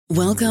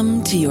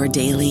Welcome to your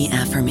daily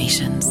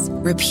affirmations.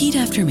 Repeat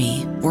after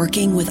me.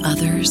 Working with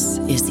others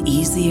is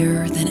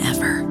easier than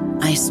ever.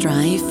 I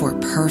strive for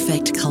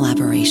perfect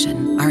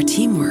collaboration. Our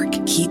teamwork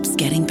keeps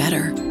getting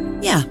better.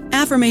 Yeah,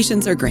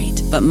 affirmations are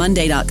great, but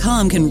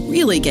Monday.com can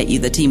really get you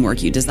the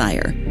teamwork you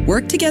desire.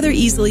 Work together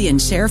easily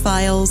and share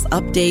files,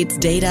 updates,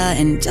 data,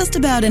 and just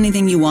about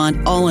anything you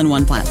want all in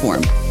one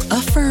platform.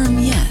 Affirm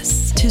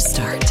yes to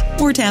start,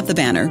 or tap the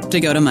banner to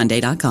go to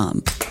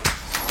Monday.com.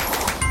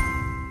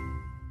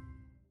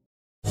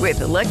 With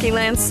the Lucky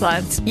Land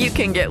Slots, you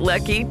can get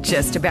lucky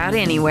just about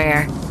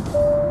anywhere.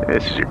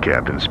 This is your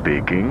captain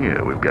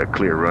speaking. We've got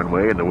clear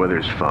runway and the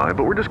weather's fine,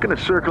 but we're just going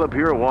to circle up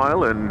here a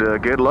while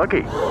and get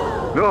lucky.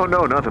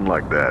 No, nothing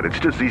like that. It's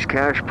just these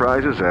cash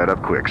prizes add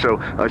up quick. So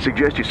I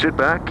suggest you sit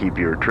back, keep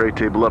your tray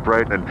table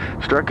upright, and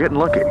start getting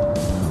lucky.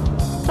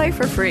 Play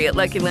for free at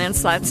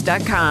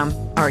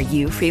LuckyLandSlots.com. Are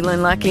you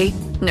feeling lucky?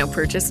 No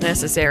purchase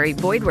necessary.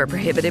 Void where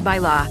prohibited by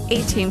law.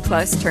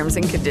 18+ terms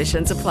and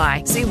conditions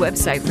apply. See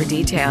website for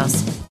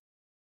details.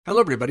 Hello,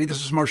 everybody.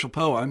 This is Marshall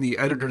Poe. I'm the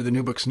editor of the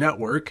New Books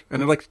Network,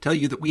 and I'd like to tell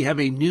you that we have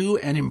a new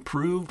and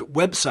improved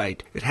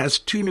website. It has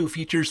 2 new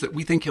features that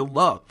we think you'll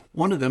love.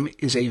 One of them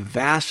is a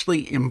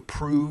vastly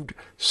improved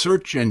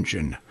search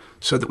engine,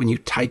 so that when you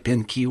type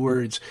in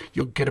keywords,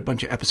 you'll get a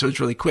bunch of episodes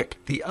really quick.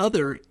 The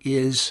other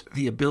is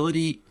the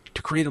ability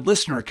to create a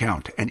listener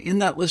account. And in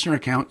that listener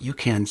account, you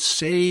can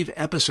save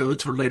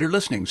episodes for later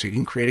listening. So you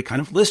can create a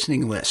kind of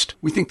listening list.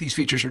 We think these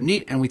features are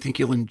neat and we think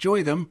you'll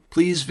enjoy them.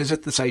 Please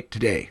visit the site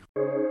today.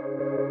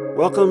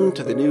 Welcome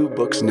to the New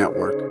Books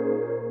Network.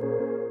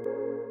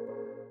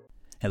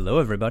 Hello,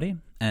 everybody,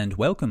 and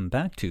welcome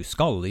back to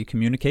Scholarly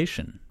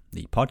Communication,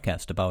 the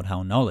podcast about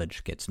how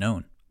knowledge gets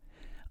known.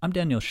 I'm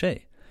Daniel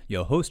Shea,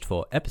 your host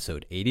for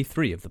episode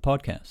 83 of the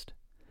podcast.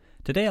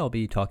 Today I'll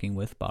be talking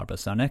with Barbara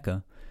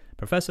Sarnecka,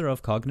 Professor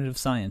of Cognitive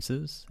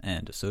Sciences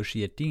and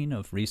Associate Dean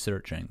of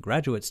Research and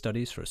Graduate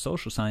Studies for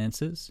Social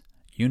Sciences,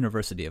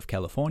 University of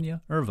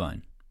California,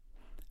 Irvine.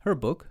 Her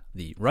book,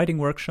 The Writing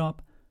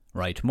Workshop,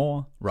 Write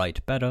More,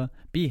 Write Better,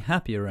 Be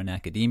Happier in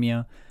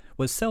Academia,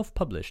 was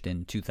self-published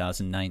in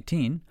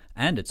 2019,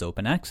 and it's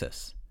open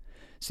access.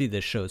 See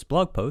this show's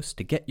blog post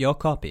to get your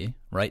copy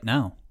right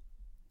now.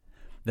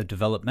 The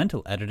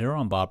developmental editor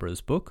on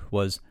Barbara's book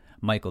was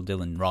Michael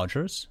Dillon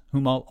Rogers,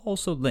 whom I'll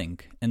also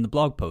link in the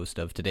blog post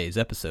of today's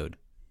episode.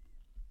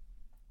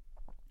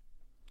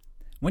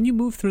 When you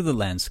move through the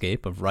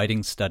landscape of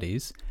writing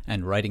studies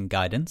and writing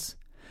guidance,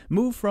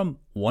 move from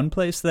one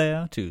place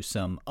there to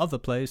some other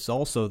place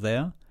also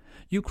there,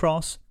 you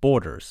cross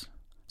borders,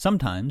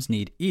 sometimes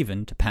need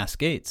even to pass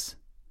gates.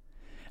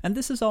 And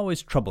this has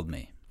always troubled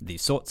me, the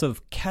sorts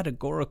of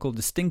categorical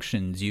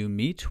distinctions you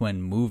meet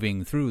when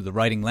moving through the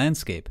writing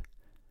landscape.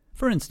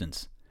 For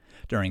instance,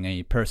 during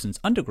a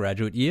person's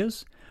undergraduate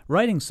years,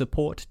 writing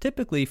support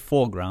typically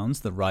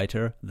foregrounds the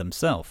writer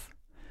themselves,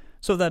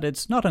 so that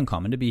it's not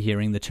uncommon to be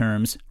hearing the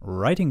terms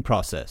writing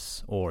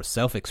process or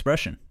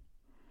self-expression.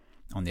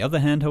 On the other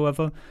hand,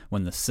 however,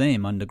 when the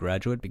same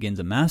undergraduate begins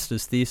a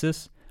master's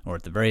thesis, or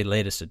at the very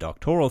latest a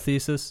doctoral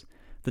thesis,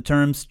 the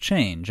terms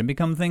change and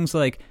become things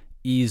like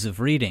ease of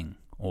reading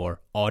or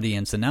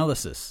audience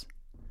analysis.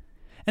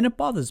 And it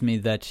bothers me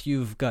that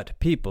you've got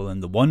people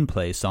in the one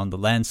place on the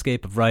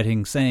landscape of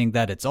writing saying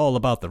that it's all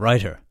about the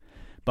writer,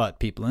 but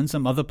people in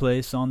some other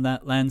place on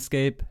that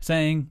landscape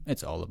saying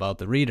it's all about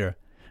the reader.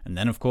 And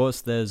then, of course,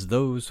 there's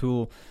those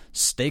who'll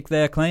stake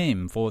their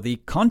claim for the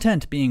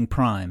content being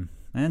prime,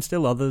 and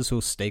still others who'll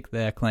stake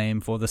their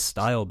claim for the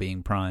style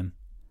being prime.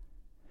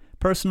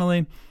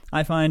 Personally,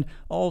 I find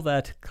all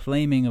that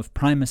claiming of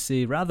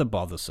primacy rather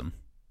bothersome.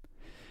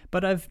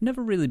 But I've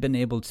never really been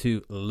able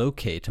to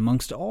locate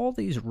amongst all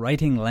these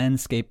writing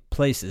landscape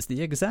places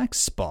the exact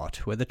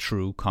spot where the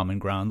true common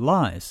ground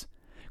lies.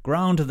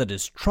 Ground that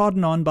is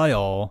trodden on by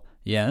all,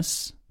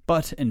 yes,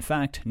 but in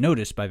fact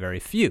noticed by very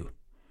few.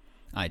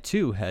 I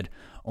too had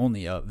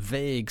only a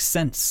vague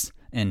sense,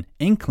 an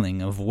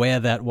inkling of where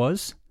that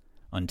was,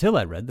 until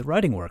I read The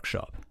Writing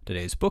Workshop,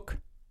 today's book.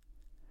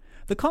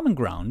 The common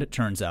ground, it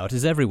turns out,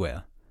 is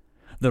everywhere.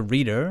 The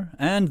reader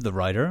and the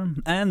writer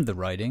and the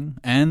writing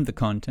and the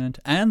content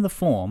and the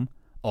form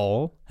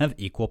all have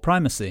equal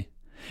primacy.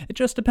 It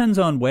just depends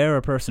on where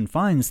a person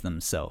finds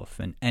themselves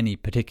in any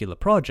particular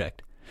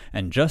project,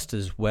 and just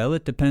as well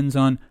it depends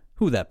on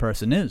who that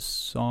person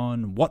is,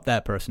 on what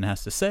that person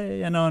has to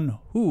say, and on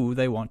who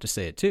they want to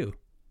say it to.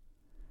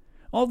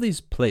 All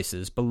these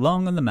places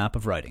belong on the map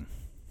of writing,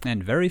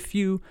 and very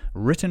few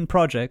written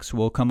projects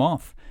will come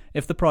off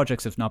if the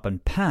projects have not been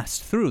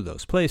passed through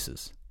those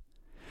places.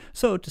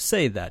 So to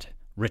say that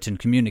written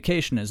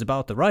communication is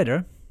about the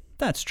writer,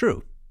 that's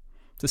true.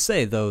 To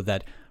say, though,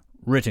 that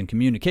written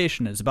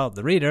communication is about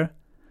the reader,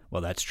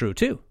 well, that's true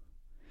too.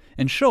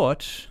 In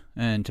short,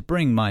 and to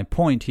bring my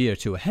point here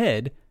to a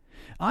head,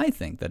 I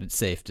think that it's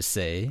safe to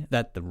say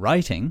that the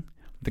writing,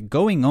 the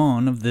going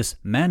on of this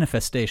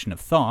manifestation of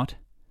thought,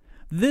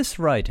 this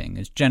writing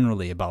is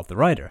generally about the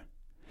writer.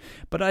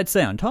 But I'd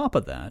say on top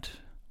of that,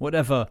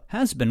 whatever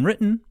has been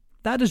written,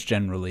 that is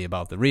generally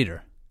about the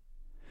reader.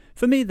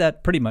 For me,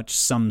 that pretty much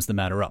sums the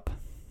matter up.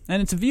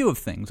 And it's a view of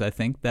things, I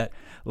think, that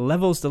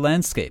levels the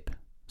landscape,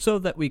 so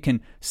that we can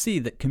see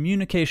that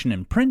communication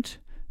in print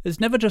is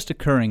never just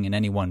occurring in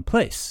any one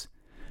place.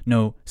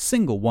 No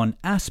single one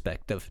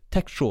aspect of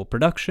textual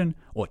production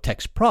or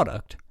text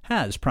product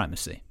has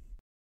primacy.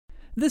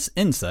 This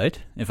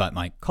insight, if I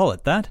might call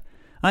it that,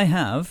 I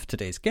have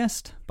today's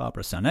guest,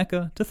 Barbara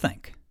Sarnecka, to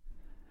thank.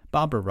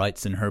 Barbara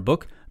writes in her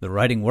book, The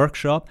Writing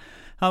Workshop,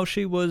 how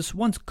she was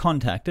once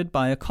contacted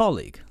by a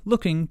colleague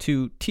looking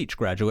to teach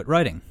graduate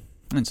writing.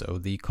 And so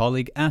the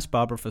colleague asked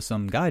Barbara for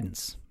some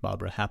guidance.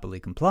 Barbara happily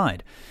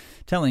complied,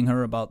 telling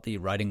her about the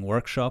writing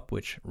workshop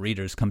which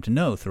readers come to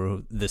know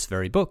through this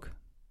very book.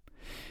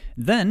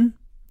 Then,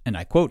 and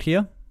I quote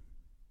here,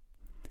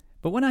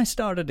 "But when I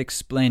started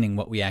explaining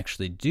what we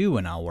actually do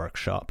in our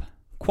workshop,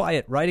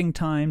 quiet writing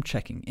time,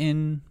 checking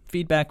in,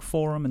 feedback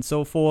forum, and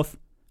so forth,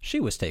 she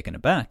was taken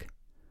aback.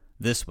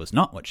 This was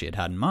not what she had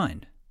had in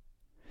mind.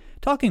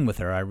 Talking with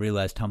her, I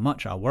realized how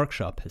much our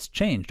workshop has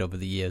changed over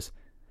the years.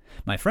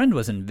 My friend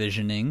was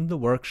envisioning the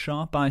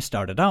workshop I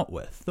started out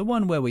with, the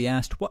one where we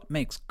asked what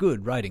makes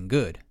good writing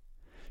good.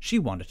 She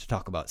wanted to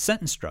talk about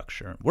sentence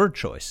structure and word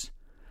choice.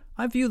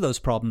 I view those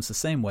problems the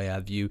same way I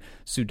view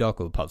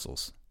Sudoku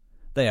puzzles.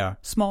 They are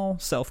small,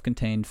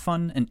 self-contained,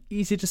 fun, and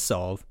easy to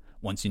solve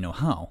once you know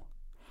how.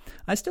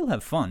 I still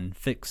have fun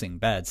fixing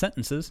bad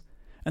sentences,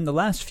 and the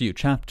last few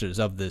chapters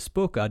of this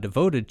book are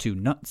devoted to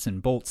nuts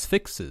and bolts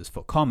fixes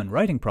for common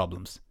writing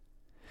problems.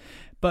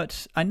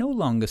 But I no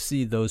longer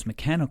see those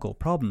mechanical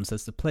problems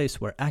as the place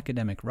where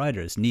academic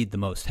writers need the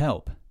most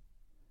help.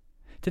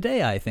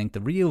 Today I think the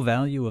real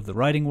value of the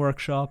writing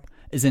workshop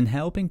is in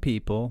helping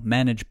people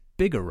manage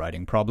bigger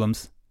writing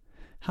problems.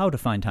 How to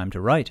find time to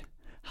write,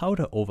 how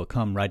to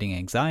overcome writing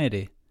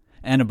anxiety,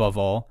 and above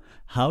all,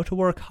 how to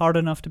work hard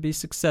enough to be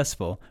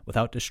successful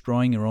without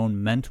destroying your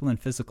own mental and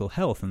physical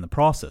health in the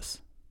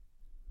process."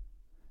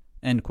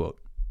 End quote.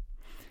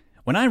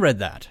 When I read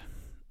that,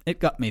 it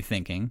got me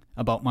thinking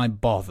about my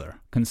bother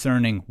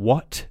concerning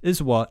what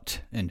is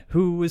what and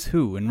who is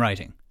who in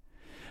writing.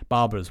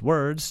 Barbara's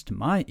words, to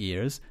my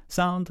ears,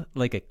 sound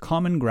like a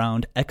common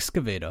ground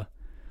excavator,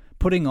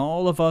 putting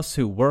all of us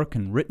who work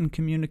in written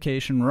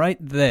communication right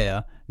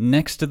there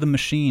next to the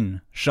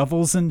machine,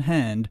 shovels in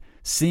hand,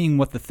 seeing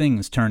what the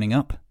thing's turning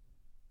up.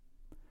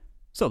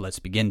 So let's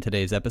begin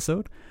today's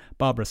episode.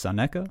 Barbara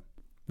Sarnecka,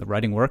 The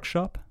Writing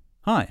Workshop.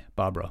 Hi,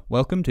 Barbara.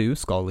 Welcome to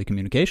Scholarly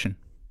Communication.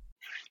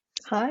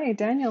 Hi,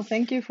 Daniel.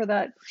 Thank you for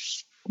that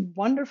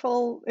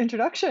wonderful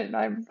introduction.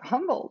 I'm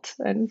humbled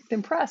and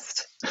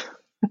impressed.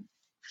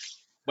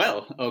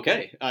 Well,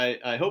 okay.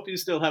 I hope you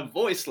still have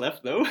voice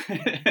left, though,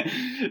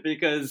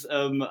 because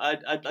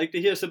I'd like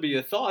to hear some of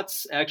your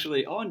thoughts,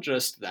 actually, on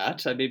just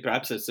that. I mean,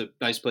 perhaps that's a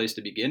nice place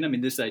to begin. I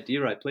mean, this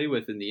idea I play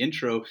with in the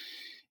intro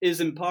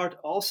is in part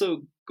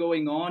also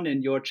going on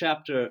in your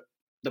chapter,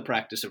 The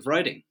Practice of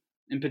Writing,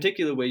 in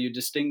particular where you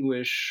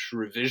distinguish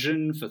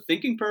revision for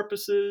thinking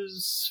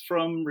purposes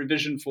from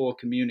revision for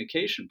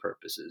communication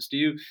purposes. Do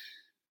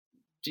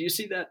you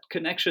see that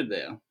connection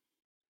there?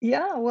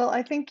 Yeah, well,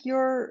 I think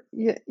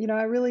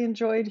I really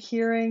enjoyed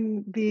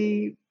hearing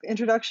the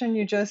introduction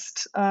you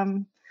just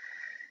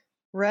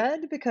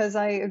read, because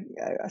I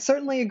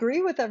certainly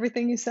agree with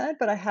everything you said,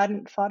 but I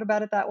hadn't thought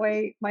about it that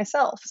way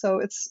myself. So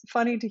it's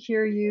funny to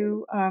hear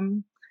you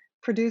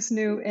produce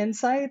new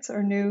insights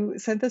or new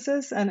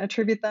synthesis and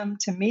attribute them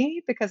to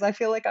me, because I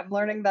feel like I'm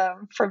learning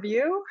them from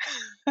you.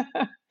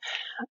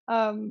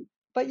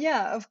 But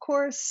yeah, of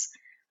course,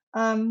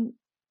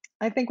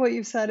 I think what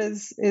you've said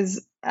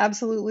is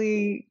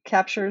absolutely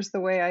captures the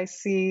way I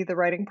see the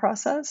writing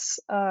process,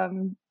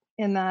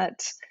 in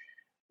that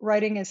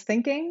writing is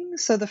thinking.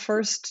 So the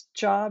first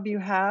job you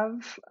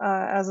have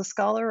as a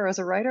scholar or as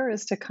a writer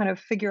is to kind of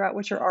figure out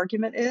what your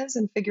argument is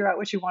and figure out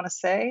what you want to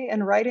say.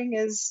 And writing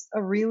is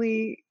a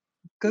really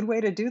good way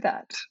to do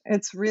that.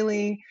 It's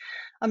really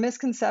a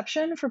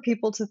misconception for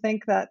people to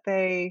think that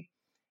they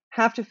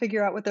have to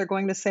figure out what they're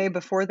going to say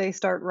before they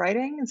start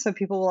writing. And so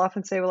people will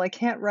often say, well, I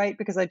can't write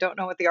because I don't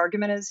know what the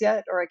argument is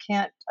yet, or I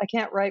can't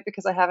write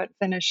because I haven't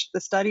finished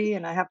the study.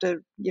 And I have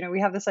to, we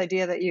have this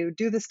idea that you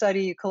do the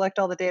study, you collect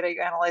all the data,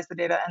 you analyze the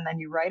data, and then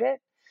you write it.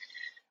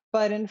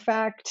 But in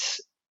fact,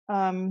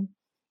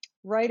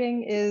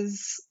 writing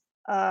is,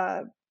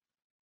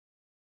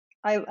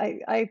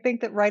 I think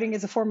that writing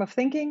is a form of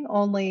thinking,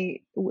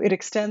 only it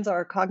extends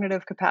our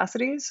cognitive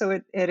capacities. So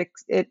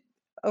it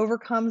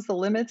overcomes the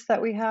limits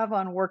that we have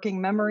on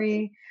working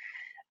memory,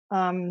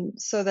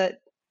 so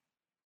that,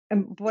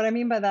 and what I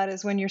mean by that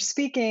is when you're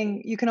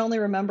speaking, you can only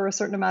remember a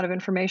certain amount of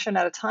information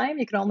at a time.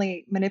 You can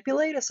only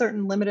manipulate a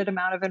certain limited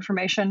amount of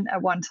information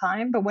at one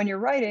time. But when you're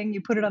writing,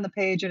 you put it on the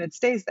page and it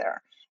stays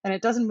there, and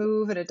it doesn't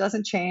move and it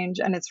doesn't change,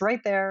 and it's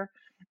right there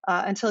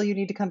until you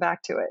need to come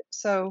back to it.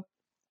 So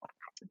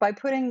by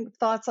putting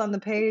thoughts on the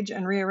page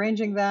and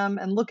rearranging them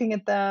and looking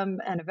at them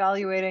and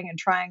evaluating and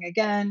trying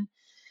again,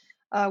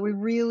 we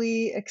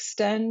really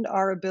extend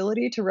our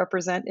ability to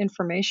represent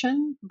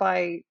information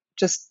by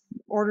just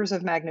orders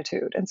of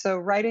magnitude. And so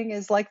writing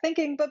is like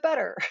thinking, but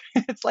better.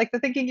 It's like the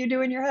thinking you do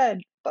in your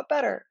head, but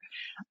better,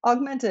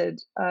 augmented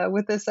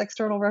with this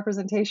external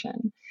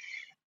representation.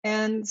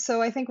 And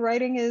so I think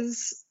writing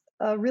is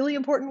a really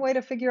important way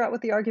to figure out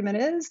what the argument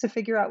is, to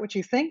figure out what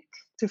you think,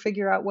 to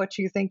figure out what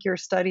you think your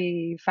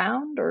study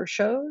found or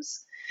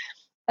shows.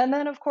 And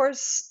then, of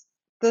course,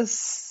 the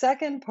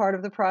second part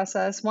of the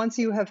process, once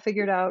you have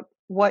figured out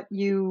what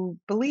you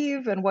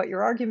believe and what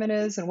your argument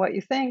is and what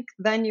you think,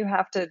 then you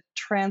have to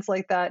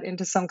translate that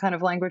into some kind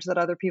of language that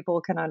other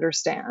people can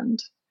understand.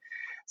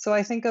 So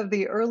I think of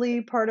the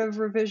early part of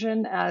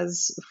revision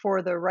as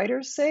for the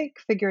writer's sake,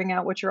 figuring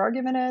out what your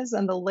argument is,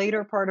 and the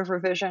later part of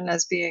revision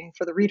as being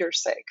for the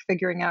reader's sake,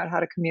 figuring out how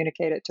to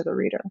communicate it to the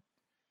reader.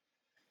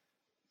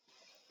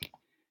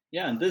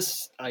 Yeah, and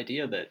this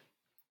idea that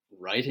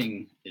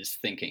writing is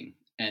thinking,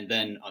 and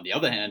then on the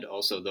other hand,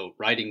 also though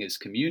writing is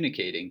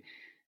communicating,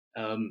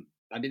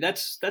 I mean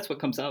that's what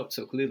comes out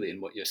so clearly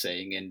in what you're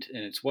saying, and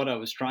it's what I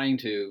was trying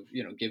to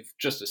give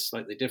just a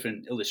slightly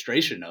different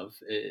illustration of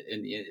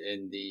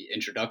in the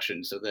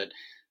introduction, so that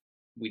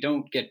we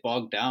don't get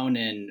bogged down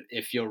in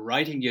if you're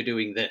writing you're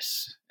doing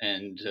this,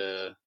 and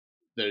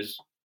there's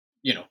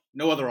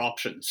no other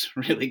options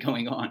really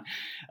going on.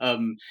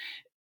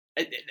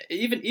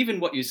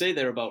 Even what you say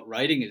there about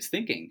writing is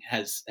thinking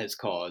has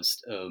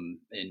caused,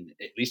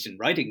 at least in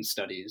writing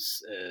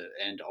studies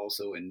and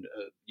also in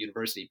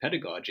university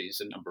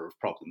pedagogies, a number of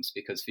problems,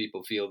 because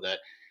people feel that,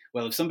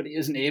 well, if somebody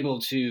isn't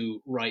able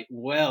to write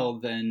well,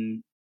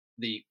 then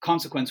the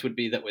consequence would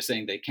be that we're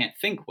saying they can't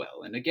think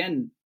well. And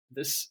again,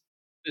 this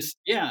is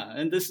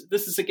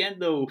again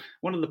though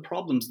one of the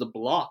problems, the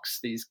blocks,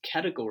 these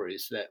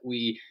categories that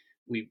we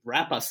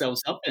wrap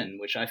ourselves up in,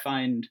 which I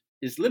find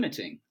is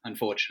limiting,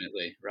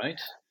 unfortunately,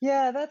 right?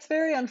 Yeah, that's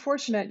very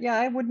unfortunate. Yeah,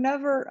 I would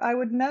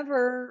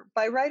never,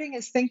 by writing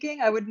is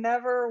thinking, I would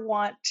never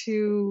want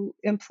to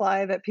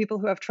imply that people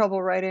who have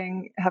trouble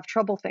writing have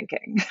trouble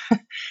thinking.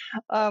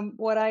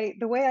 The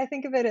way I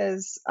think of it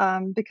is,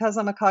 because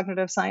I'm a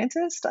cognitive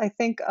scientist, I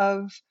think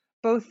of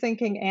both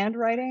thinking and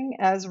writing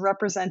as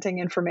representing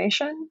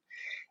information.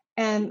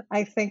 And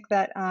I think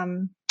that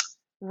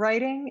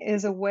writing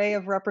is a way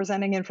of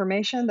representing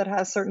information that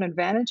has certain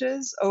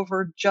advantages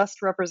over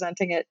just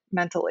representing it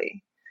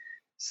mentally.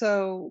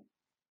 So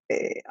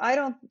I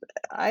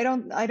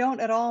don't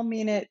at all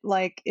mean it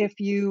like if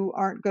you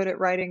aren't good at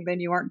writing, then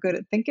you aren't good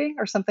at thinking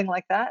or something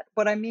like that.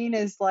 What I mean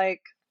is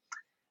like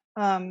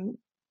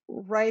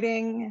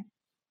writing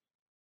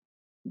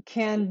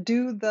can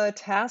do the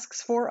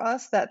tasks for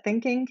us that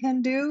thinking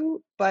can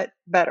do, but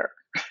better.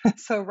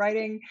 So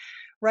writing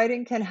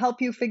can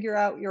help you figure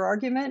out your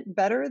argument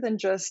better than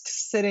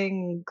just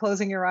sitting,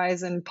 closing your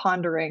eyes and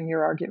pondering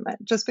your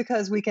argument, just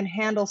because we can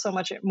handle so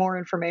much more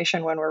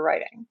information when we're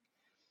writing.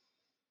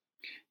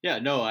 Yeah,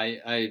 no,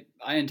 I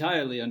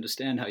entirely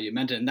understand how you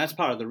meant it, and that's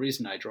part of the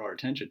reason I draw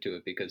attention to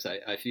it, because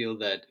I feel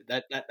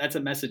that's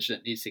a message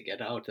that needs to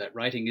get out, that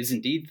writing is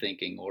indeed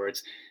thinking, or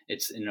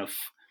it's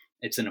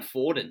an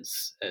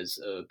affordance, as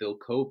Bill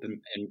Cope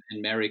and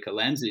Mary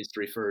Kalantzis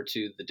refer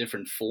to the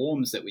different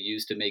forms that we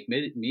use to make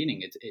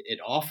meaning. It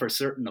offers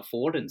certain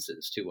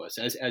affordances to us,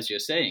 as you're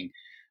saying.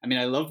 I mean,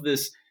 I love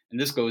this, and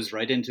this goes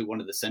right into one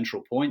of the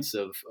central points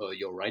of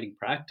your writing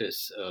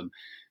practice,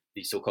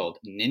 the so-called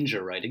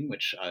ninja writing,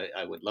 which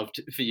I would love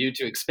for you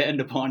to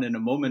expand upon in a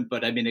moment.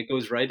 But I mean, it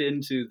goes right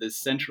into the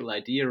central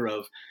idea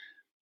of,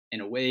 in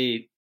a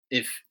way,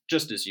 if,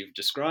 just as you've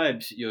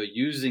described, you're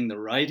using the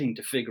writing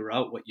to figure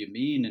out what you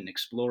mean and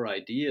explore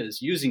ideas,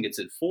 using its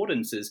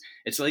affordances,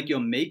 it's like you're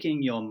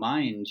making your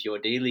mind your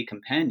daily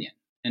companion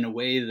in a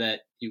way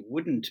that you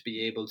wouldn't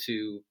be able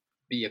to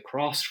be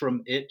across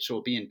from it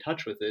or be in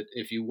touch with it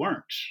if you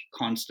weren't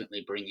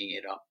constantly bringing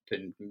it up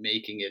and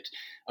making it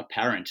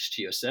apparent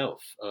to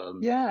yourself.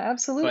 Yeah,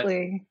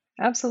 absolutely.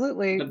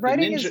 Absolutely. But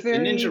Writing is very...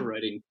 The ninja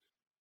writing.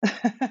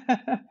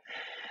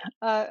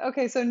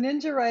 Okay, so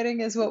ninja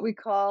writing is what we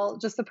call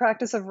just the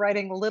practice of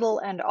writing little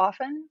and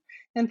often.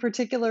 In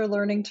particular,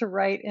 learning to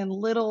write in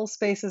little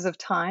spaces of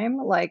time,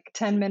 like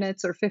 10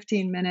 minutes or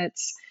 15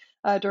 minutes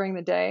during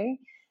the day.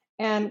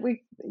 And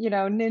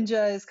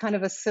ninja is kind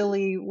of a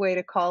silly way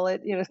to call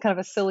it. It's kind of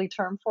a silly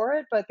term for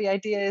it. But the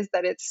idea is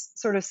that it's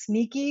sort of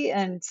sneaky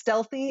and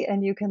stealthy,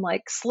 and you can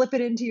like slip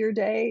it into your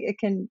day. It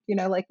can,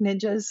 like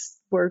ninjas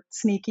were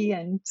sneaky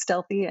and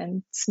stealthy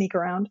and sneak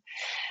around.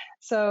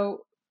 So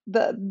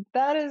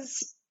that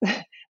is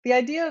the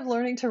idea of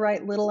learning to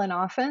write little and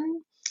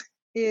often.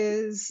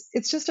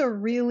 It's just a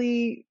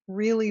really,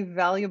 really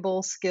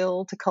valuable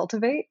skill to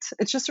cultivate.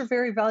 It's just a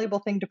very valuable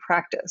thing to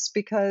practice,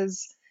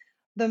 because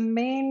the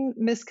main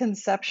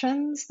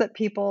misconceptions that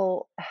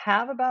people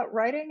have about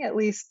writing, at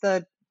least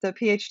the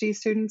PhD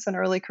students and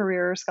early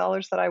career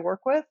scholars that I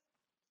work with,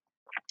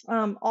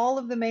 all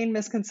of the main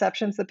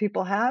misconceptions that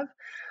people have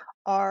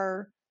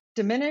are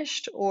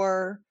diminished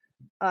or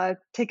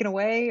taken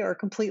away or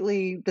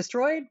completely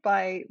destroyed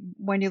by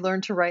when you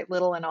learn to write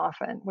little and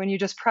often, when you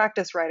just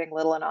practice writing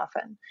little and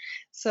often.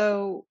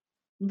 So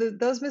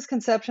those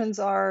misconceptions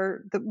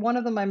are one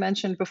of them I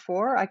mentioned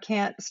before. I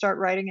can't start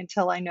writing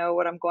until I know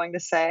what I'm going to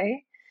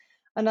say.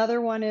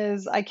 Another one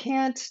is I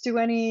can't do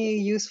any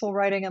useful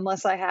writing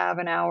unless I have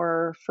an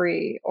hour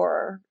free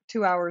or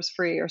 2 hours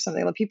free or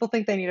something. Like people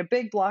think they need a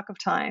big block of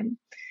time.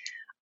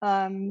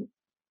 Um,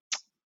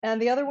 and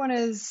the other one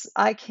is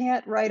I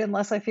can't write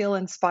unless I feel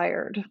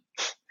inspired.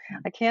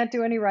 I can't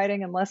do any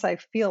writing unless I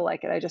feel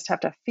like it. I just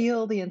have to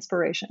feel the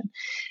inspiration.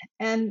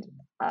 And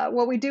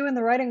what we do in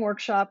the writing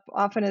workshop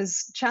often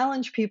is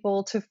challenge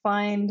people to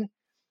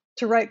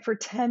write for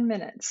 10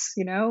 minutes,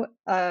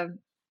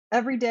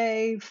 every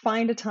day,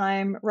 find a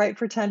time, write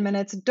for 10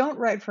 minutes. Don't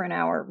write for an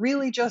hour.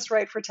 Really just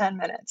write for 10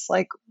 minutes.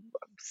 Like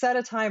set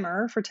a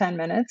timer for 10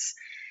 minutes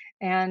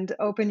and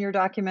open your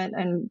document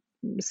and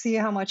see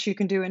how much you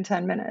can do in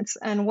 10 minutes.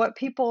 And what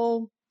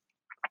people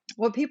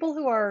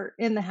who are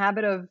in the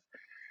habit of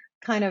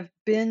kind of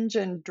binge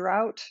and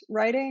drought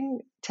writing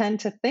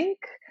tend to think,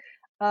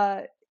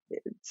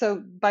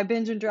 so by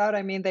binge and drought,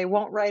 I mean they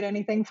won't write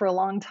anything for a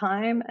long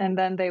time, and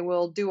then they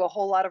will do a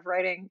whole lot of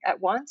writing at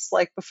once,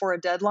 like before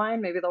a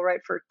deadline. Maybe they'll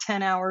write for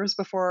 10 hours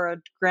before a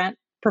grant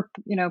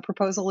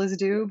proposal is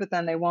due, but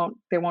then they won't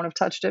have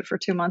touched it for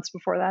 2 months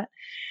before that.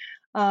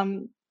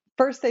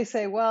 First they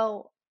say,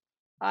 well,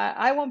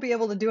 I won't be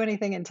able to do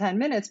anything in 10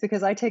 minutes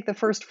because I take the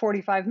first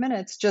 45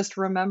 minutes just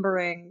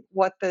remembering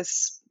what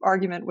this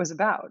argument was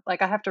about.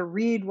 Like I have to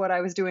read what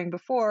I was doing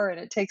before, and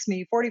it takes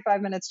me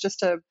 45 minutes just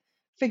to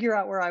figure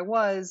out where I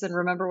was and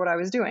remember what I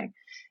was doing.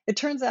 It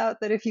turns out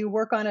that if you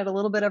work on it a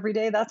little bit every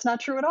day, that's not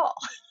true at all.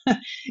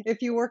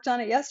 If you worked on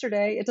it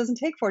yesterday, it doesn't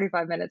take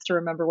 45 minutes to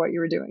remember what you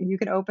were doing. You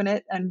can open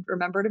it and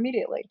remember it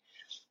immediately.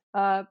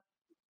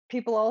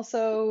 People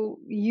also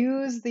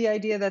use the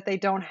idea that they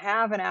don't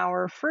have an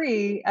hour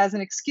free as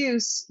an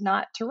excuse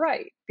not to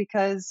write,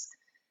 because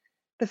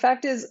the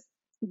fact is,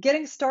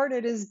 getting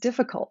started is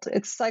difficult.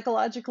 It's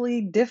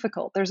psychologically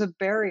difficult. There's a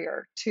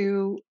barrier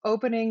to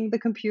opening the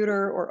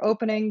computer or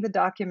opening the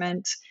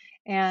document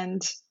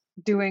and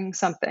doing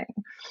something.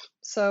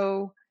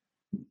 So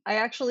I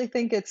actually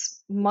think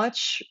it's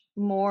much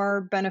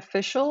more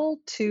beneficial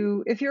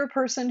if you're a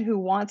person who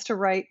wants to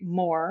write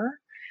more,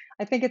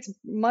 I think it's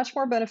much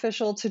more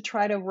beneficial to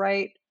try to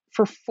write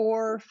for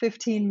 4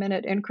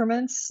 15-minute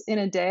increments in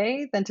a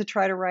day than to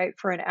try to write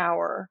for an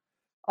hour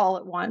all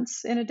at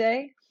once in a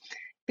day.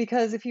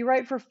 Because if you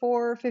write for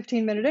 4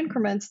 15-minute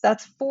increments,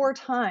 that's 4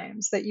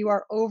 times that you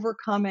are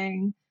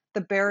overcoming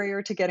the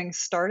barrier to getting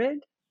started.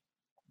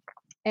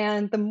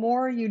 And the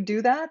more you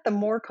do that, the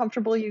more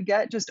comfortable you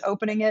get just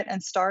opening it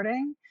and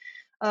starting,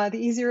 the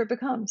easier it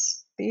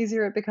becomes. The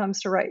easier it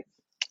becomes to write.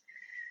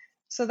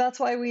 So that's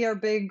why we are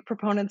big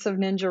proponents of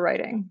ninja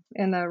writing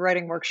in the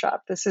writing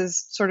workshop. This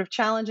is sort of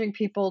challenging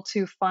people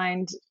to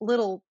find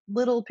little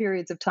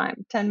periods of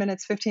time, 10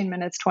 minutes, 15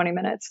 minutes, 20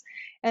 minutes.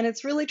 And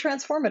it's really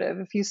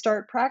transformative. If you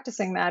start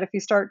practicing that, if you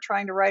start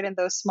trying to write in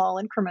those small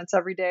increments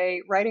every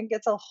day, writing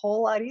gets a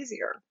whole lot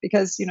easier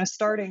because,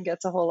 starting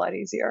gets a whole lot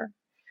easier.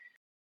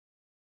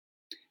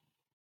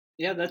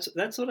 Yeah,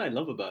 that's what I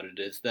love about it,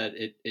 is that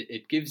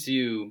it gives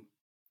you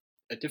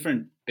a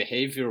different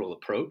behavioral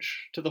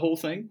approach to the whole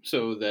thing,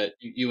 so that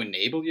you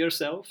enable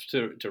yourself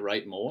to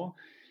write more.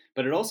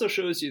 But it also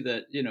shows you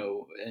that,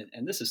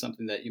 and this is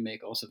something that you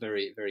make also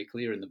very, very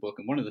clear in the book.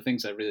 And one of the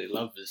things I really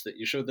love is that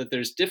you show that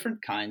there's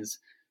different kinds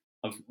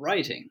of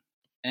writing.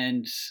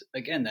 And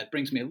again, that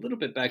brings me a little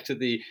bit back to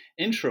the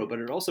intro, but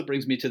it also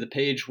brings me to the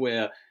page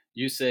where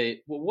you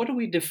say, well, what do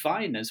we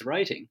define as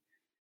writing?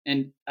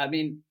 And I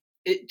mean,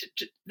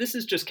 this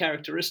is just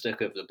characteristic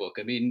of the book.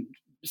 I mean,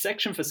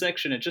 section for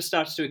section, it just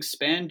starts to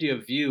expand your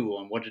view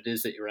on what it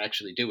is that you're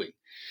actually doing.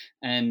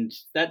 And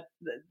that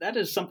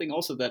is something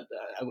also that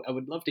I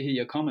would love to hear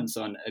your comments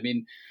on. I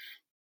mean,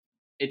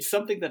 it's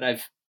something that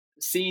I've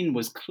seen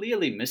was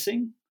clearly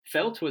missing,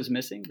 felt was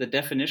missing, the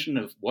definition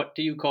of what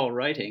do you call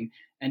writing,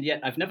 and yet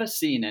I've never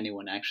seen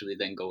anyone actually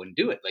then go and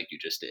do it like you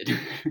just did.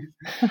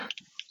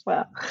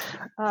 Well,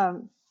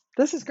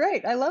 this is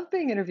great. I love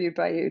being interviewed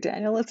by you,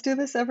 Daniel. Let's do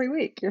this every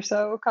week. You're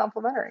so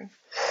complimentary.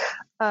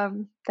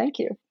 Thank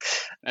you.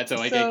 That's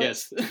how I get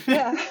guests.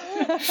 Yeah.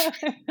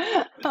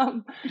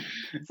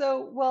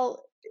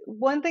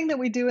 One thing that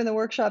we do in the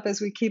workshop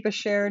is we keep a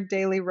shared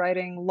daily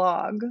writing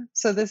log.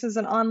 So this is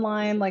an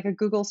online, like a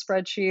Google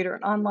spreadsheet or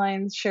an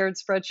online shared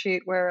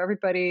spreadsheet where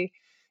everybody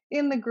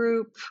in the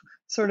group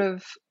sort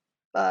of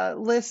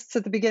lists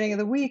at the beginning of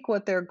the week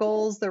what their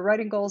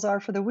writing goals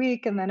are for the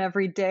week. And then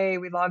every day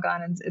we log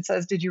on and it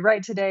says, did you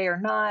write today or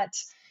not?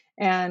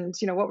 And,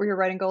 what were your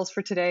writing goals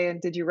for today?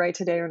 And did you write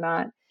today or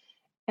not?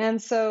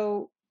 And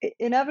so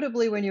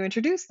inevitably, when you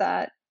introduce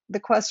that, the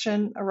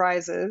question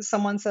arises.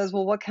 Someone says,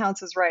 well, what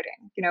counts as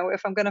writing?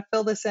 If I'm going to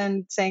fill this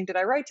in saying, did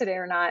I write today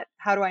or not?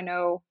 How do I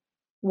know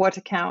what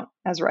to count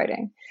as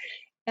writing?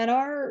 And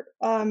our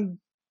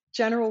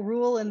general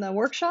rule in the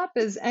workshop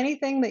is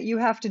anything that you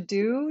have to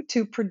do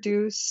to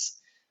produce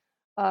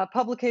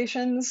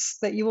publications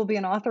that you will be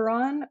an author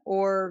on,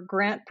 or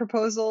grant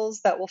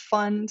proposals that will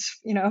fund,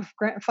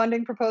 grant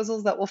funding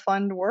proposals that will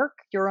fund work,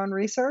 your own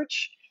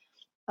research,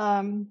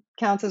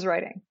 counts as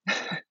writing.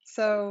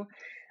 So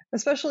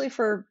especially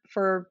for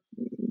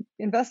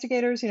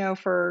investigators,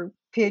 for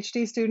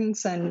PhD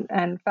students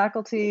and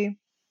faculty,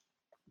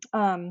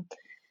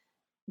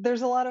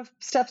 there's a lot of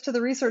steps to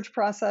the research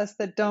process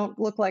that don't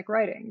look like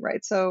writing,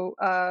 right? So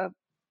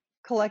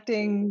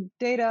collecting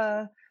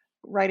data,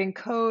 writing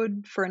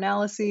code for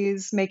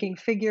analyses, making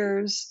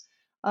figures,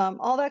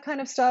 all that kind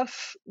of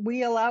stuff.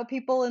 We allow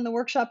people in the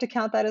workshop to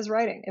count that as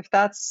writing. If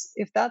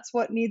that's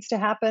what needs to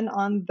happen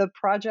on the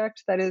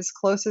project that is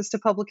closest to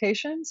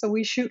publication. So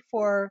we shoot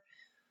for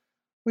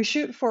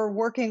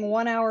working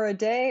 1 hour a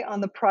day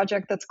on the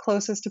project that's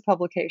closest to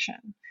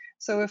publication.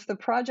 So if the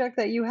project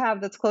that you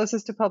have that's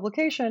closest to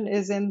publication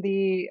is in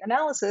the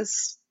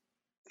analysis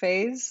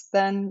phase,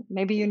 then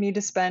maybe you need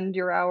to spend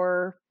your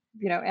hour,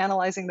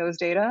 analyzing those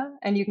data,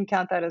 and you can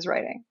count that as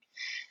writing.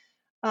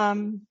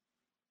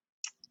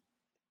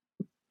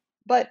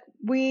 But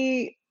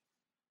we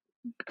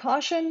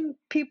caution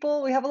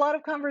people. We have a lot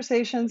of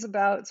conversations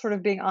about sort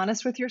of being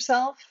honest with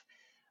yourself,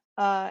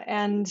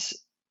 and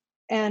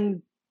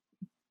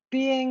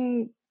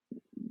being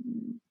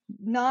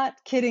not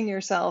kidding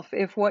yourself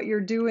if what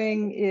you're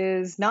doing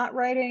is not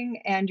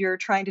writing and you're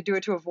trying to do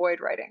it to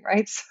avoid writing,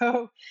 right?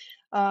 So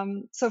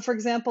for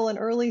example, an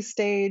early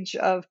stage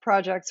of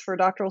projects for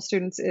doctoral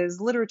students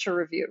is literature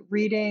review,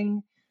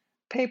 reading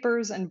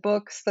papers and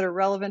books that are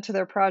relevant to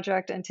their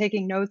project and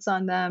taking notes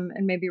on them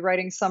and maybe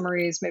writing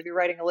summaries, maybe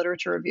writing a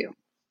literature review.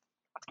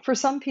 For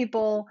some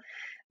people,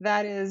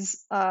 that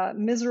is a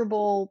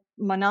miserable,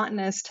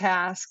 monotonous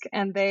task,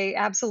 and they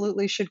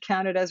absolutely should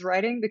count it as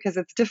writing because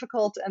it's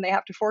difficult and they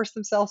have to force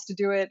themselves to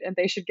do it, and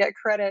they should get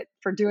credit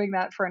for doing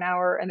that for an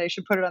hour, and they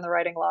should put it on the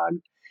writing log.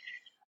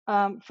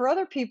 For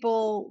other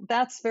people,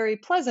 that's very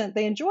pleasant.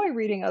 They enjoy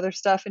reading other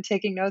stuff and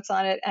taking notes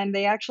on it, and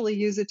they actually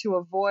use it to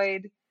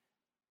avoid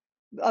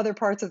other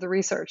parts of the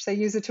research. They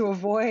use it to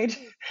avoid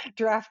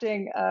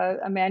drafting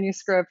a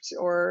manuscript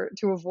or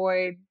to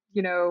avoid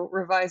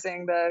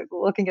revising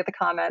looking at the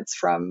comments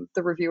from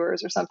the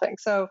reviewers or something.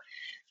 So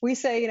we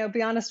say,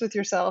 be honest with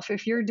yourself.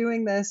 If you're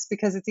doing this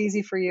because it's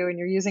easy for you and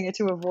you're using it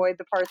to avoid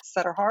the parts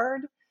that are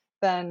hard,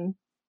 then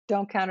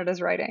don't count it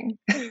as writing.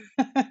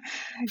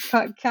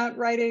 Count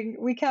writing.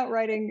 We count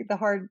writing the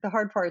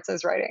hard parts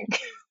as writing.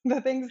 The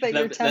things that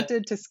you're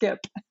tempted to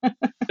skip.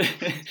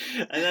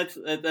 And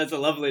that's a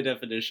lovely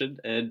definition,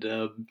 and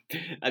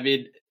I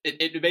mean,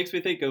 it makes me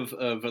think of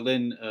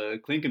Verlyn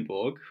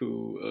Klinkenborg,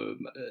 who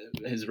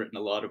has written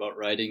a lot about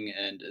writing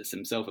and is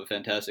himself a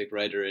fantastic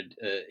writer. And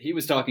he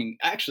was talking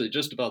actually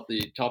just about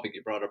the topic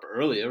you brought up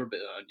earlier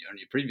on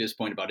your previous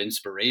point about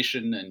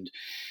inspiration and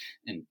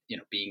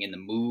being in the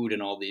mood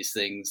and all these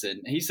things.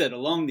 And he said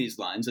along these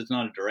lines, it's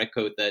not a direct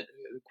quote,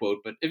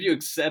 but if you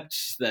accept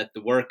that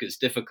the work is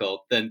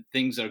difficult, then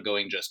things are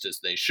going just as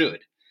they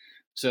should.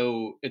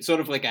 So it's sort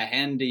of like a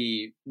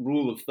handy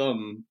rule of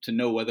thumb to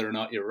know whether or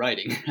not you're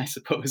writing, I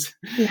suppose.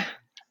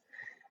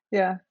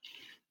 Yeah.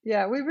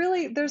 We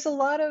really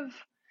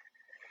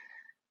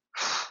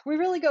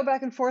go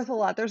back and forth a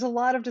lot. There's a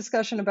lot of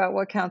discussion about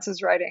what counts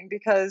as writing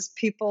because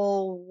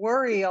people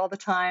worry all the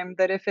time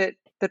that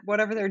that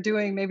whatever they're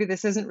doing, maybe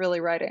this isn't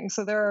really writing.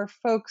 So there are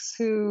folks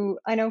who,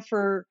 I know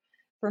for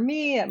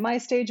me at my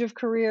stage of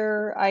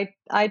career,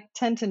 I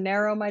tend to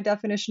narrow my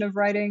definition of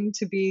writing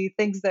to be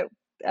things that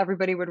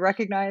everybody would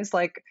recognize,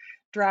 like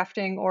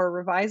drafting or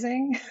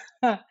revising,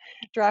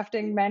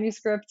 drafting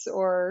manuscripts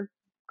or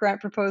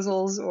grant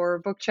proposals or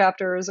book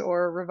chapters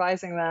or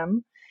revising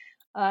them.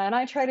 And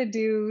I try to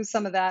do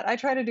some of that. I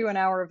try to do an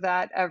hour of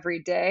that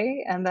every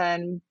day. And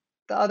then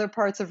the other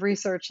parts of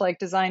research, like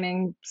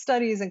designing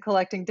studies and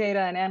collecting data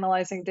and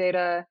analyzing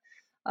data,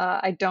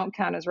 I don't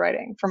count as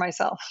writing for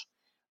myself.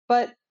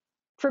 But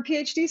for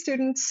PhD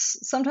students,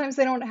 sometimes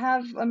they don't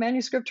have a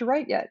manuscript to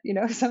write yet.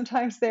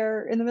 Sometimes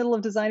they're in the middle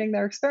of designing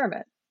their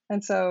experiment.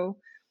 And so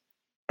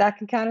that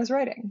can count as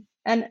writing.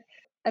 And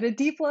at a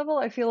deep level,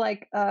 I feel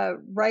like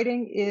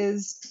writing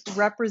is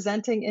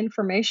representing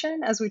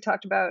information, as we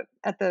talked about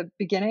at the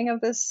beginning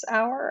of this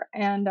hour.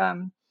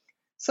 And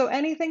so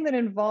anything that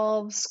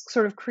involves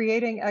sort of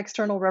creating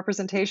external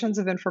representations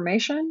of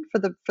information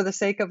for the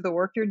sake of the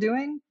work you're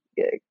doing,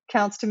 it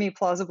counts to me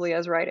plausibly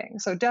as writing.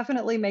 So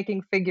definitely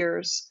making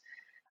figures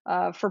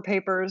for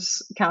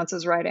papers counts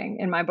as writing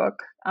in my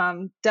book.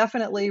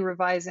 Definitely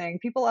revising.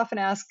 People often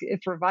ask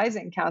if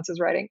revising counts as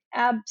writing.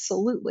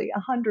 Absolutely,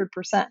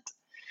 100%.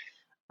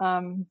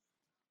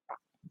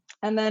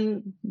 And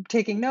then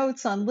taking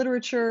notes on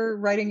literature,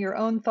 writing your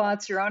own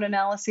thoughts, your own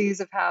analyses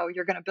of how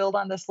you're going to build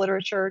on this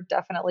literature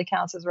definitely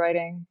counts as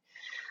writing.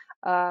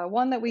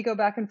 One that we go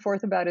back and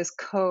forth about is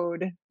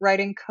code,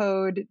 writing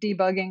code,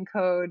 debugging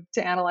code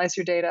to analyze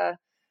your data.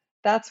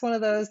 That's one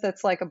of those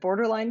that's like a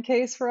borderline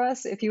case for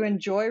us. If you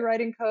enjoy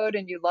writing code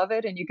and you love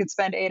it and you could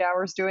spend 8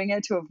 hours doing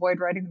it to avoid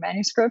writing the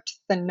manuscript,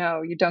 then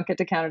no, you don't get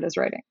to count it as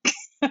writing.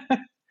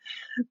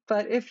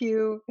 But if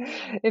you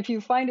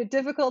find it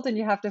difficult and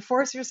you have to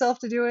force yourself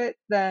to do it,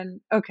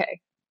 then okay,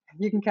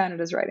 you can count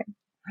it as writing.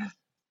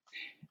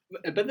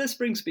 But this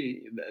brings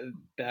me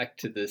back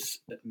to this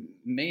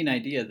main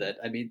idea that,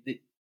 I mean,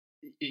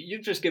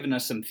 you've just given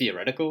us some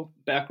theoretical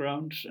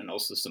background and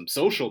also some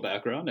social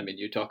background. I mean,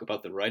 you talk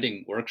about the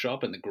writing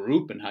workshop and the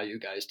group and how you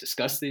guys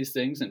discuss these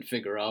things and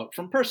figure out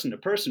from person to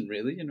person,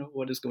 really,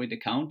 what is going to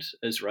count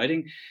as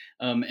writing.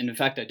 And in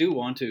fact, I do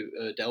want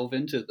to delve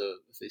into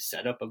the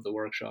setup of the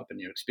workshop and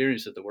your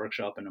experience at the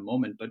workshop in a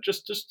moment. But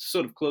just to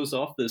sort of close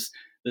off this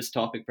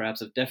topic,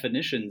 perhaps, of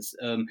definitions,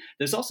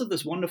 there's also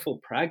this wonderful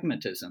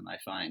pragmatism, I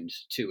find,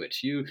 to it.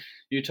 You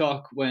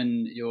talk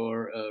when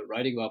you're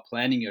writing about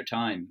planning your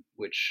time,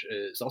 which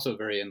is also a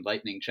very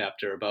enlightening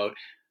chapter about,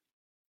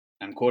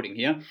 I'm quoting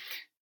here,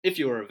 if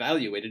you are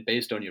evaluated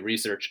based on your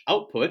research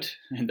output,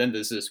 and then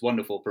there's this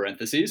wonderful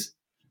parentheses,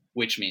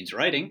 which means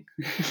writing,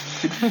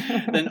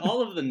 then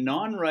all of the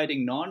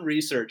non-writing,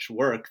 non-research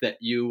work that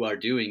you are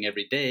doing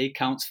every day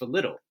counts for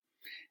little.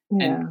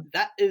 Yeah. And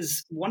that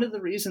is one of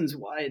the reasons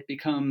why it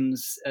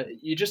becomes,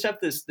 you just have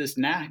this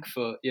knack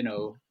for,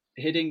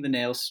 hitting the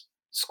nails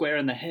square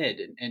in the head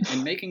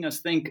and making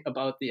us think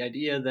about the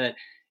idea that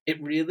it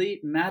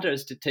really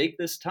matters to take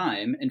this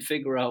time and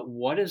figure out,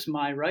 what is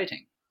my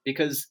writing?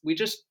 Because we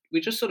just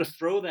sort of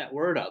throw that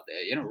word out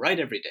there, write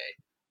every day.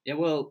 Yeah,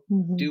 well,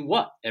 do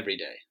what every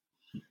day?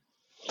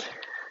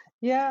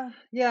 Yeah.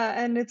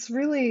 And it's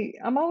really,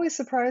 I'm always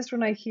surprised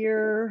when I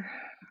hear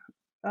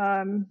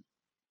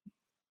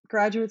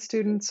graduate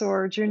students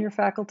or junior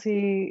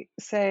faculty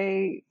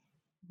say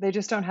they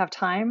just don't have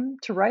time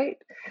to write.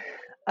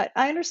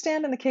 I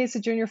understand in the case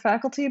of junior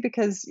faculty,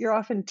 because you're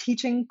often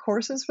teaching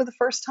courses for the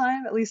first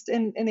time, at least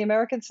in the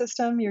American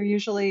system. You're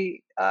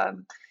usually,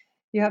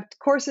 you have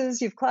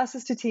courses, you have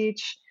classes to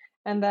teach,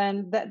 and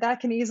then that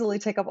can easily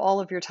take up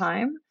all of your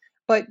time.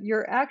 But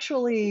you're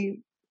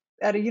actually,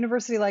 at a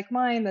university like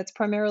mine that's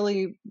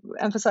primarily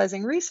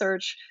emphasizing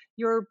research,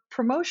 your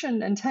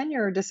promotion and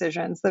tenure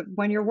decisions, that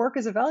when your work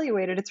is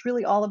evaluated, it's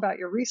really all about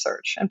your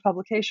research and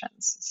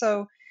publications.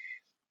 So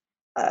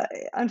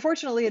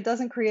unfortunately, it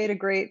doesn't create a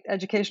great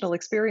educational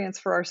experience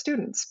for our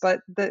students, but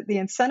the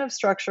incentive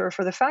structure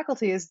for the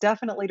faculty is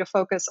definitely to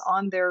focus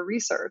on their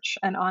research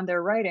and on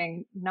their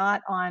writing,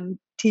 not on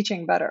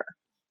teaching better.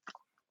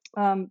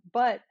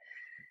 But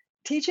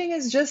teaching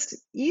is just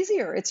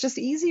easier. It's just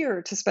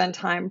easier to spend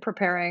time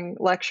preparing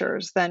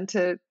lectures than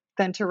to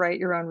write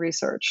your own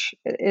research.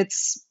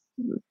 It's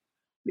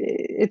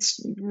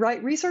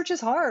right. Research is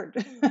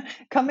hard.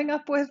 Coming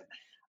up with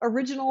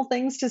original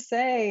things to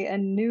say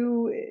and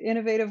new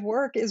innovative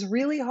work is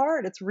really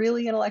hard. It's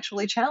really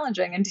intellectually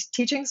challenging, and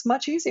teaching's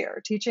much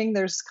easier. Teaching,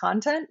 there's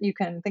content, you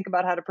can think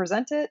about how to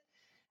present it.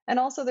 And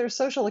also there's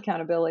social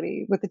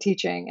accountability with the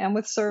teaching and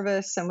with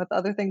service and with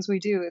other things we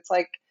do. It's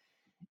like,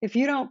 if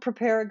you don't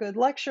prepare a good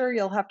lecture,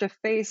 you'll have to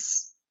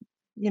face,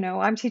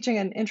 I'm teaching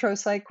an intro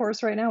psych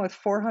course right now with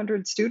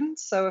 400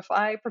 students. So if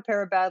I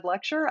prepare a bad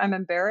lecture, I'm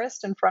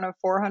embarrassed in front of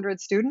 400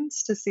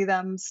 students to see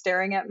them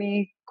staring at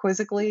me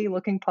quizzically,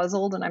 looking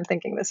puzzled. And I'm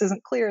thinking, this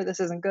isn't clear, this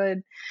isn't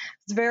good.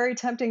 It's very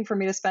tempting for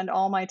me to spend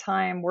all my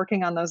time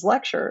working on those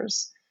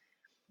lectures.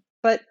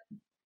 But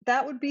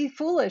that would be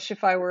foolish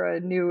if I were a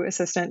new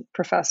assistant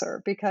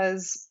professor,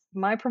 because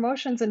my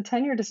promotions and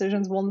tenure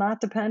decisions will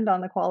not depend on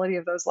the quality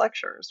of those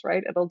lectures,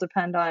 right? It'll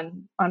depend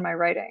on my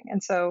writing.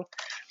 And so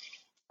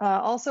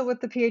also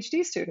with the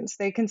PhD students,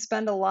 they can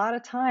spend a lot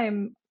of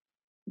time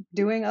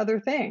doing other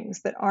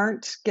things that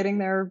aren't getting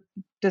their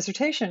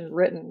dissertation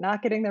written,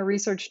 not getting their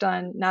research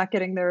done, not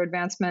getting their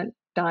advancement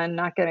done,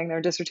 not getting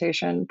their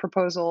dissertation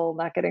proposal,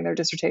 not getting their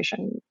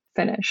dissertation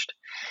finished.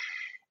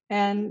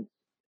 And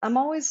I'm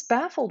always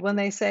baffled when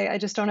they say, I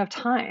just don't have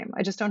time.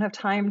 I just don't have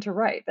time to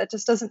write. That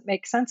just doesn't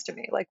make sense to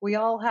me. Like, we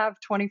all have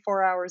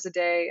 24 hours a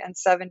day and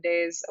 7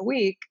 days a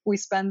week. We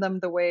spend them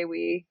the way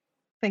we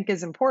think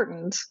is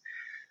important.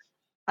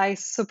 I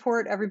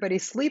support everybody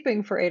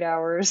sleeping for 8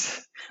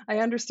 hours. I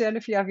understand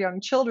if you have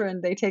young children,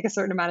 they take a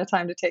certain amount of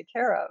time to take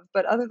care of.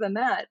 But other than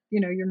that,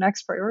 your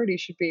next priority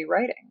should be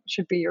writing,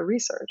 should be your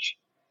research.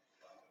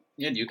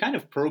 Yeah, and you kind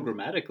of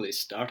programmatically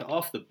start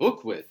off the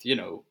book with,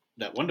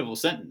 that wonderful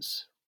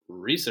sentence,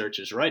 research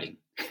is writing.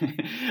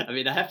 I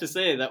mean, I have to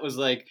say that was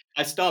like,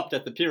 I stopped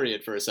at the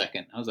period for a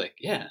second. I was like,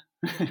 yeah,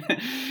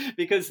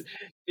 because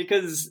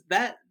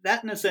that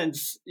in a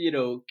sense,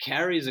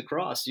 carries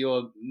across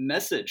your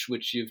message,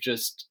 which you've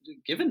just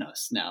given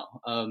us now.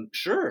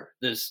 Sure,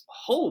 there's a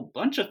whole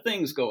bunch of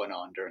things going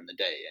on during the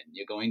day, and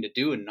you're going to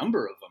do a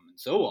number of them and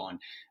so on.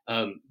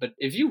 But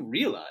if you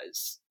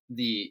realize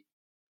the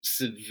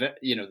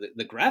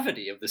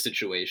gravity of the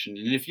situation,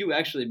 and if you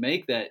actually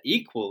make that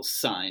equals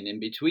sign in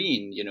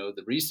between,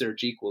 the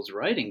research equals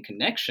writing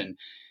connection,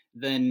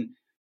 then,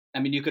 I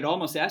mean, you could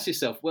almost ask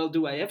yourself, well,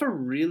 do I ever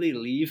really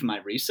leave my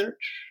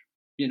research?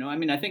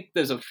 I think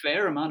there's a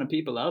fair amount of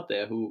people out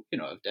there who,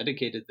 have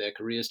dedicated their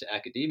careers to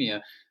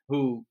academia,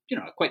 who,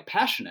 are quite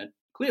passionate,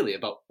 clearly,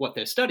 about what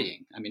they're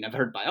studying. I mean, I've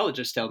heard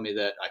biologists tell me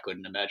that I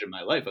couldn't imagine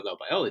my life without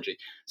biology.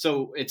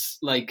 So it's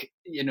like,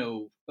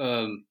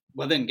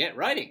 well, then get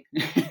writing.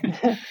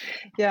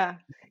 Yeah,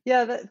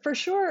 for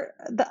sure.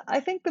 I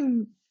think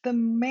the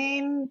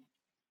main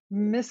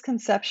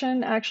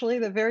misconception, actually,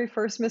 the very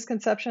first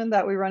misconception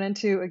that we run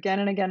into again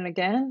and again and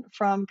again,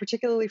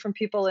 particularly from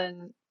people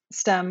in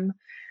STEM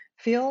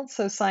fields.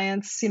 So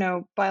science,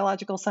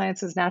 biological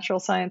sciences, natural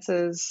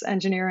sciences,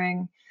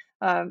 engineering.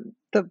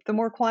 The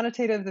more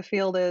quantitative the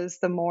field is,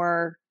 the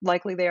more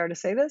likely they are to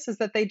say this, is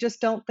that they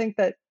just don't think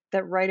that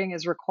writing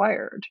is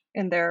required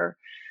in their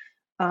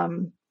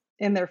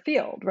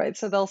field, right?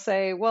 So they'll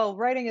say, well,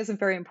 writing isn't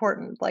very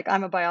important. Like,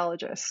 I'm a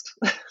biologist.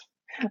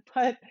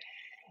 But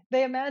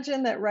they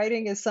imagine that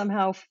writing is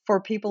somehow for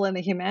people in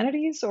the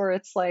humanities, or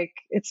it's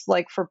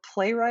like for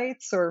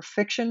playwrights or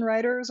fiction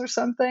writers or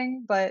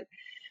something. But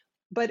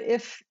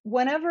if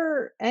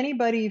whenever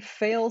anybody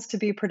fails to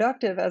be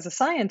productive as a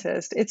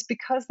scientist, it's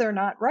because they're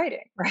not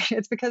writing, right?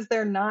 It's because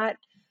they're not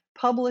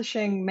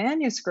publishing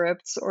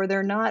manuscripts, or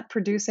they're not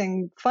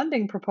producing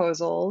funding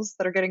proposals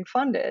that are getting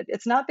funded.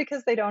 It's not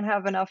because they don't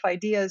have enough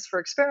ideas for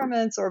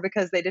experiments, or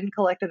because they didn't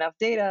collect enough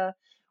data,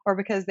 or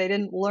because they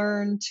didn't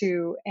learn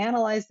to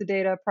analyze the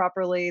data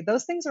properly.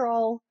 Those things are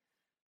all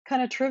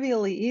kind of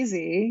trivially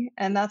easy,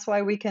 and that's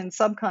why we can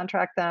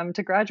subcontract them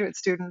to graduate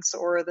students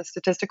or the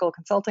Statistical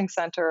Consulting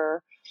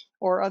Center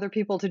or other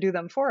people to do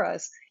them for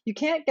us. You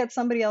can't get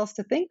somebody else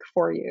to think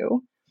for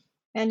you,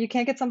 and you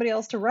can't get somebody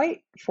else to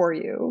write for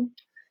you.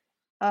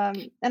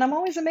 And I'm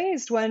always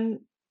amazed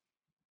when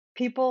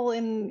people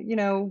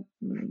in,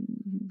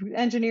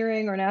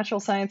 engineering or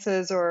natural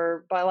sciences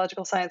or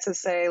biological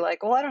sciences say,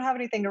 like, well, I don't have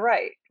anything to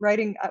write. I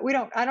don't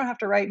have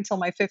to write until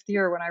my 5th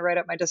year when I write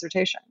up my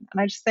dissertation. And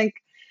I just think,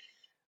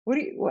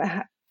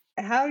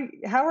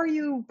 how are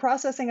you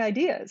processing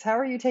ideas? How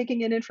are you taking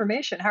in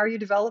information? How are you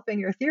developing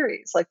your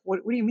theories? Like,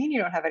 what do you mean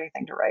you don't have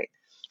anything to write?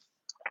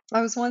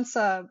 I was once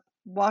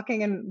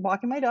walking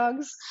my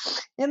dogs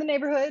in the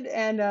neighborhood,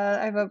 and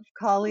I have a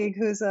colleague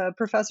who's a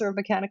professor of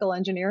mechanical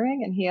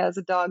engineering, and he has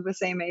a dog the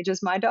same age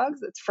as my dogs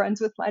that's friends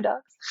with my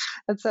dogs.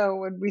 And so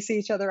when we see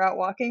each other out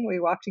walking, we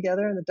walk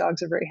together, and the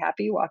dogs are very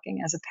happy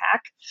walking as a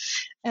pack.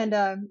 And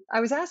I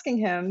was asking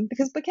him,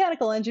 because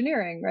mechanical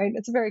engineering, right,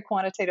 it's a very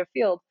quantitative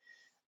field.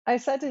 I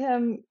said to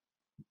him,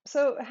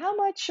 so how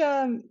much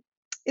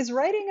is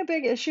writing a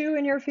big issue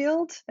in your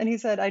field? And he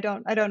said, I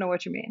don't know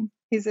what you mean.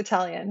 He's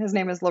Italian. His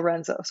name is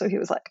Lorenzo. So he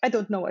was like, I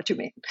don't know what you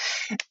mean.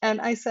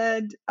 And I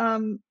said,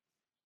 well,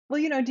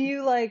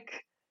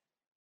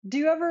 do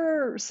you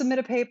ever submit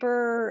a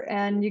paper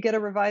and you get a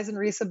revise and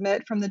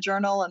resubmit from the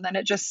journal, and then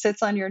it just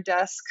sits on your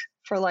desk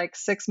for like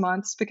 6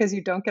 months because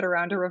you don't get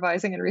around to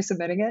revising and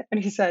resubmitting it?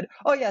 And he said,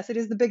 oh yes, it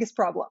is the biggest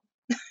problem.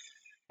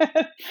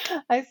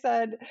 I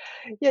said,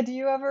 yeah, do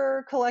you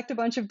ever collect a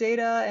bunch of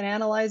data and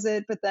analyze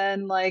it, but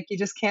then like you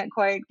just can't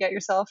quite get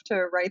yourself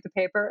to write the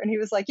paper? And he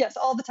was like, yes,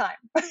 all the time.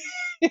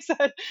 He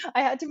said,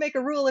 I had to make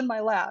a rule in my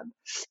lab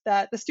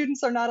that the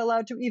students are not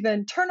allowed to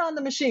even turn on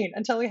the machine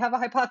until we have a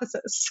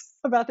hypothesis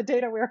about the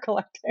data we're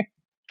collecting.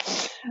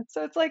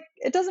 So it's like,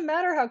 it doesn't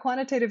matter how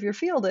quantitative your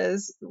field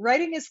is.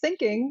 Writing is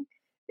thinking.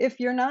 If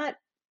you're not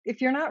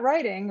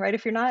writing, right,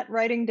 if you're not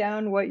writing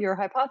down what your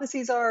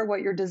hypotheses are,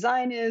 what your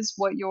design is,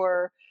 what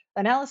your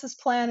analysis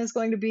plan is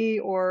going to be,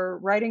 or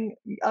writing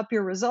up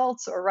your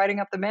results or writing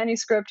up the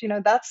manuscript,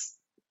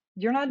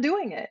 you're not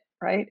doing it,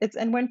 right?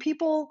 And when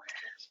people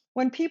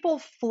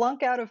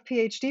flunk out of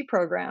PhD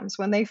programs,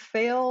 when they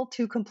fail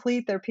to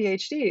complete their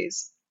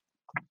PhDs,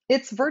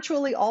 it's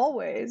virtually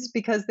always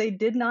because they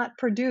did not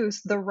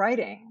produce the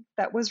writing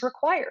that was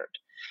required.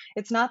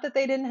 It's not that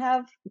they didn't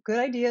have good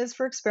ideas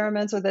for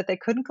experiments, or that they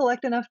couldn't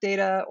collect enough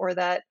data, or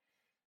that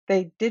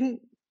they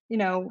didn't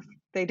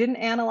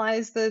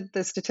analyze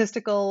the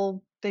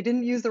statistical, they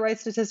didn't use the right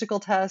statistical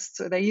tests,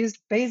 or they used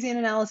Bayesian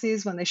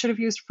analyses when they should have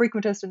used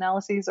frequentist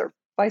analyses, or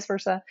vice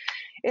versa.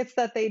 It's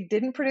that they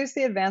didn't produce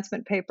the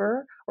advancement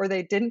paper, or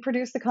they didn't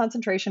produce the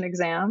concentration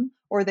exam,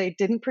 or they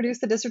didn't produce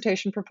the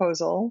dissertation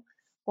proposal,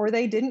 or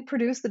they didn't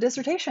produce the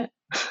dissertation,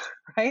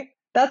 right?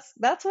 That's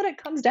what it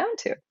comes down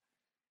to.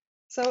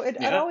 So it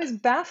always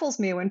baffles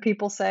me when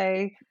people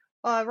say,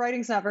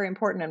 writing's not very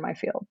important in my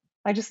field.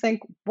 I just think,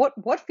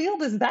 what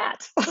field is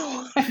that?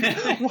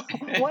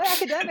 What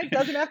academic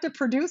doesn't have to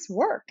produce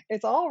work?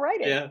 It's all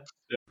writing. Yeah.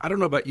 I don't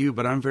know about you,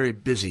 but I'm very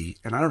busy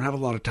and I don't have a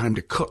lot of time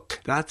to cook.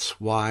 That's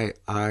why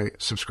I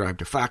subscribe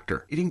to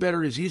Factor. Eating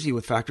better is easy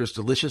with Factor's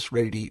delicious,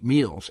 ready-to-eat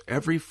meals.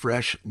 Every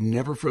fresh,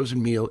 never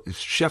frozen meal is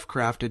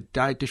chef-crafted,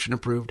 dietitian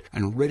approved,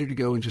 and ready to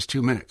go in just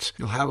 2 minutes.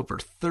 You'll have over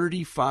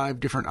 35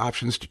 different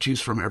options to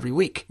choose from every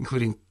week,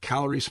 including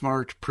Calorie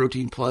Smart,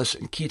 Protein Plus,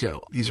 and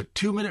Keto. These are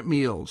 2-minute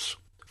meals.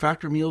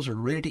 Factor meals are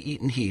ready to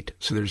eat and heat,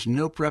 so there's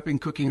no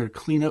prepping, cooking, or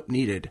cleanup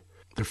needed.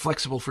 They're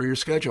flexible for your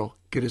schedule.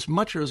 Get as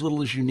much or as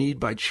little as you need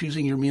by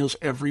choosing your meals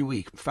every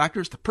week.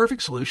 Factor's the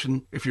perfect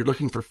solution if you're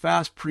looking for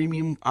fast,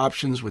 premium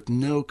options with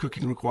no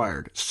cooking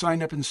required.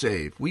 Sign up and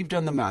save. We've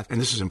done the math,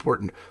 and this is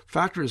important.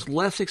 Factor is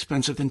less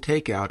expensive than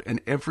takeout, and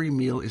every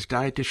meal is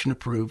dietitian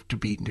approved to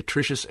be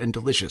nutritious and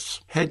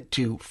delicious. Head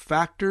to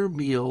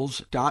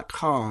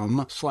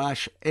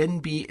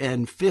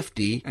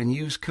factormeals.com/NBN50 and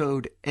use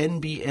code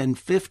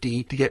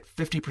NBN50 to get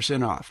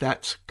 50% off.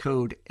 That's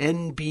code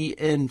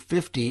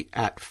NBN50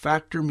 at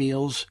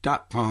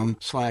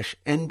factormeals.com/NBN50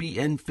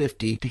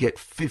 to get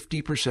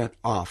 50%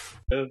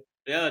 off.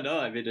 Yeah, no,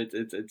 I mean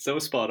it's so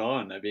spot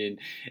on. I mean,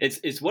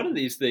 it's one of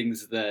these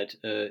things that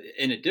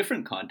in a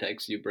different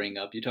context you bring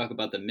up. You talk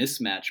about the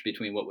mismatch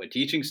between what we're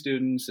teaching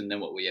students and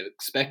then what we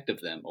expect of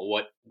them, or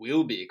what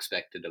will be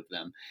expected of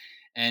them.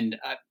 And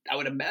I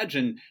would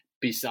imagine,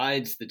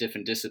 besides the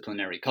different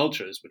disciplinary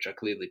cultures, which are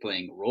clearly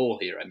playing a role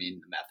here, I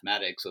mean, the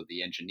mathematics or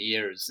the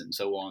engineers and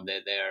so on,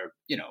 they're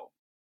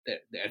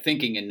they're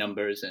thinking in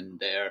numbers,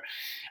 and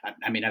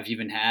I mean, I've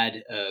even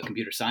had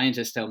computer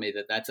scientists tell me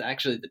that that's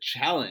actually the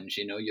challenge.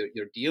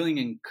 You're dealing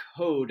in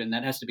code, and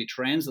that has to be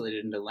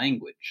translated into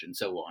language and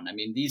so on. I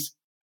mean, these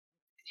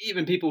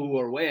even people who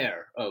are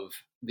aware of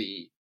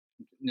the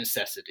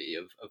necessity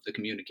of the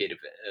communicative,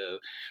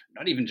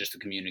 not even just the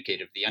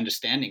communicative, the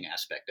understanding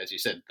aspect, as you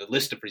said, the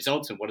list of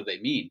results and what do they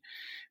mean.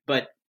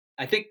 But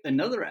I think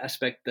another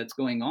aspect that's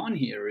going on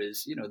here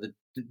is,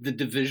 the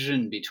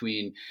division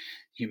between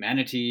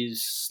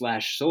humanities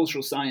slash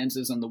social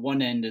sciences on the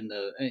one end, and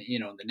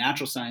the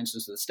natural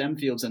sciences, the STEM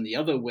fields on the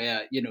other,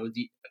 where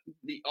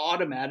the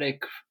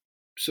automatic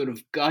sort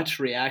of gut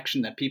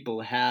reaction that people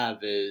have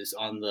is,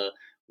 on the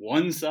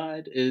one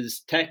side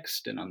is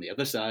text, and on the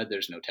other side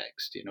there's no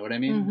text. You know what I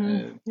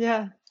mean?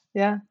 Yeah,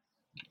 yeah,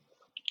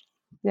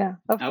 yeah.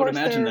 Of I would course,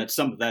 imagine there. that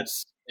some of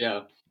that's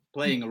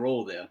playing a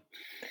role there.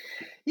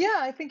 Yeah,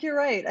 I think you're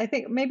right. I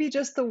think maybe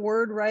just the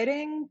word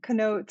writing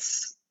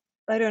connotes,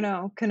 I don't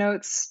know,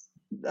 connotes,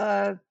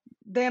 uh,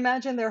 they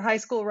imagine their high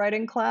school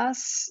writing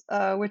class,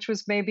 which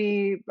was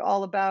maybe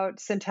all about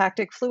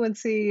syntactic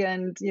fluency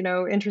and,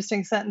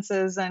 interesting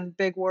sentences and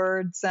big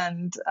words.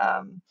 And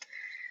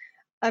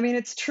I mean,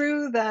 it's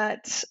true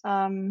that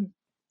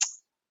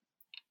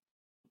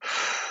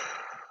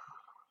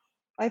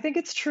I think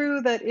it's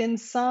true that in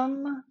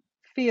some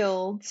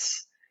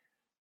fields,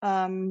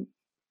 um,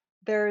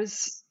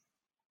 there's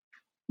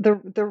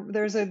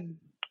there's a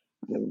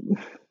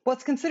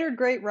what's considered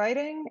great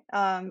writing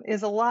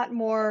is a lot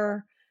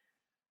more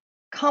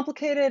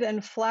complicated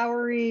and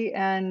flowery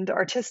and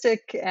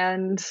artistic.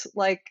 And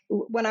like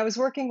when I was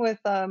working with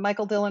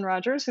Michael Dillon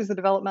Rogers, who's the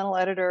developmental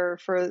editor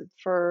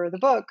for the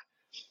book,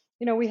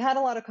 we had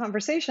a lot of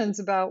conversations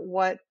about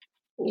what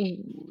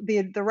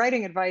the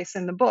writing advice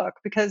in the book,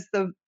 because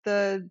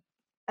the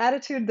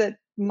attitude that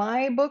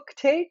my book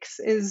takes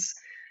is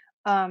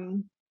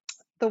um,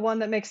 the one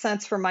that makes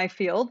sense for my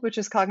field, which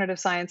is cognitive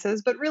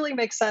sciences, but really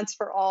makes sense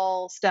for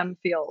all STEM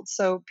fields.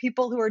 So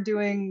people who are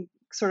doing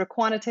sort of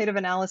quantitative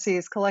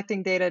analyses,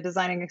 collecting data,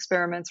 designing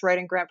experiments,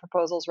 writing grant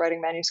proposals, writing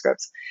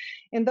manuscripts.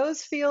 In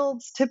those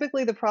fields,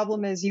 typically the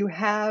problem is you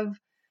have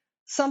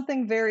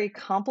something very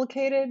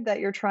complicated that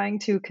you're trying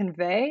to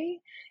convey,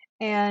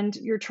 and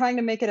you're trying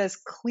to make it as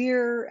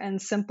clear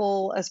and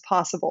simple as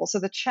possible. So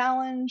the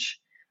challenge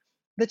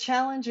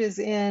is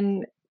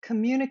in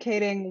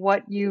communicating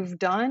what you've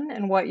done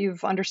and what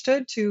you've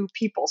understood to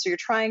people. So you're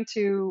trying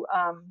to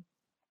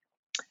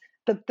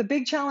the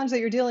big challenge that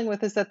you're dealing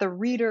with is that the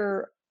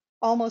reader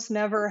almost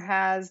never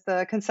has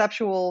the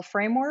conceptual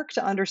framework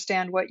to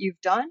understand what you've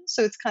done.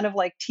 So it's kind of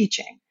like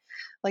teaching.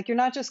 Like you're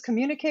not just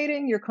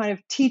communicating, you're kind of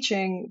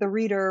teaching the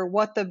reader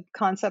what the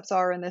concepts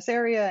are in this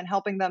area and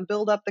helping them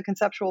build up the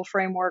conceptual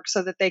framework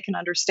so that they can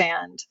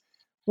understand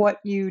what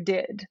you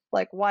did,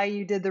 like why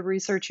you did the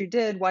research you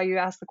did, why you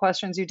asked the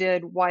questions you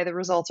did, why the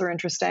results are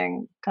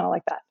interesting, kind of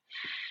like that.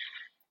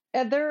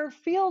 And there are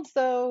fields,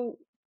 though,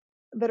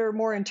 that are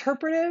more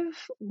interpretive,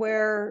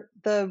 where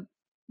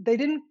they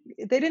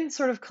didn't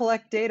sort of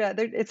collect data.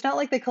 It's not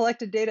like they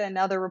collected data and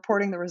now they're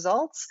reporting the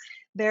results.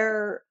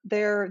 They're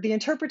the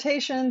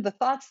interpretation, the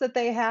thoughts that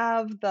they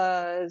have,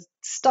 the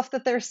stuff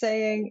that they're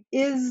saying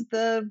is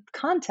the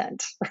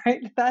content,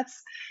 right?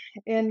 That's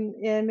in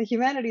the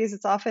humanities.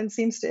 It's often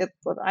seems to,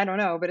 I don't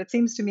know, but it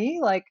seems to me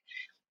like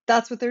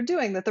that's what they're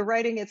doing. That the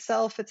writing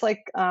itself, it's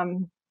like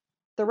the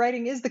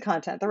writing is the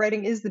content. The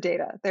writing is the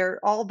data.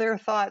 All their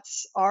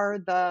thoughts are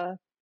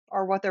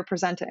what they're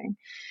presenting.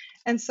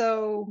 And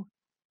so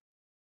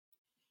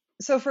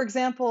for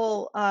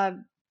example,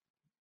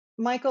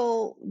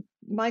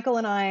 Michael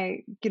and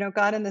I,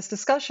 got in this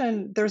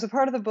discussion. There's a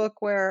part of the book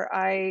where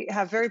I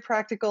have very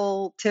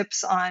practical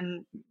tips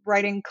on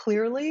writing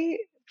clearly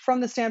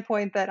from the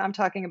standpoint that I'm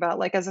talking about,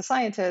 like as a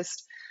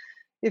scientist,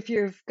 if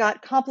you've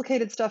got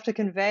complicated stuff to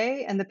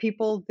convey and the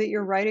people that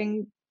you're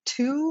writing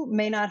to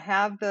may not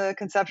have the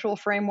conceptual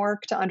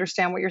framework to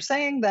understand what you're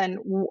saying, then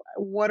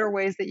what are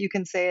ways that you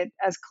can say it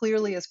as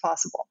clearly as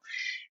possible?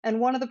 And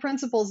one of the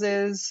principles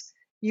is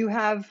you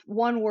have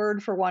one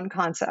word for one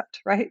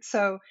concept, right?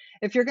 So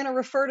if you're going to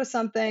refer to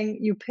something,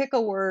 you pick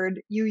a word,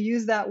 you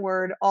use that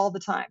word all the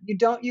time. You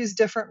don't use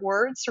different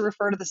words to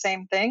refer to the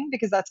same thing,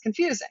 because that's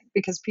confusing,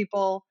 because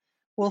people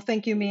will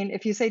think you mean,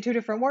 if you say two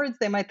different words,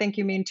 they might think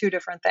you mean two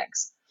different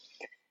things.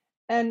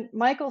 And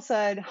Michael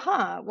said,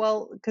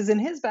 well, because in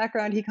his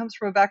background, he comes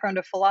from a background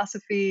of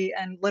philosophy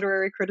and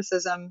literary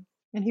criticism.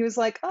 And he was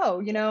like,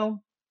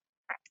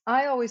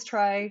 I always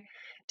try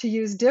to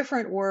use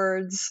different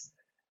words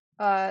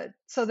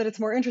so that it's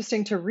more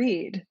interesting to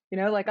read.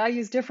 Like I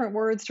use different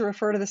words to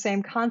refer to the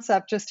same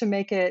concept just to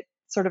make it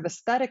sort of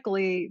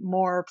aesthetically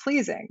more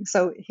pleasing.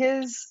 So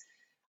his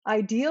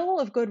ideal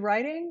of good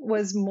writing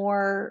was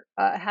more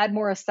had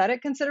more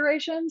aesthetic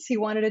considerations. He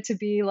wanted it to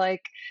be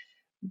like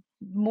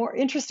more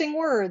interesting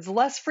words,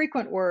 less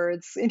frequent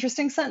words,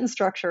 interesting sentence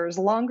structures,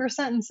 longer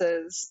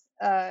sentences.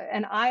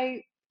 And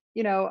I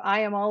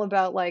am all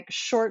about like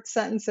short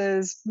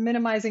sentences,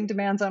 minimizing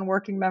demands on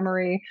working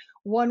memory,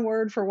 one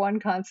word for one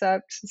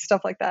concept,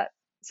 stuff like that.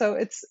 So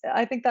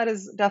I think that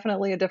is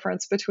definitely a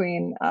difference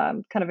between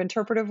kind of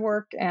interpretive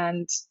work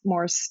and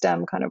more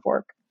STEM kind of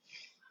work.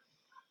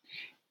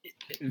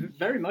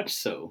 Very much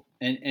so.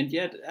 And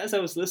yet, as I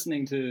was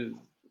listening to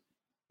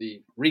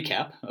the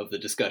recap of the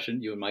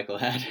discussion you and Michael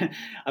had,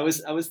 I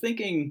was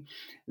thinking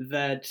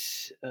that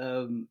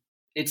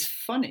it's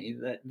funny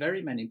that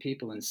very many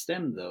people in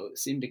STEM, though,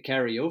 seem to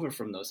carry over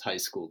from those high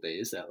school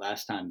days, that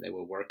last time they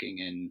were working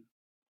in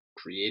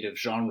creative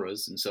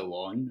genres and so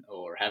on,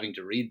 or having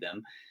to read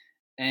them,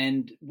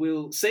 and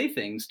will say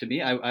things to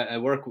me. I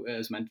work,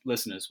 as my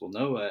listeners will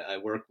know, I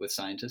work with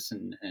scientists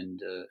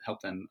and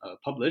help them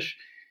publish.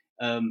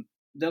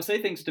 They'll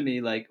say things to me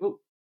like, "Oh,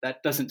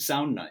 that doesn't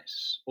sound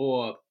nice,"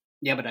 or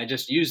 "Yeah, but I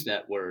just used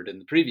that word in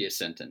the previous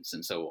sentence,"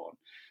 and so on.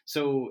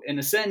 So, in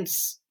a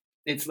sense,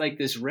 it's like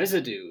this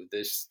residue,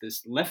 this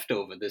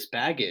leftover, this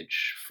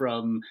baggage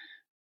from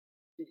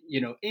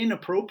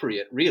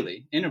inappropriate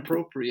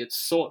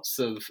sorts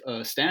of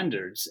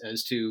standards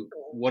as to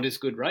what is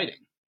good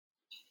writing.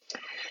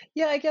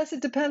 Yeah, I guess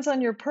it depends on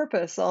your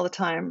purpose all the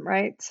time,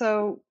 right?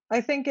 So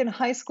I think in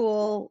high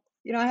school,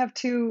 I have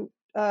two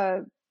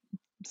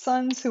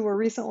sons who were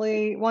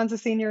recently, one's a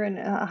senior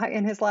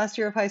in his last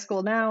year of high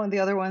school now, and the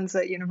other one's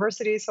at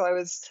university. So I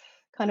was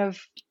kind of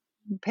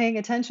paying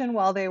attention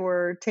while they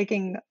were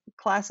taking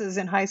classes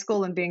in high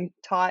school and being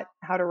taught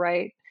how to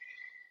write.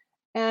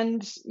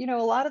 And, a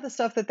lot of the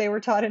stuff that they were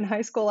taught in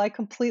high school, I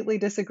completely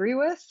disagree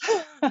with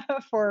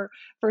for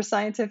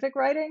scientific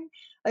writing.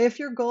 If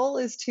your goal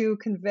is to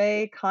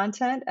convey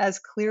content as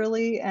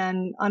clearly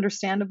and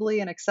understandably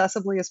and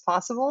accessibly as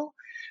possible,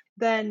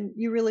 then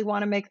you really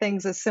want to make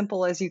things as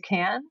simple as you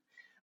can.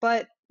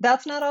 But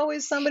that's not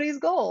always somebody's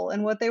goal.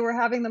 And what they were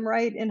having them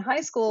write in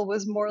high school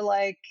was more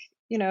like,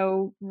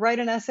 write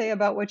an essay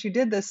about what you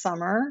did this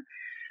summer.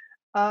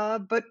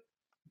 But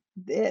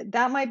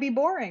that might be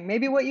boring.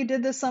 Maybe what you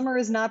did this summer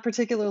is not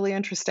particularly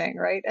interesting,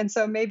 right? And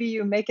so maybe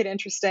you make it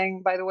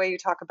interesting by the way you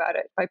talk about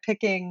it, by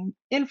picking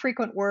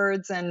infrequent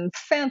words and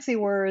fancy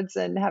words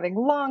and having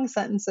long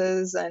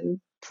sentences and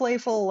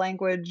playful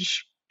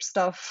language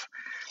stuff.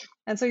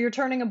 And so you're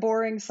turning a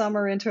boring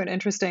summer into an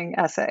interesting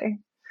essay.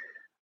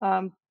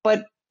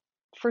 But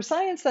for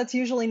science, that's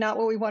usually not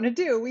what we want to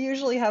do. We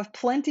usually have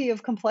plenty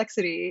of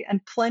complexity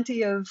and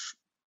plenty of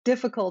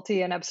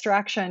difficulty and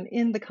abstraction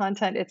in the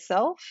content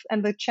itself.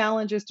 And the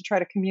challenge is to try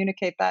to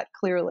communicate that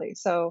clearly.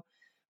 So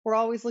we're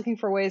always looking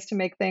for ways to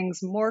make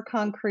things more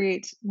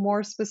concrete,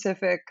 more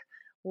specific,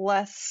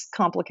 less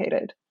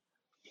complicated.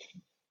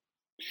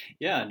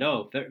 Yeah,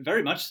 no,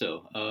 very much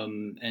so.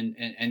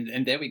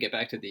 And there we get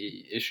back to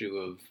the issue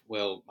of,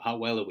 well, how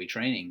well are we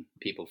training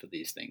people for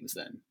these things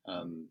then?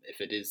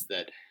 If it is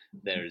that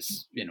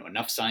there's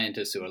enough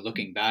scientists who are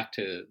looking back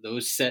to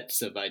those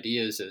sets of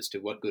ideas as to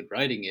what good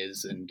writing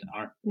is and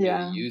aren't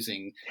really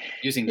using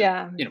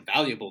the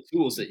valuable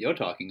tools that you're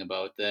talking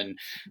about, then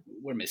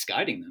we're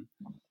misguiding them.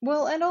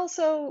 Well, and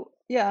also,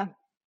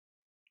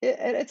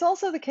 it's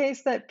also the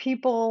case that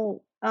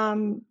people,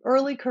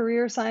 early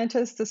career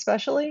scientists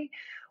especially,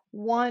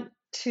 want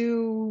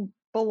to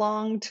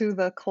belong to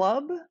the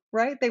club,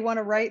 right? They want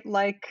to write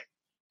like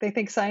they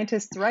think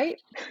scientists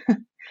write.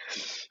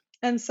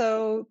 And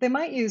so they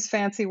might use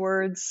fancy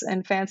words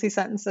and fancy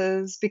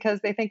sentences because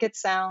they think it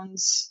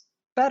sounds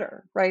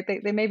better, right?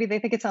 Maybe they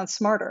think it sounds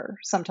smarter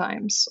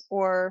sometimes,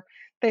 or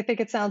they think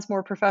it sounds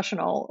more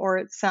professional, or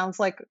it sounds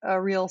like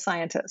a real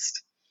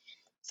scientist.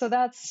 So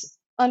that's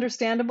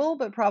understandable,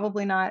 but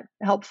probably not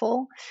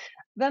helpful.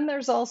 Then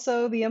there's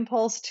also the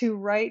impulse to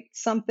write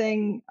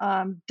something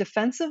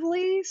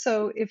defensively.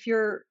 So if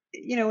you're,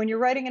 when you're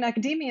writing in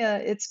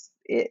academia,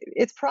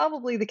 it's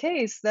probably the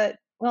case that,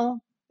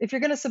 well, if you're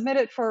going to submit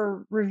it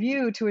for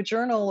review to a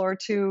journal or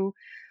to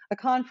a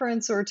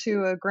conference or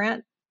to a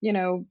grant,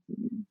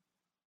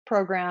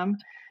 program,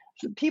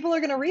 people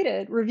are going to read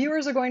it.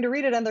 Reviewers are going to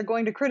read it and they're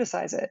going to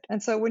criticize it.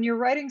 And so when you're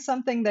writing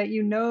something that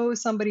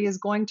somebody is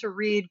going to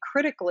read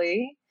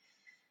critically,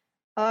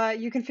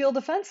 you can feel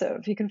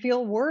defensive. You can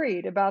feel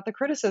worried about the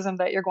criticism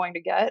that you're going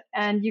to get,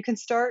 and you can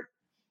start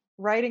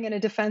writing in a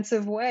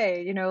defensive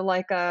way,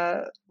 like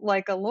a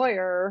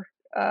lawyer.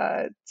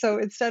 So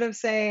instead of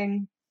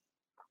saying,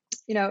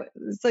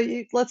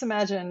 let's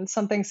imagine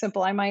something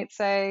simple. I might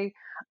say,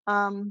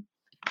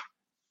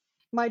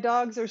 my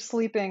dogs are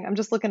sleeping. I'm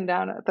just looking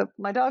down at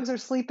my dogs are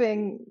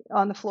sleeping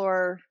on the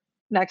floor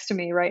next to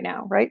me right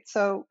now, right?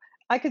 So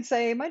I could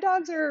say my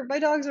dogs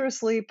are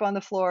asleep on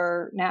the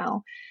floor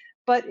now.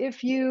 But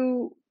if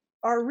you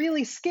are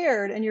really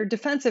scared and you're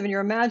defensive and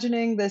you're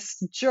imagining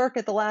this jerk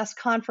at the last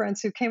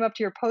conference who came up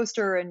to your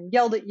poster and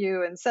yelled at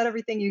you and said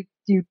everything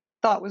you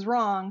thought was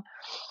wrong,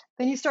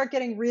 then you start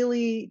getting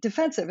really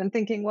defensive and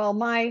thinking, well,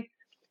 my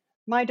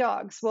my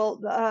dogs.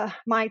 Well,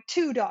 my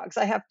two dogs.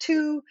 I have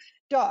two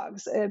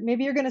dogs.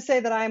 Maybe you're going to say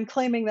that I'm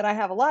claiming that I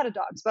have a lot of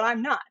dogs, but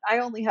I'm not. I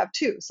only have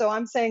two. So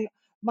I'm saying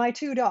my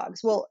two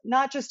dogs. Well,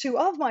 not just two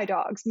of my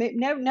dogs.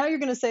 Now you're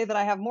going to say that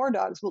I have more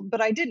dogs. Well,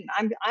 but I didn't.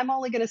 I'm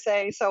only going to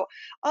say, so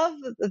of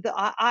of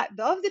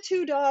the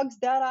two dogs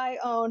that I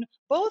own,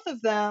 both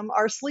of them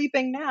are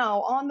sleeping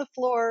now on the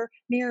floor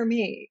near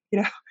me.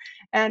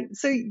 And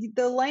so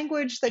the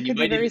language that And could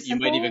be very you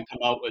might even simple.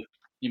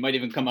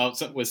 come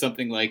out with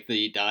something like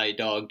the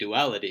die-dog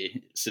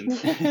duality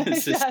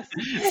Yes. Yeah,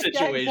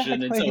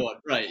 situation and so exactly. on.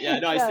 Right? Yeah.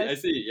 No, I see. I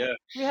Yes. see. Yeah.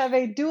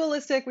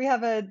 We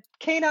have a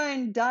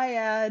canine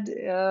dyad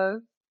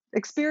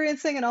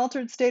experiencing an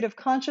altered state of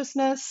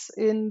consciousness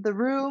in the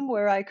room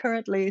where I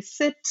currently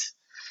sit.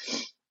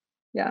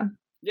 Yeah.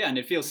 Yeah, and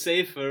it feels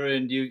safer,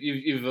 and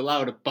you've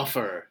allowed a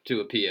buffer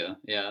to appear.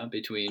 Yeah,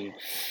 between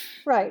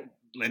Right.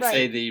 let's Right.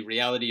 say the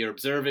reality you're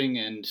observing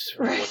and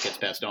Right. what gets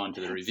passed on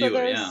to the So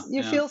reviewer. Yeah.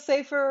 you feel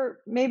safer.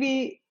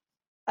 Maybe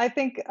I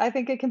think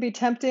it can be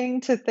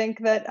tempting to think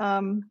that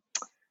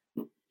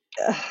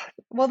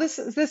well,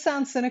 this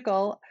sounds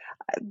cynical.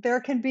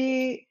 There can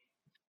be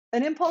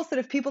an impulse that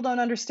if people don't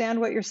understand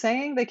what you're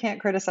saying, they can't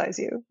criticize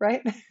you,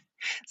 right?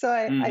 So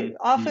I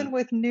often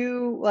with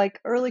new, like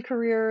early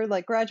career,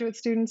 like graduate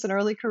students and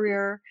early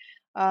career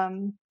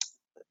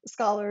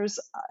scholars,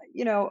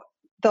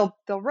 they'll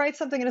write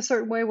something in a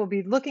certain way. We'll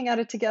be looking at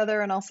it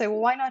together, and I'll say, well,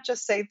 why not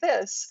just say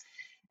this?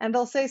 And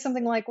they'll say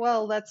something like,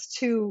 well,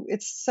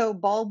 it's so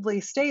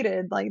baldly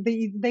stated. Like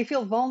they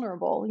feel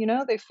vulnerable,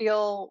 they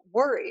feel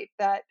worried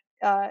that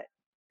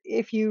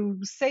if you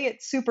say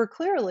it super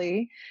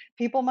clearly,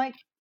 people might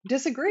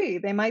disagree.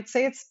 They might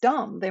say it's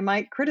dumb. They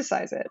might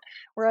criticize it.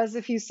 Whereas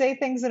if you say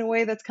things in a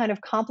way that's kind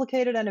of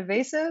complicated and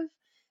evasive,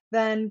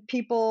 then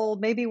people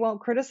maybe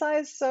won't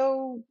criticize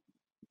so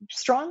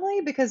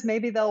strongly because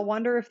maybe they'll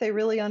wonder if they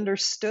really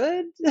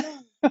understood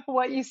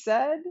what you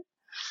said.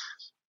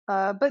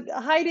 But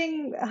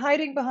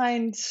hiding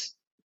behind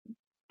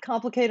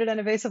complicated and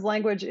evasive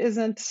language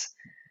isn't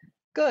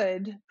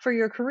good for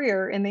your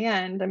career in the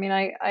end. I mean,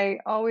 I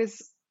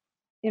always,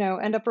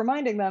 end up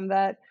reminding them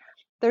that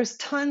there's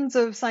tons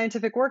of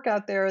scientific work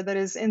out there that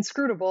is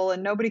inscrutable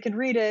and nobody can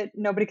read it,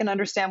 nobody can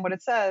understand what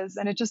it says,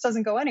 and it just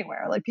doesn't go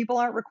anywhere. Like people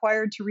aren't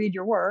required to read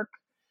your work.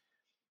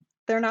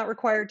 They're not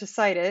required to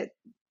cite it.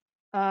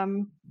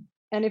 And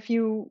if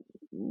you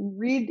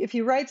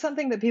write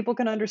something that people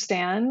can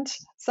understand,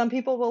 some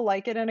people will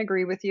like it and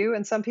agree with you,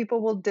 and some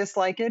people will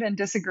dislike it and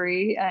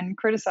disagree and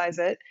criticize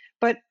it.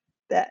 But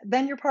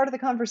then you're part of the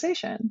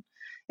conversation.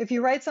 If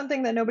you write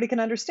something that nobody can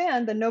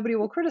understand, then nobody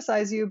will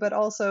criticize you, but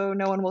also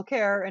no one will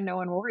care and no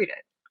one will read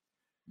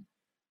it.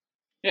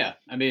 Yeah,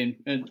 I mean,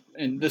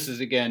 and this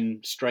is again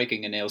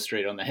striking a nail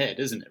straight on the head,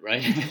 isn't it?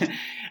 Right?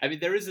 I mean,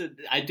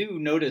 I do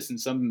notice in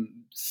some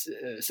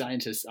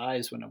scientists'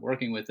 eyes when I'm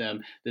working with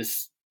them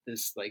this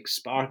like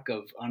spark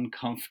of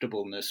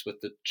uncomfortableness with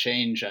the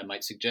change I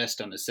might suggest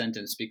on a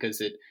sentence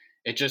because it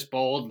just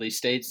baldly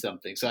states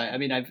something. So I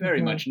mean, I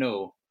very much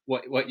know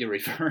what you're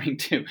referring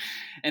to,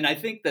 and I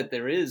think that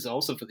there is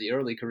also for the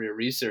early career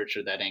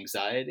researcher that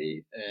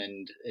anxiety,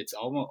 and it's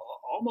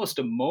almost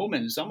a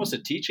moment. It's almost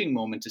a teaching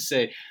moment to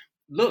say,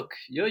 look,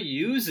 you're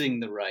using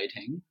the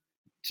writing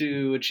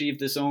to achieve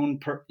this own,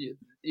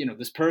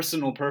 this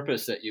personal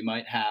purpose that you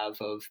might have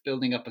of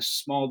building up a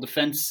small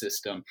defense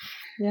system.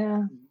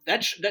 Yeah,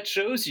 that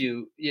shows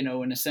you,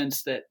 in a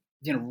sense that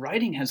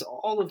writing has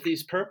all of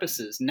these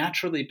purposes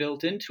naturally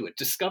built into it.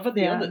 Discover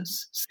the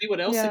others. See what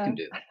else it can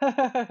do.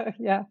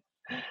 Yeah,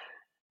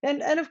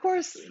 and of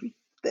course,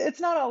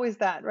 it's not always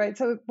that, right?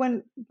 So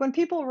when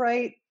people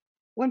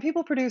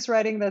produce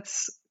writing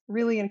that's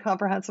really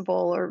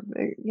incomprehensible or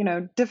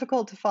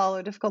difficult to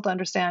follow, difficult to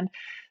understand,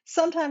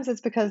 sometimes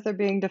it's because they're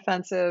being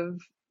defensive.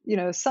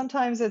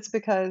 Sometimes it's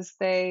because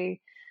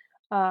they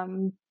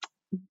don't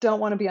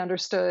want to be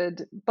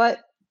understood.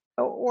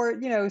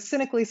 Or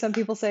cynically, some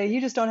people say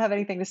you just don't have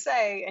anything to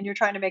say, and you're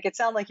trying to make it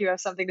sound like you have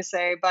something to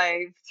say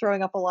by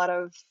throwing up a lot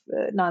of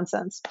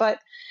nonsense. But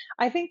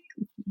I think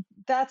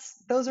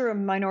those are a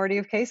minority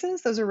of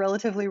cases. Those are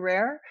relatively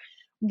rare.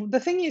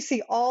 The thing you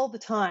see all the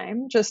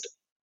time, just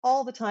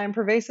all the time,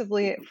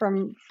 pervasively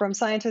from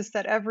scientists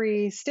at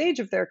every stage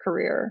of their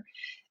career,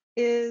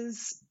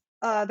 is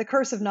the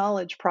curse of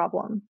knowledge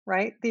problem,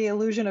 right? The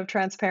illusion of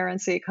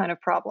transparency kind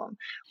of problem,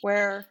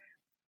 where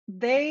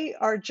they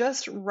are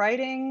just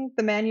writing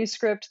the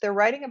manuscript. They're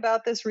writing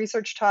about this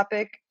research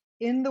topic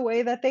in the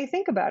way that they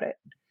think about it.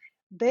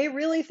 They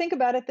really think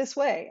about it this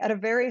way at a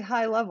very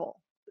high level.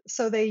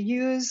 So they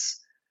use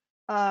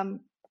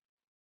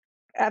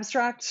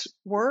abstract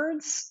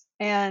words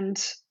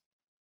and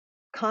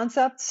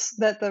concepts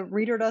that the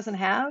reader doesn't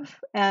have,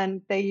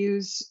 and they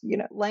use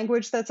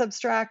language that's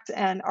abstract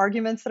and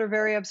arguments that are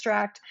very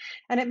abstract,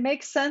 and it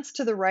makes sense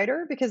to the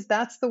writer because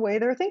that's the way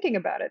they're thinking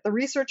about it. The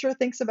researcher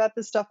thinks about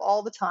this stuff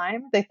all the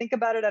time. They think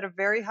about it at a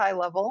very high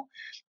level,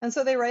 and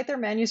so they write their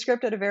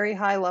manuscript at a very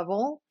high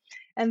level,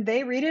 and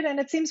they read it and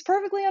it seems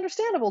perfectly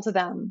understandable to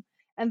them,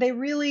 and they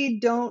really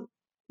don't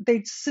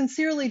they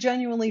sincerely,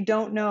 genuinely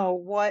don't know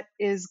what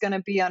is going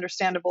to be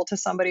understandable to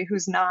somebody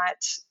who's not,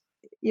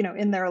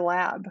 in their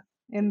lab,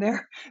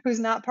 who's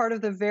not part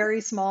of the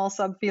very small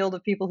subfield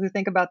of people who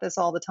think about this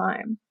all the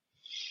time.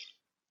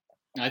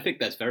 I think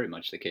that's very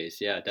much the case.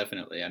 Yeah,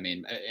 definitely. I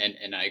mean,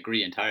 and I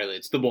agree entirely.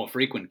 It's the more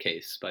frequent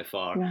case by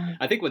far. Yeah.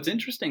 I think what's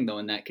interesting though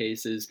in that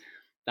case is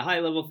the high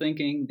level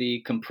thinking,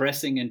 the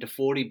compressing into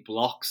 40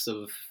 blocks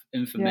of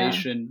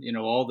information,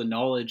 all the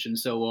knowledge and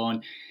so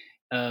on,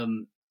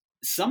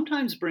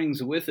 sometimes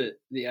brings with it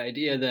the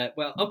idea that,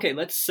 well, okay,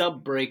 let's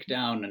sub break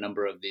down a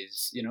number of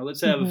these,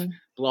 let's have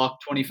block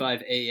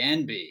 25A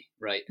and B,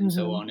 right? And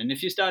so on. And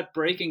if you start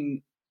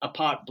breaking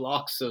apart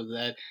blocks so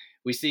that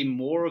we see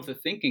more of the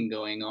thinking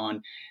going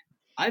on,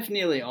 I've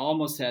nearly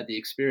almost had the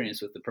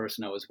experience with the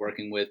person I was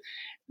working with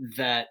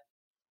that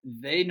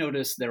they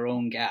notice their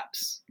own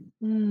gaps,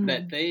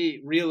 that they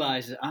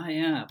realize,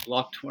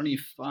 block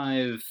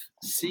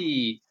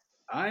 25C,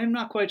 I'm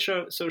not quite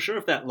so sure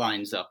if that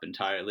lines up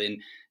entirely.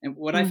 And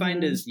what I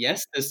find is,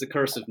 yes, there's the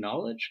curse of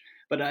knowledge,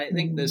 but I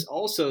think there's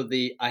also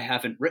I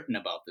haven't written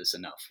about this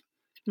enough.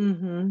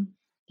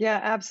 Yeah,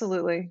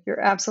 absolutely.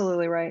 You're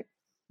absolutely right.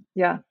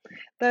 Yeah.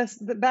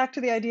 Back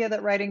to the idea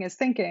that writing is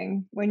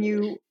thinking. When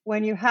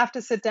you have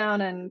to sit down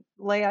and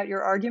lay out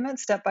your argument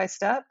step by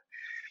step,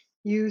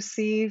 you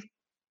see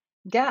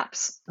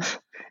gaps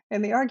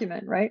in the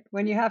argument, right?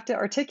 When you have to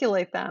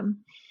articulate them,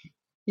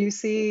 you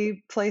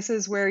see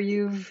places where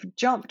you've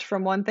jumped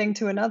from one thing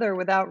to another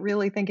without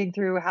really thinking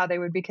through how they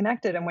would be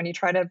connected. And when you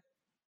try to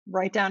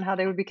write down how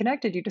they would be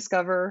connected, you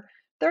discover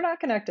they're not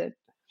connected.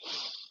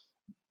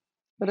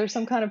 But there's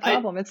some kind of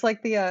problem. It's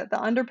like the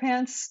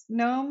underpants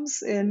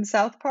gnomes in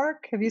South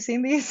Park. Have you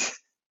seen these?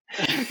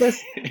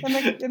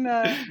 in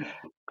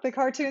the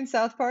cartoon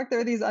South Park, there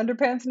are these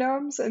underpants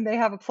gnomes, and they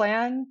have a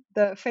plan.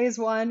 The phase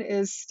 1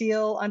 is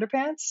steal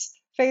underpants.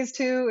 Phase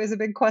 2 is a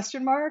big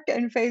question mark,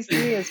 and phase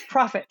 3 is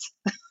profit.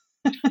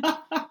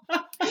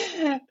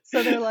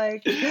 So they're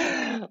like,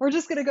 we're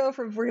going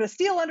to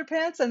steal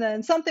underpants and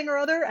then something or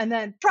other and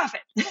then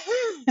profit.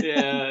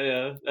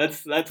 Yeah.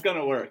 That's going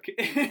to work.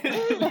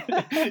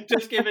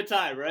 Just give it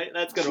time, right?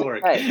 That's going to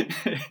work. Right.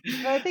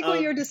 But I think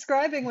what you're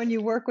describing when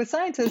you work with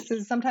scientists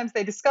is sometimes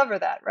they discover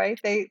that, right?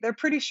 They're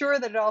pretty sure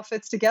that it all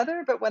fits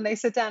together, but when they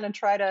sit down and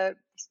try to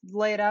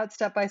lay it out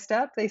step by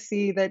step, they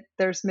see that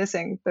there's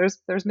missing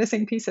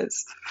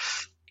pieces.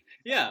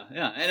 Yeah.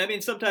 And I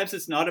mean, sometimes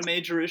it's not a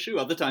major issue.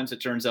 Other times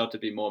it turns out to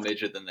be more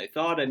major than they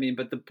thought. I mean,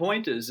 but the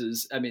point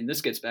is, I mean, this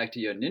gets back to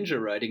your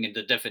ninja writing and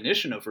the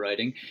definition of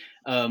writing.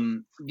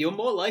 You're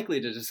more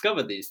likely to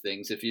discover these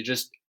things if you're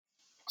just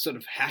sort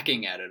of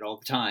hacking at it all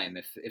the time.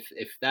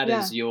 If that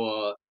is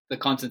the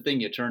constant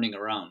thing you're turning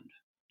around.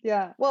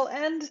 Yeah. Well,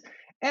 and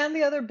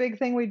the other big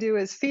thing we do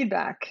is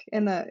feedback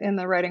in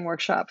the writing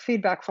workshop,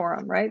 feedback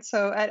forum, right?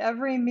 So at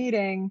every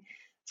meeting,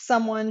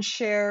 someone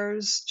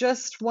shares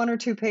just 1 or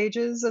 2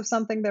 pages of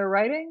something they're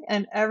writing,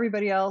 and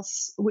everybody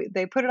else,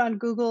 they put it on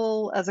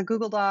Google as a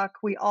Google Doc.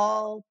 We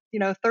all,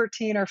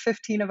 13 or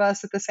 15 of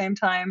us at the same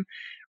time,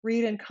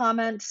 read and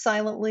comment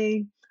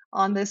silently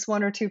on this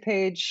 1 or 2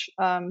 page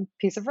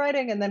piece of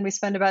writing. And then we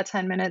spend about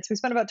 10 minutes. We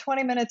spend about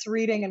 20 minutes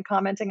reading and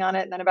commenting on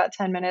it, and then about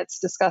 10 minutes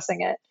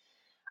discussing it.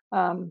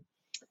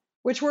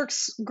 Which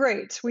works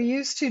great. We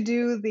used to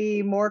do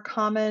the more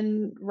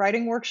common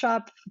writing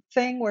workshop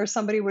thing where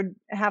somebody would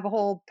have a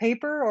whole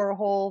paper or a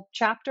whole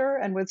chapter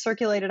and would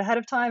circulate it ahead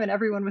of time, and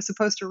everyone was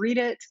supposed to read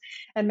it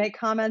and make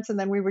comments, and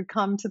then we would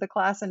come to the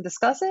class and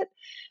discuss it.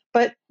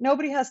 But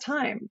nobody has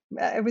time.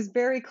 It was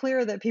very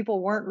clear that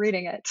people weren't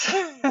reading it.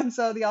 And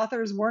so the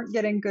authors weren't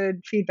getting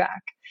good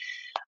feedback.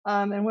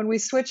 And when we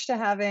switched to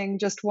having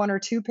just 1 or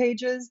 2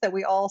 pages that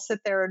we all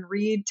sit there and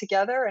read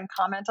together and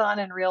comment on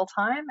in real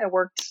time, it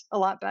worked a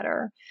lot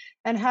better.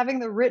 And having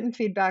the written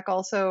feedback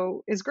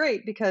also is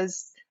great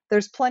because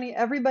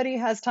everybody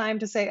has time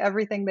to say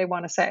everything they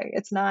want to say.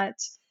 It's not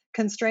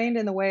constrained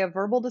in the way a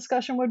verbal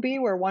discussion would be,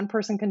 where one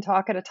person can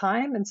talk at a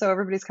time. And so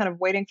everybody's kind of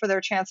waiting for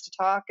their chance to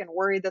talk and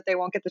worried that they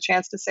won't get the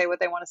chance to say what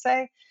they want to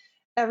say.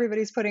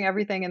 Everybody's putting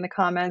everything in the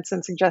comments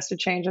and suggested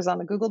changes on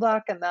the Google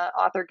Doc, and the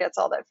author gets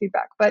all that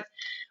feedback. But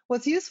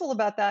what's useful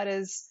about that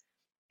is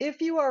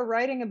if you are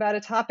writing about a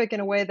topic in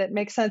a way that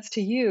makes sense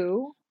to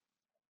you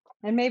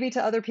and maybe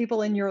to other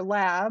people in your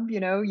lab,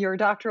 your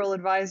doctoral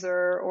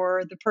advisor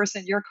or the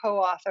person, your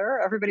co-author,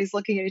 everybody's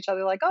looking at each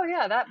other like, oh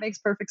yeah, that makes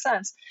perfect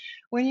sense.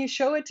 When you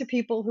show it to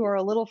people who are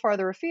a little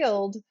farther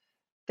afield,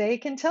 they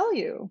can tell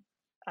you,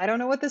 I don't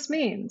know what this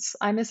means.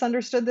 I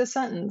misunderstood this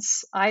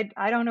sentence. I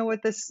don't know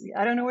what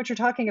you're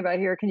talking about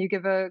here. Can you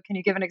give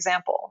an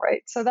example,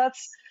 right? So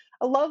that's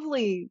a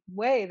lovely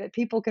way that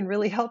people can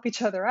really help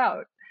each other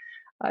out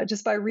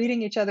just by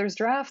reading each other's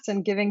drafts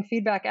and giving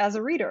feedback as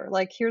a reader.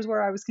 Like, here's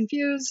where I was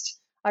confused.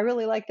 I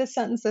really like this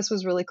sentence. This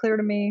was really clear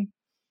to me.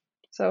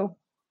 So,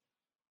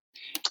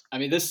 I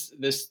mean, this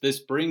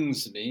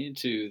brings me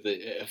to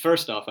the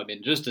first off. I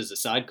mean, just as a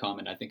side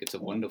comment, I think it's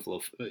a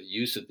wonderful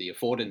use of the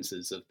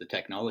affordances of the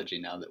technology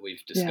now that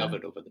we've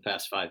discovered over the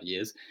past 5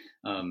 years.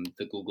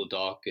 The Google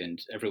Doc and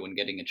everyone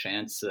getting a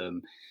chance.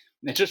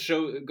 it just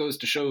goes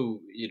to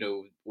show,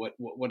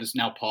 what is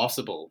now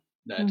possible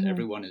that Mm-hmm.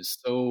 everyone is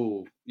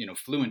so,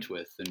 fluent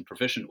with and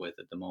proficient with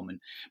at the moment.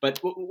 But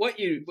what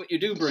you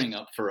do bring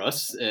up for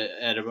us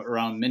at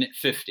around minute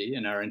 50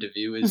 in our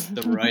interview is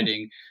the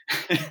writing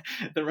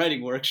the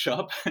writing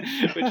workshop,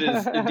 which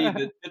is indeed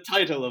the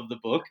title of the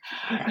book.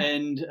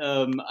 And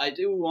I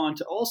do want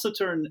to also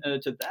turn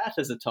to that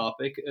as a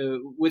topic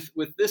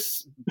with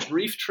this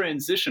brief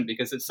transition,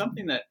 because it's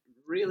something that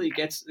really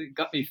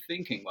got me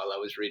thinking while I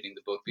was reading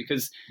the book,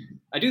 because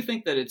I do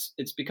think that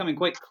it's becoming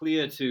quite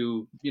clear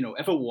to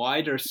ever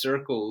wider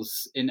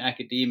circles in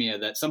academia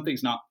that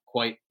something's not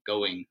quite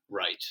going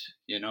right,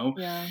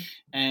 Yeah.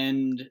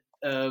 and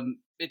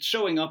it's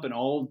showing up in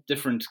all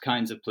different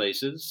kinds of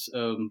places.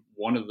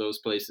 One of those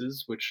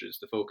places, which is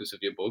the focus of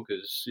your book,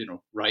 is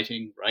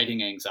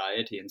writing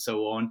anxiety and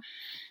so on.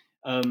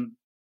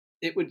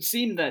 It would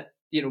seem that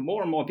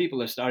more and more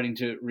people are starting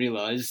to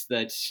realize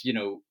that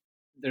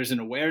there's an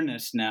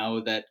awareness now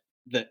that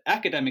the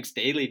academics'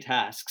 daily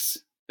tasks,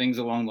 things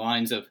along the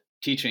lines of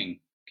teaching,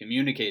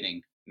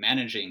 communicating,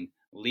 managing,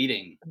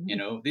 leading,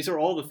 these are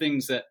all the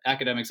things that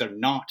academics are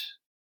not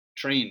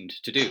trained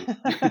to do.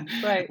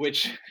 Right.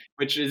 which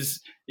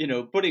is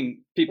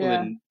putting people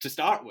in, to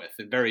start with,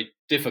 in very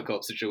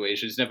difficult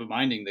situations, never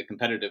minding the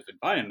competitive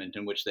environment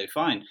in which they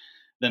find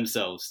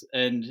themselves.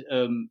 And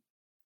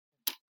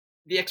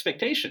the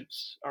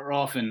expectations are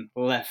often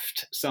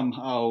left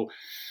somehow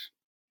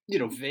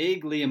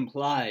vaguely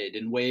implied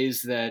in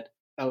ways that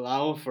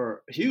allow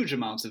for huge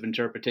amounts of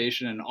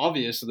interpretation, and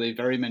obviously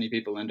very many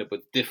people end up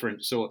with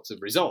different sorts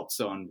of results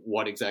on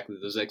what exactly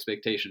those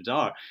expectations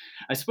are.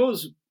 I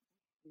suppose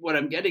what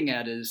I'm getting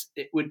at is,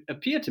 it would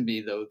appear to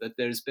me, though, that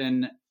there's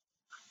been,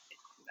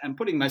 I'm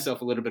putting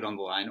myself a little bit on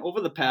the line, over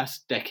the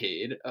past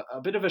decade, a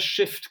bit of a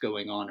shift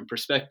going on in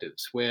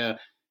perspectives, where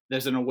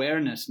there's an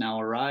awareness now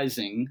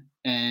arising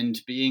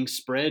and being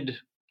spread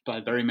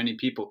by very many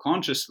people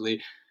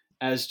consciously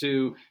as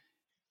to,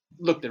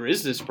 look, there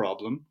is this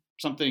problem.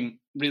 Something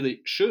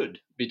really should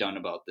be done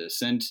about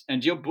this.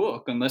 And your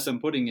book, unless I'm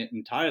putting it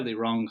entirely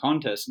wrong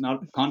context,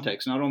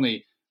 not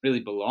only really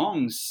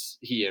belongs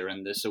here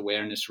in this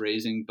awareness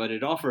raising, but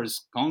it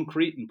offers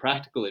concrete and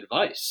practical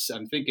advice.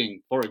 I'm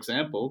thinking, for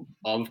example,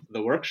 of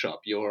the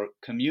workshop, your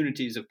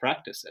communities of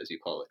practice, as you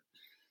call it.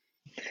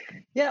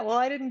 Yeah, well,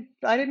 I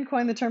didn't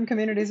coin the term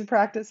communities of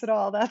practice at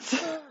all. That's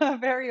a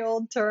very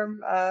old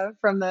term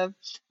from the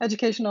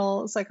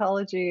educational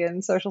psychology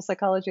and social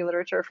psychology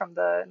literature from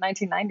the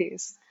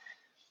 1990s.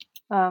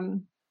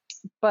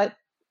 But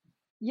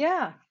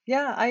yeah,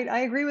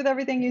 I agree with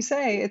everything you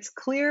say. It's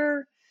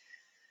clear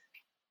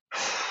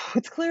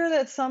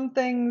that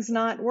something's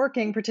not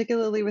working,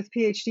 particularly with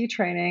PhD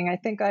training. I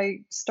think I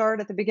start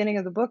at the beginning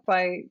of the book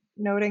by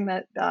noting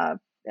that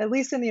at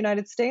least in the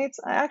United States,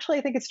 I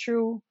think it's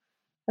true.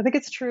 I think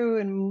it's true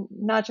in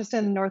not just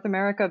in North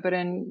America, but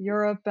in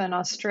Europe and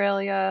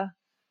Australia.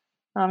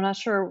 I'm not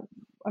sure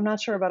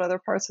about other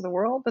parts of the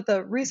world, but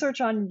the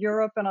research on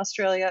Europe and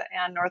Australia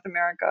and North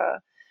America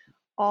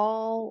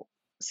all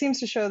seems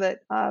to show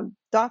that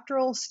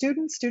doctoral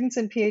students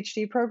in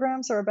PhD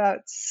programs are about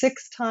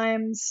 6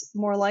 times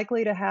more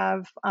likely to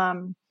have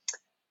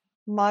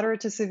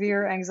moderate to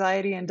severe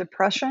anxiety and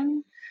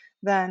depression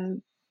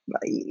than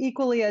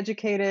equally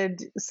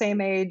educated, same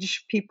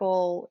age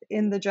people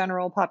in the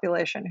general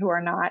population who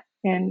are not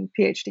in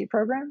PhD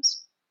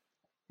programs.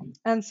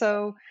 And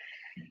so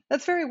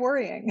that's very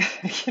worrying,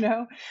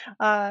 and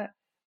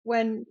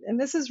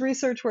this is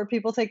research where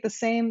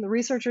the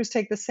researchers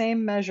take the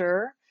same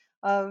measure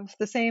of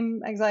the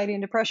same anxiety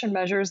and depression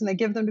measures, and they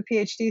give them to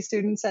PhD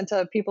students and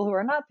to people who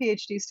are not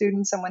PhD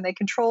students. And when they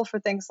control for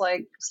things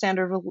like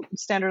standard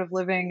of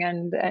living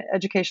and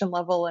education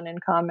level and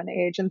income and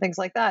age and things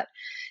like that,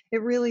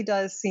 it really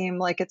does seem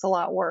like it's a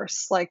lot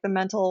worse. Like the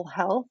mental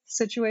health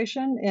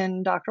situation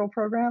in doctoral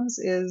programs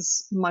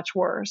is much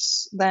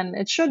worse than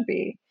it should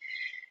be.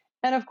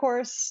 And of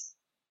course,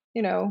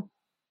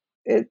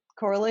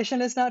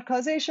 correlation is not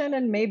causation,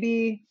 and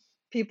maybe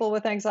people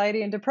with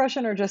anxiety and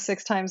depression are just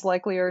 6 times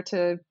likelier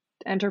to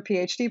enter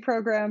PhD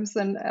programs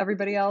than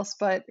everybody else.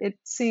 But it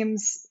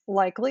seems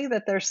likely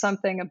that there's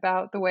something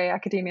about the way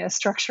academia is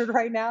structured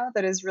right now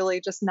that is really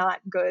just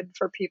not good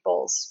for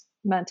people's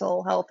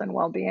mental health and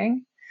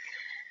well-being.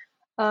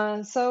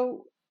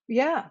 So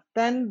yeah,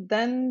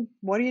 then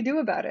what do you do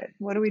about it?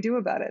 What do we do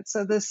about it?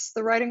 So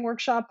the writing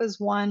workshop is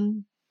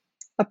one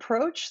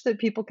approach that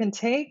people can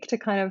take to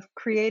kind of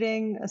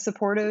creating a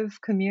supportive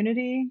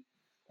community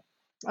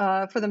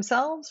for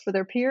themselves, for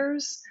their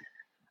peers.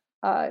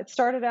 It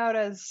started out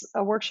as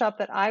a workshop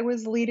that I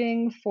was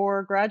leading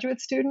for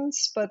graduate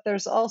students, but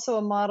there's also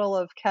a model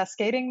of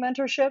cascading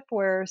mentorship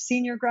where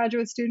senior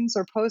graduate students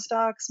or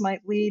postdocs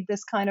might lead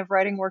this kind of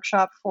writing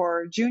workshop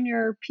for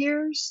junior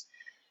peers.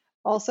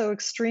 Also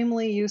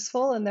extremely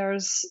useful. And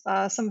there's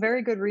some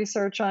very good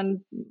research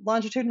on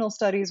longitudinal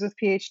studies with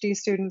PhD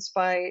students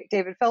by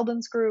David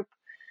Feldman's group,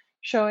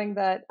 showing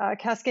that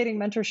cascading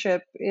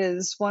mentorship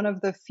is one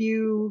of the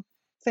few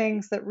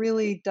things that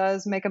really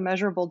does make a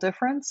measurable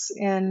difference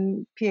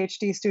in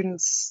PhD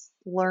students'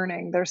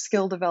 learning, their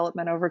skill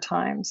development over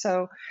time.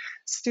 So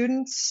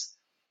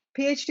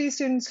PhD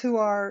students who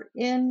are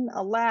in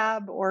a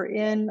lab or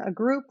in a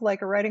group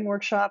like a writing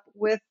workshop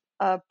with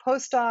a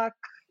postdoc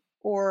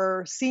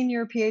or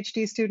senior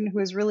PhD student who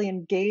is really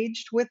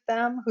engaged with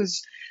them,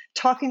 who's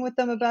talking with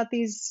them about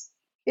these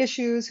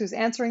issues, who's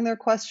answering their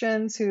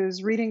questions,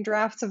 who's reading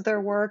drafts of their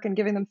work and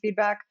giving them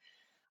feedback.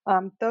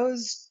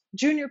 Those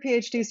junior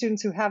PhD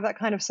students who have that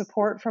kind of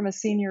support from a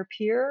senior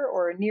peer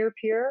or a near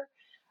peer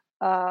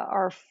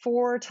are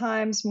 4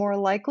 times more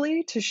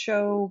likely to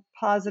show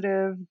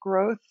positive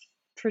growth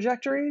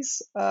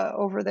trajectories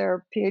over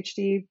their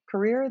PhD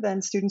career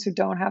than students who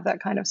don't have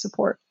that kind of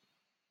support.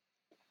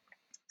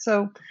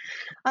 So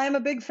I am a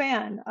big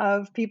fan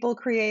of people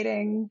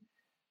creating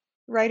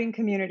writing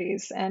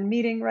communities and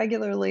meeting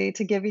regularly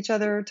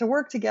to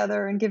work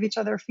together and give each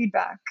other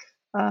feedback.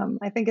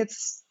 I think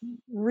it's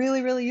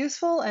really, really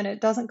useful, and it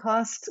doesn't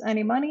cost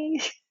any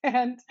money,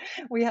 and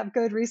we have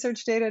good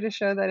research data to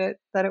show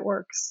that it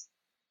works.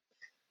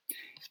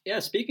 Yeah,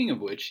 speaking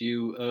of which,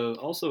 you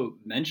also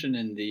mentioned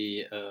in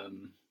the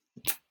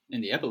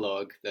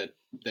epilogue that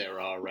there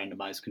are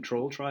randomized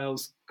control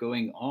trials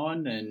going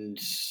on, and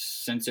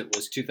since it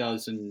was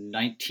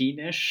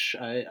 2019-ish,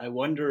 I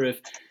wonder if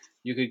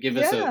you could give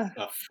us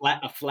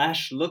a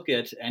flash look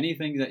at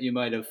anything that you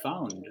might have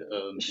found.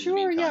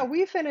 Sure. Yeah,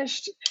 we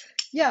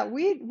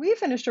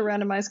finished a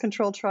randomized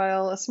control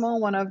trial, a small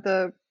one of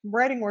the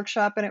writing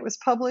workshop, and it was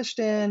published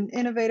in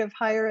Innovative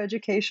Higher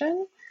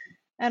Education.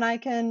 And I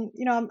can,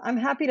 I'm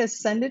happy to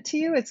send it to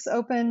you. It's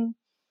open.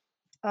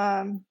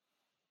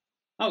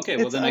 Okay,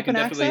 well then I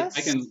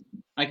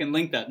can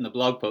link that in the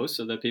blog post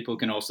so that people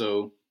can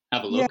also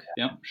have a look.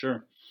 Yeah,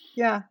 sure.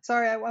 Yeah,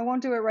 sorry, I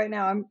won't do it right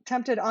now. I'm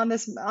tempted on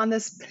this.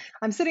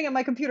 I'm sitting at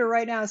my computer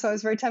right now, so I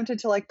was very tempted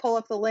to pull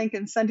up the link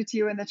and send it to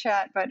you in the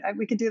chat. But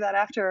we could do that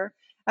after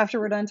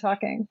we're done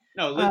talking.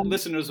 No,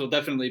 listeners will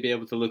definitely be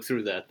able to look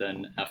through that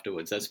then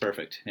afterwards. That's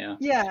perfect. Yeah.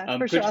 Yeah,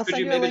 for sure. I'll send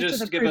you maybe a link just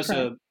to the give us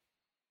a.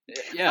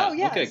 Yeah. Oh,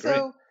 yeah. Okay,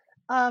 great.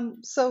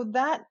 So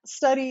that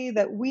study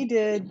that we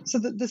did, so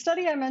the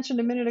study I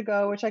mentioned a minute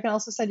ago, which I can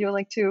also send you a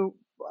link to,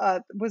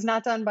 was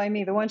not done by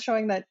me. The one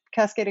showing that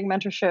cascading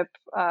mentorship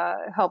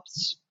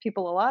helps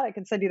people a lot, I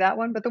can send you that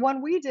one. But the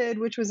one we did,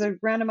 which was a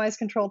randomized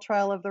controlled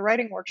trial of the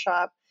writing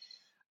workshop,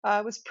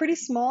 was pretty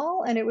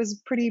small and it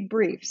was pretty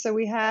brief. So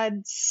we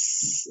had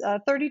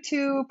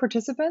 32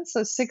 participants,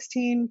 so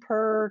 16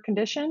 per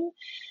condition.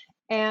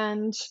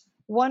 And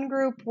one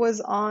group was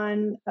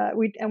on,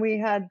 we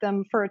had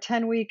them for a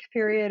 10-week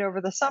period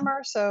over the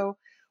summer. So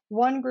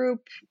one group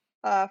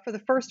for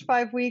the first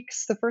 5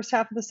 weeks, the first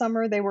half of the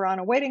summer, they were on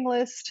a waiting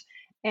list.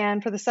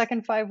 And for the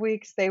second 5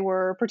 weeks, they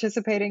were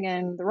participating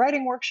in the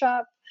writing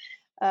workshop.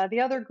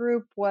 The other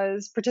group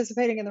was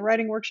participating in the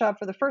writing workshop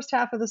for the first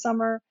half of the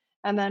summer.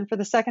 And then for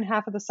the second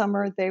half of the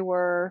summer, they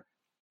were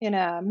in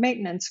a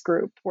maintenance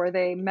group where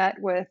they met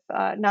with,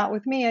 not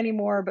with me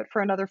anymore, but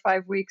for another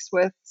 5 weeks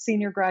with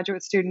senior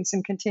graduate students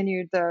and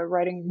continued the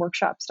writing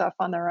workshop stuff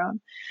on their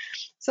own.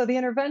 So the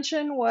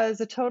intervention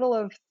was a total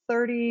of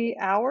 30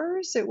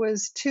 hours. It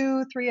was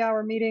 2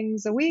 3-hour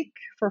meetings a week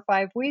for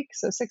 5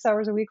 weeks, so 6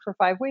 hours a week for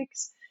 5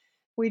 weeks.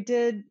 We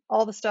did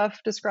all the stuff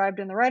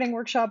described in the writing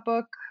workshop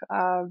book.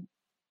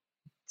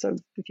 So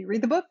if you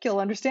read the book, you'll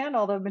understand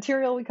all the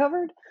material we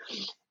covered.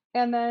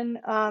 And then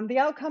the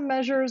outcome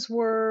measures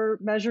were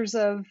measures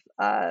of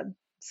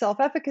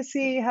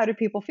self-efficacy. How did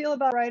people feel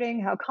about writing?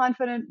 How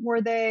confident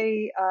were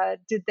they?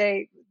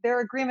 Their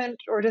agreement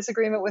or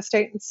disagreement with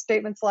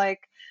statements like,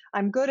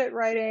 I'm good at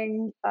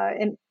writing,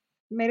 and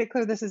made it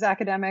clear this is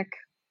academic.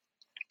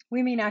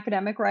 We mean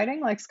academic writing,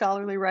 like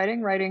scholarly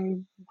writing,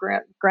 writing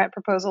grant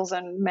proposals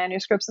and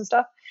manuscripts and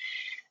stuff.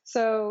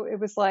 So it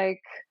was like,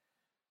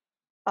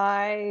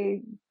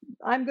 I'm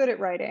good at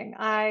writing.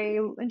 I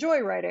enjoy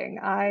writing.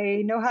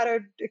 I know how to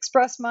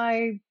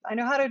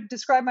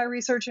describe my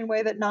research in a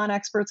way that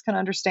non-experts can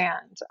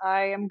understand.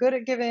 I am good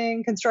at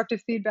giving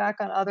constructive feedback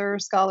on other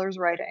scholars'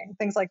 writing,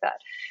 things like that.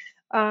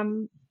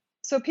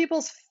 So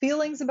people's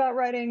feelings about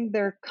writing,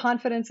 their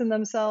confidence in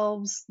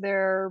themselves,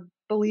 their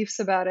beliefs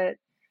about it,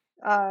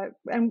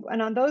 and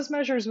on those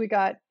measures, we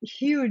got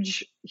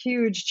huge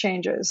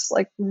changes,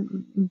 like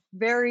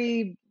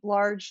very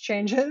large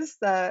changes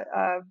that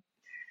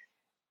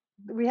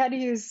we had to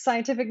use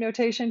scientific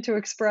notation to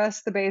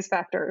express the Bayes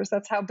factors.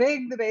 That's how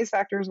big the Bayes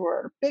factors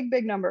were,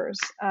 big numbers.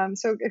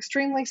 So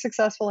extremely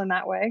successful in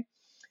that way.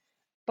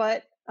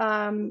 But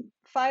 5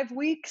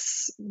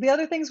 weeks, the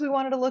other things we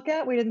wanted to look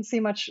at, we didn't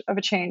see much of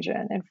a change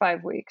in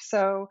 5 weeks.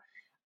 So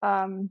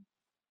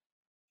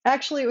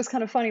actually, it was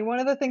kind of funny. One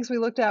of the things we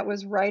looked at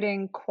was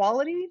writing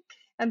quality.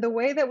 And the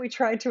way that we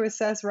tried to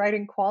assess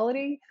writing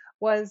quality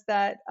was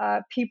that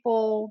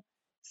people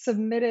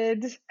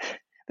submitted...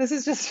 This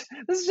is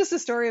just a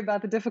story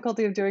about the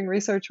difficulty of doing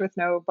research with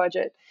no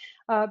budget.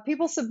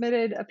 People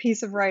submitted a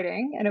piece of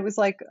writing, and it was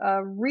like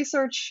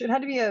research. It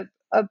had to be a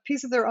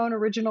piece of their own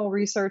original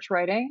research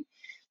writing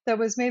that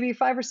was maybe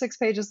 5 or 6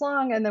 pages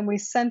long, and then we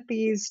sent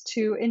these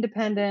to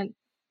independent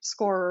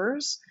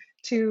scorers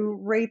to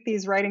rate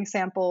these writing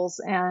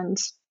samples and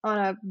on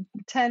a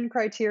 10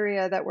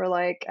 criteria that were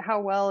like,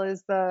 how well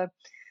is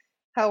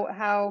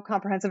how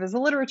comprehensive is the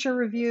literature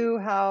review?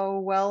 How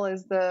well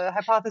is the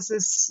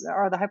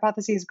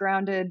hypotheses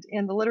grounded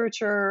in the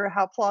literature?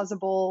 How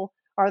plausible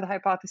are the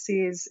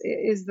hypotheses?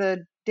 Is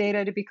the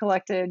data to be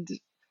collected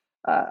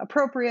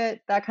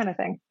appropriate? That kind of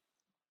thing.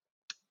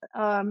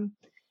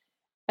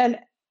 And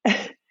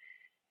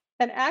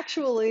and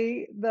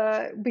actually,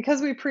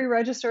 because we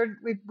pre-registered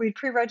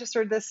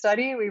this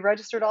study, we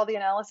registered all the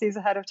analyses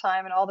ahead of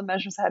time and all the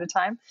measures ahead of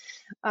time.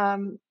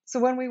 So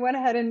when we went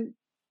ahead and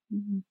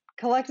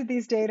collected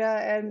these data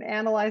and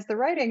analyzed the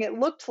writing, it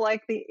looked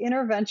like the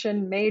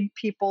intervention made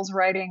people's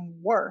writing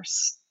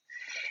worse.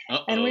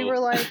 Uh-oh. And we were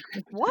like,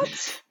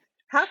 what?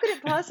 How could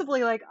it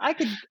possibly, like, I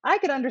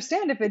could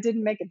understand if it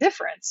didn't make a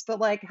difference, but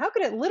like, how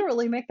could it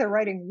literally make their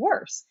writing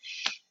worse?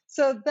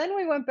 So then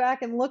we went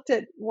back and looked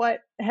at what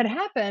had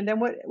happened.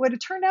 And what it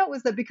turned out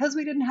was that because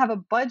we didn't have a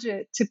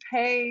budget to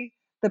pay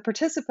the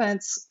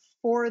participants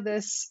for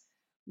this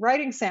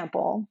writing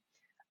sample,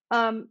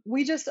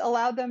 we just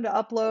allowed them to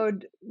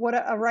upload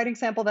a writing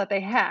sample that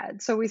they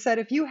had. So we said,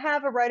 if you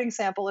have a writing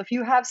sample, if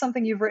you have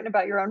something you've written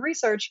about your own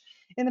research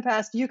in the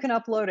past, you can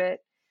upload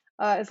it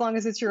as long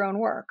as it's your own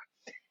work.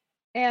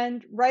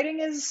 And writing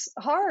is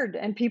hard,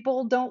 and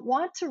people don't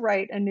want to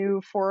write a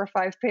new 4 or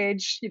 5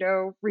 page,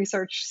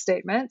 research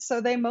statement. So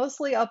they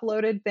mostly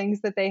uploaded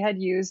things that they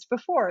had used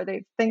before,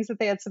 things that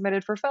they had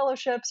submitted for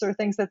fellowships or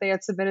things that they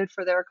had submitted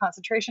for their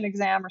concentration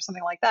exam or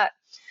something like that.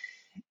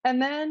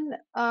 And then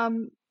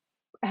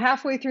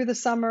halfway through the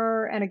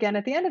summer, and again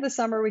at the end of the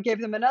summer, we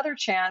gave them another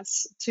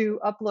chance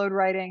to upload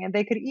writing, and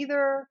they could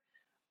either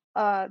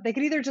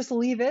just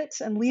leave it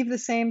and leave the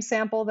same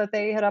sample that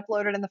they had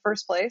uploaded in the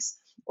first place,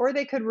 or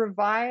they could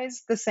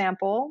revise the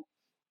sample,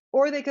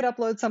 or they could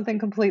upload something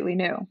completely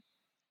new.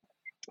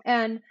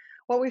 And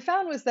what we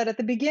found was that at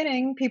the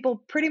beginning,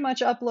 people pretty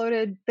much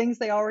uploaded things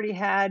they already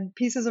had,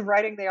 pieces of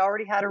writing they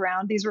already had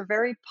around. These were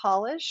very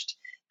polished.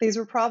 These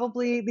were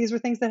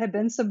things that had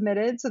been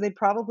submitted, so they'd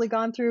probably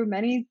gone through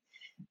many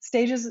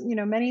stages,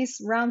 many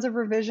rounds of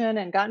revision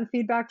and gotten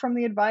feedback from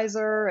the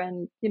advisor,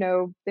 and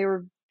they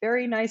were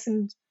very nice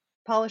and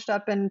polished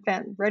up and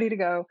ready to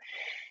go.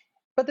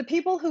 But the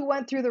people who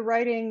went through the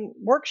writing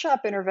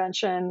workshop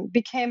intervention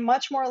became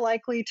much more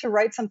likely to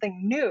write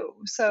something new.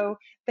 So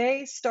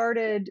they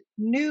started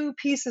new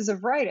pieces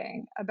of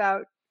writing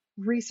about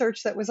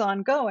research that was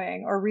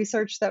ongoing or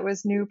research that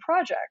was new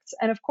projects.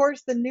 And of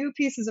course, the new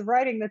pieces of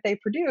writing that they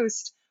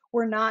produced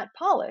were not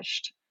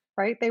polished,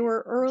 right? They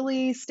were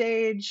early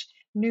stage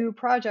new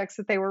projects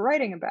that they were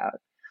writing about.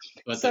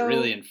 But the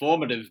really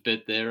informative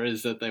bit there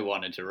is that they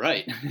wanted to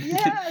write.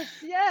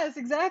 Yes,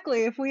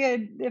 exactly.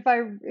 If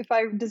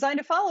I designed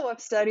a follow-up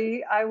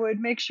study, I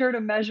would make sure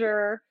to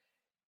measure,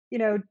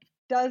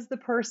 does the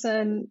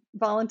person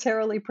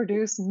voluntarily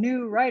produce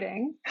new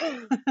writing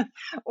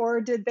or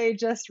did they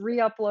just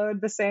re-upload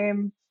the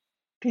same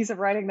piece of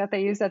writing that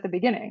they used at the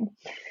beginning?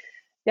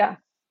 Yeah.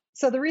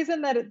 So the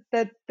reason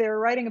that their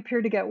writing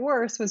appeared to get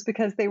worse was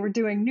because they were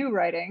doing new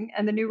writing,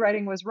 and the new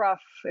writing was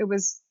rough. It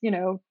was,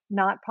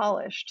 not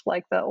polished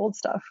like the old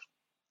stuff.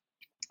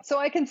 So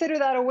I consider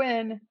that a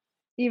win,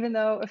 even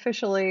though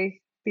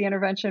officially the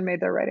intervention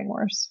made their writing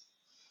worse.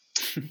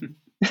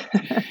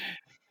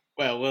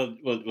 Well,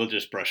 we'll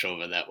just brush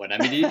over that one. I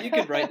mean, you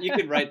could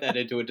write that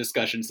into a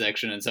discussion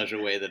section in such a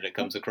way that it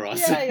comes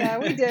across. Yeah,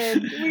 we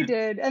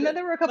did. And then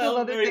there were a couple of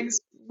other things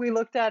we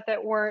looked at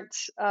that weren't.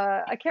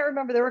 I can't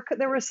remember.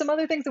 There were some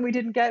other things that we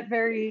didn't get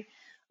very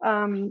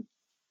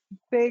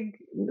big.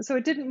 So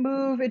it didn't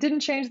move. It didn't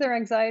change their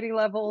anxiety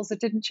levels. It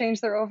didn't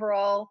change their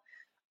overall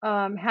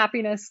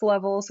happiness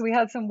levels. So we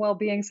had some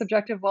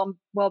subjective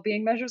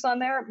well-being measures on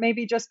there.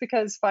 Maybe just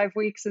because 5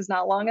 weeks is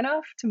not long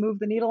enough to move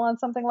the needle on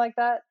something like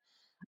that.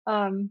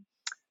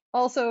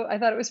 Also, I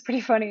thought it was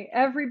pretty funny.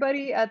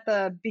 Everybody at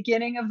the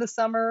beginning of the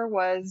summer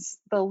was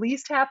the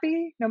least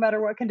happy, no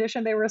matter what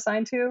condition they were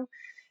assigned to.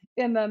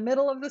 In the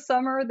middle of the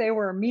summer, they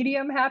were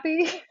medium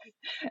happy.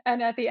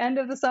 And at the end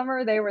of the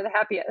summer, they were the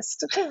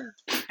happiest.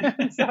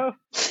 So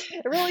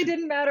it really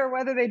didn't matter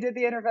whether they did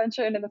the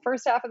intervention in the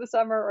first half of the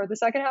summer or the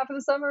second half of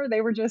the summer. They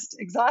were just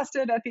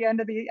exhausted at the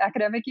end of the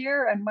academic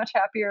year and much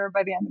happier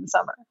by the end of the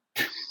summer.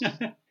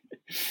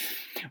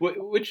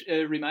 Which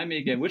remind me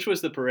again, which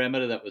was the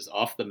parameter that was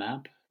off the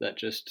map? That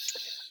just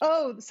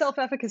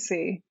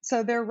self-efficacy.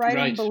 So their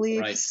writing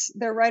beliefs,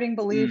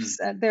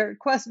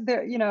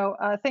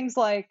 things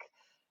like,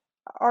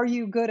 are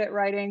you good at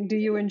writing? Do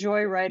you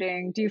enjoy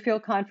writing? Do you feel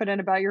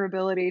confident about your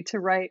ability to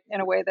write in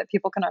a way that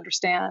people can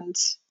understand?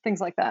 Things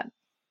like that.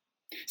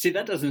 See,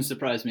 that doesn't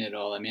surprise me at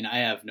all. I mean, I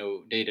have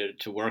no data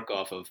to work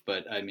off of,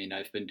 but I mean,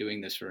 I've been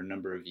doing this for a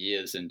number of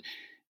years,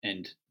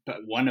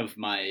 but one of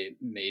my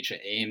major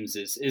aims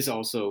is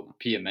also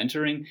peer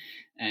mentoring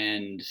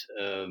and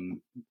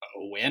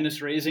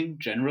awareness raising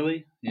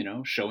generally,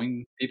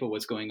 showing people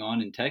what's going on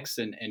in text,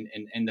 and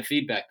the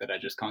feedback that I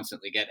just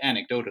constantly get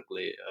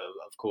anecdotally,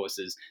 of course,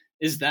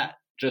 is that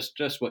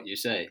just what you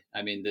say.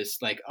 I mean,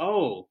 this like,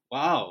 oh,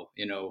 wow,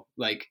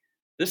 like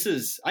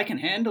I can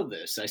handle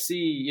this. I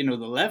see, the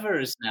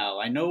levers now.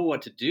 I know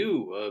what to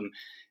do.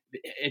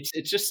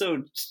 It's just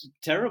so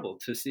terrible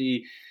to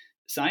see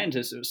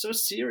scientists who are so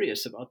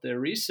serious about their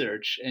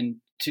research and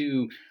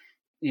to,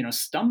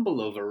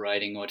 stumble over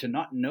writing or to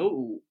not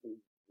know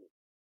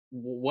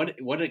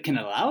what it can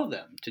allow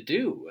them to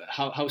do,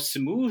 how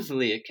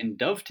smoothly it can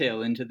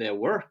dovetail into their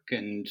work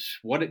and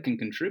what it can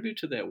contribute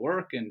to their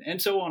work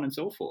and so on and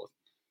so forth.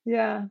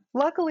 Yeah.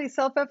 Luckily,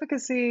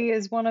 self-efficacy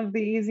is one of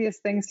the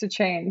easiest things to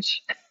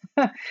change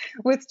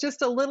with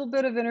just a little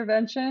bit of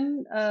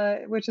intervention,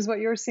 which is what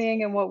you're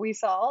seeing and what we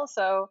saw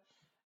also.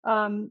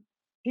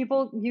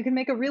 You can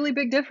make a really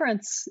big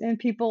difference in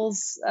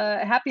people's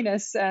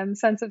happiness and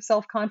sense of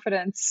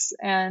self-confidence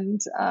and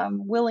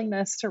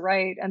willingness to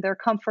write and their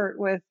comfort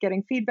with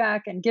getting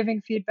feedback and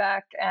giving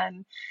feedback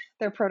and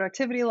their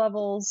productivity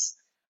levels.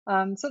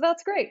 So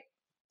that's great.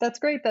 That's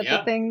great that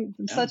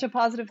such a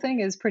positive thing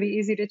is pretty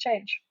easy to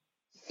change.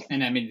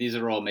 And I mean, these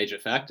are all major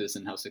factors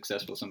in how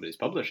successful somebody's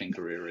publishing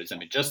career is. I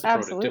mean, just the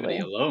productivity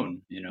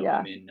alone,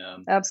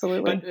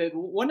 absolutely. But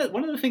one of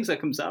the things that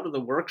comes out of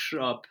the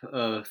workshop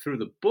through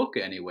the book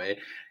anyway,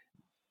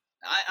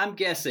 I'm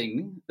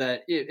guessing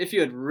that if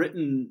you had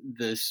written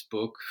this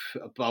book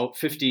about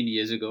 15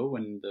 years ago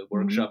when the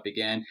workshop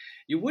began,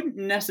 you wouldn't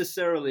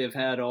necessarily have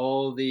had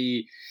all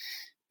the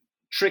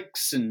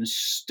tricks and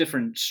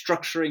different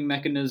structuring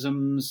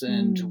mechanisms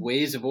and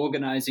ways of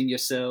organizing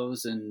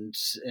yourselves and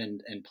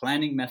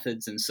planning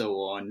methods and so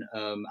on.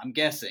 I'm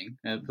guessing.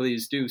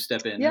 Please do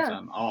step in if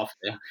I'm off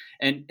there.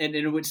 And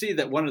it would seem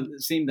that one of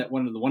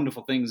the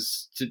wonderful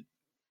things to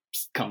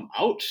come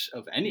out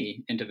of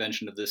any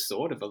intervention of this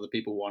sort, if other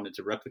people wanted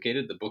to replicate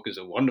it, the book is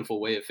a wonderful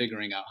way of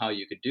figuring out how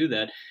you could do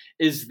that,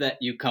 is that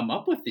you come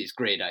up with these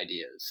great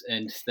ideas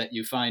and that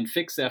you find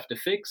fix after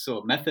fix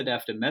or method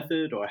after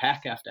method or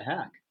hack after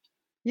hack.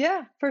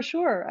 Yeah, for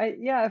sure.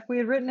 If I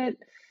had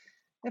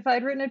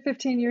written it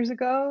 15 years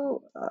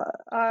ago,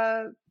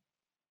 I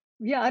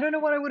don't know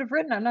what I would have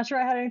written. I'm not sure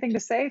I had anything to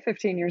say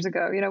 15 years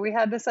ago. We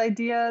had this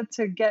idea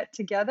to get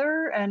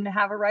together and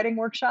have a writing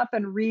workshop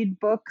and read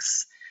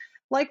books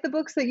like the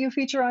books that you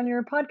feature on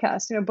your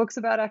podcast, books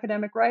about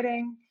academic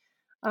writing.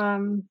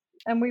 And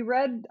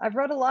I've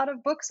read a lot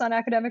of books on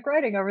academic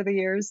writing over the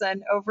years.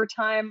 And over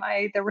time,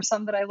 there were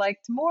some that I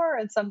liked more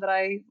and some that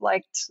I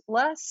liked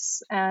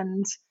less.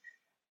 And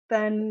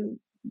then,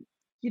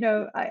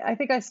 I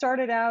think I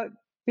started out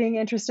being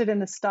interested in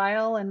the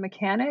style and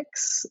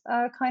mechanics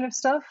kind of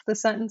stuff, the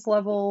sentence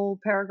level,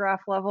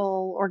 paragraph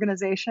level,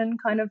 organization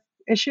kind of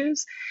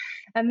issues.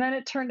 And then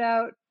it turned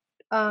out,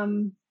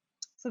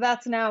 so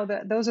that's now,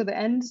 those are the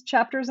end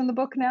chapters in the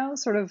book now,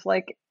 sort of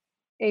like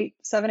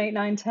 7, 8,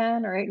 9,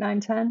 10 or 8, 9,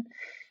 10.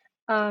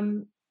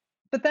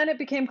 But then it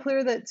became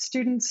clear that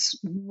PhD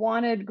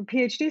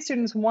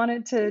students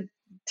wanted to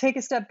take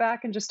a step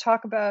back and just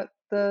talk about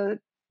the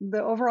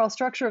overall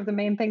structure of the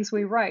main things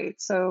we write.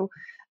 So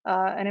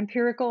an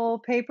empirical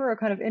paper, a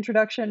kind of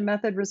introduction,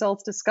 method,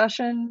 results,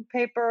 discussion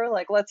paper,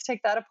 like let's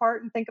take that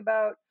apart and think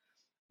about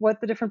what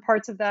the different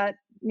parts of that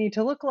need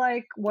to look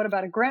like. What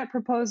about a grant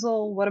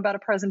proposal? What about a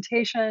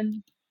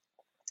presentation?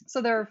 So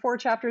there are 4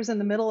 chapters in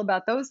the middle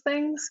about those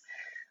things.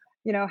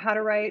 How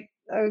to write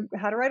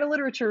a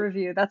literature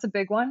review. That's a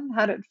big one.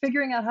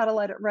 Figuring out how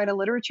to write a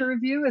literature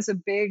review is a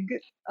big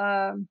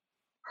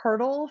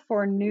hurdle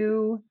for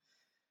new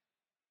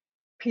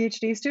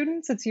PhD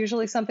students. It's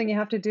usually something you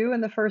have to do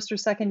in the first or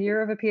second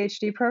year of a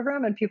PhD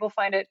program, and people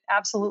find it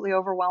absolutely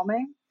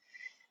overwhelming.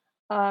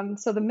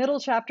 So the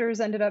middle chapters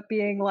ended up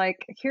being like,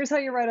 here's how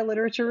you write a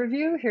literature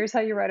review, here's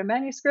how you write a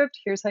manuscript,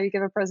 here's how you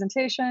give a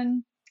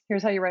presentation,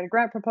 here's how you write a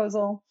grant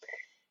proposal.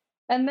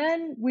 And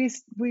then we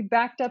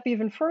backed up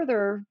even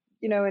further,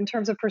 in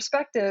terms of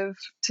perspective,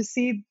 to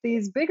see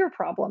these bigger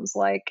problems,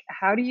 like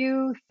how do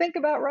you think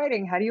about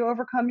writing? How do you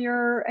overcome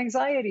your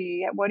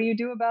anxiety? What do you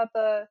do about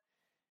the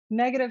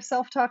negative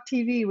self-talk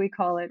TV, we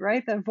call it,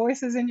 right? The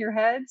voices in your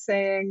head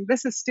saying,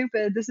 this is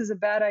stupid, this is a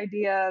bad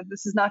idea,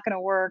 this is not going to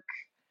work.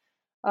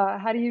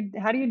 How do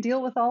you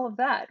deal with all of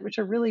that, which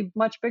are really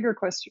much bigger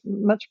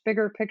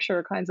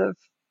picture kinds of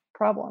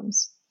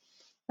problems.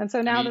 And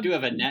so now you do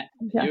have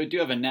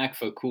a knack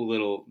for cool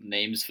little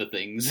names for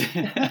things.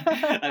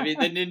 I mean,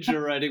 the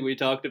ninja writing we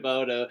talked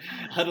about,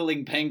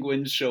 huddling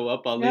penguins show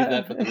up. I'll leave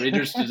that for the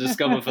readers to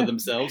discover for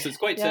themselves. It's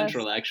quite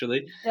central,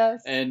 actually.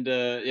 Yes. And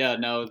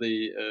now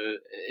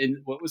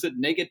what was it?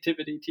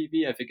 Negativity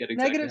TV? I forget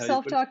exactly. Negative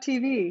self-talk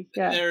TV.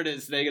 Yeah. There it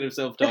is. Negative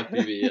self-talk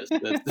TV. Yes,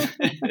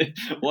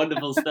 that's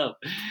wonderful stuff.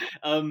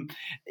 The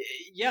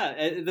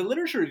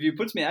literature review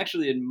puts me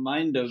actually in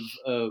mind of.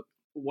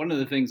 One of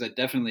the things I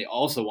definitely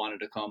also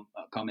wanted to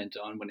comment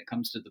on when it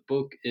comes to the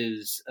book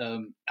is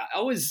I'm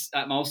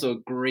also a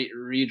great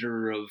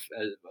reader of,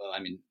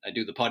 I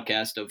do the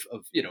podcast of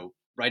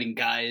writing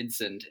guides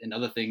and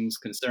other things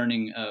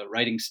concerning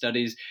writing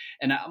studies.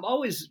 And I'm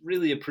always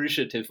really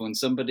appreciative when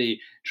somebody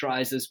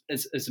tries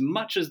as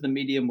much as the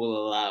medium will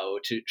allow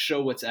to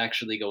show what's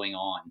actually going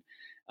on.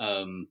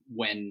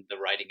 when the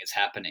writing is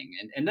happening.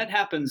 And that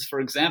happens, for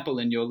example,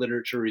 in your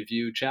literature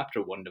review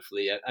chapter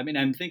wonderfully. I mean,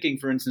 I'm thinking,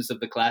 for instance, of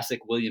the classic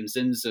William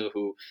Zinser,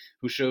 who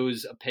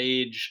shows a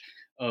page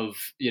of,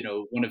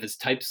 one of his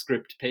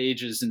TypeScript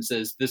pages and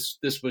says,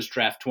 this was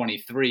draft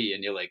 23.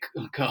 And you're like,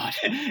 oh God,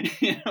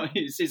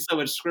 you see so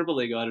much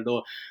scribbling on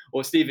it.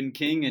 Or Stephen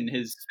King in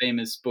his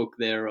famous book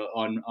there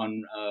on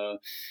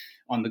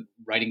the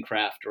writing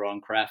craft, or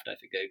on craft, I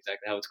forget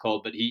exactly how it's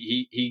called, but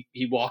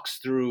he walks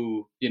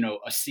through,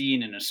 a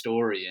scene in a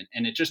story,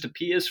 and it just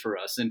appears for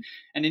us. And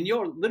in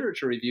your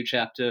literature review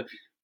chapter,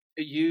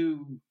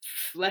 you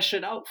flesh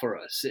it out for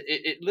us.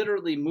 It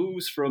literally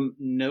moves from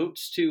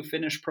notes to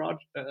finished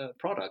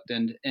product,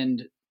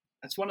 and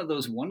that's one of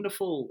those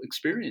wonderful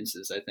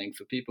experiences, I think,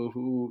 for people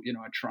who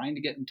are trying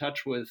to get in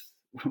touch with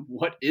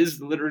what is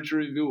the literature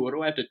review. What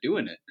do I have to do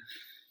in it?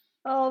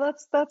 Oh,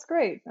 that's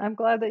great. I'm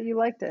glad that you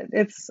liked it.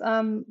 It's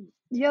the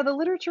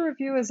literature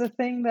review is a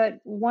thing that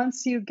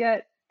once you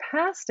get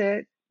past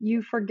it,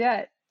 you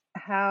forget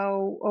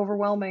how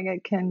overwhelming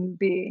it can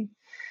be.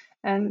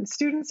 And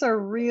students are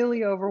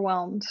really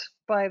overwhelmed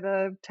by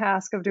the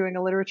task of doing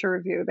a literature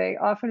review. They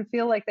often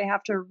feel like they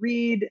have to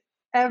read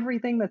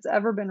everything that's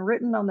ever been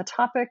written on the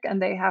topic,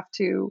 and they have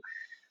to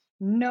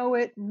know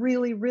it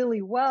really,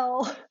 really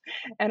well.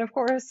 And of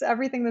course,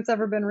 everything that's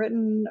ever been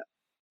written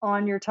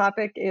on your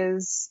topic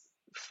is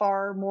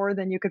far more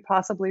than you could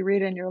possibly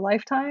read in your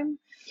lifetime.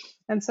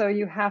 And so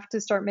you have to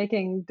start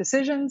making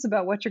decisions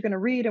about what you're going to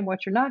read and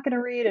what you're not going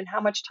to read, and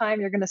how much time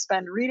you're going to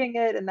spend reading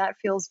it. And that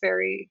feels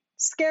very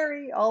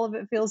scary. All of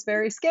it feels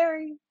very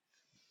scary.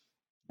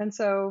 And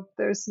so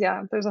there's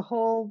a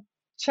whole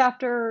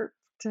chapter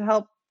to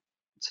help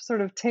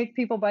sort of take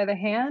people by the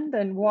hand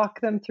and walk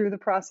them through the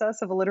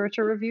process of a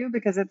literature review,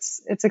 because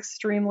it's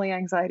extremely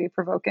anxiety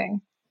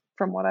provoking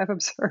from what I've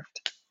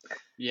observed.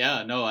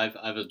 Yeah, no, I've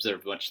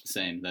observed much the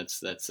same.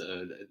 That's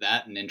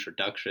that and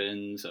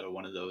introductions are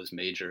one of those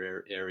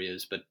major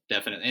areas, but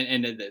definitely,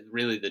 and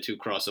really the two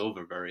cross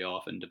over very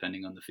often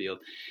depending on the field.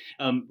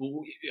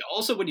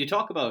 Also, when you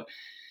talk about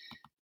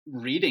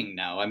reading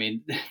now, I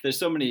mean, there's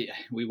so many.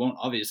 We won't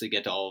obviously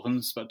get to all of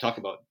them, but talk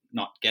about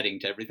not getting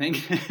to everything.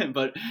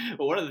 but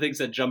one of the things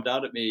that jumped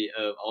out at me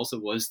also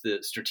was the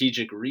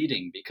strategic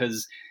reading,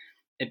 because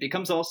it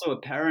becomes also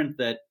apparent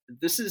that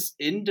this is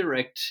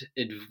indirect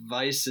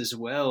advice as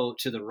well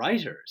to the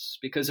writers,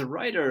 because a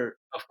writer,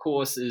 of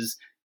course, is,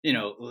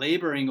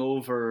 laboring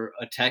over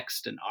a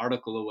text, an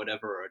article or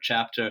whatever, or a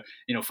chapter,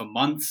 for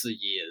months or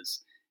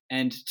years.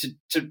 And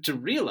to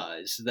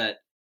realize that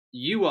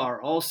you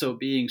are also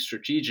being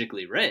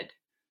strategically read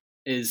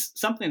is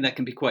something that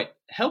can be quite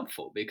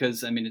helpful,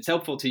 because, I mean, it's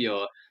helpful to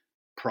your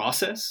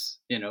process.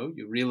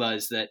 You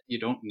realize that you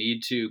don't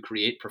need to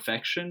create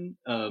perfection.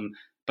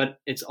 But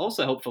it's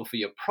also helpful for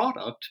your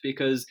product,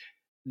 because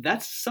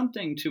that's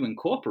something to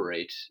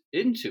incorporate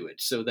into it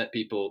so that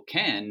people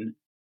can,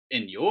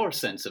 in your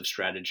sense of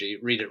strategy,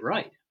 read it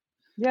right.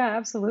 Yeah,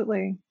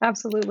 absolutely.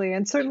 Absolutely.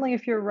 And certainly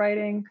if you're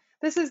writing,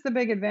 this is the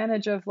big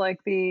advantage of like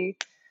the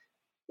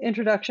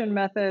introduction,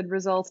 method,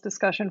 results,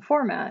 discussion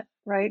format,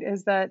 right?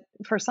 Is that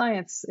for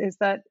science, is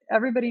that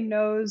everybody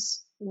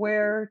knows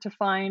where to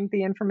find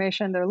the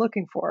information they're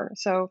looking for.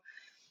 So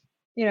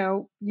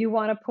you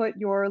want to put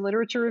your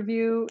literature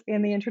review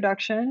in the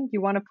introduction.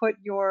 You want to put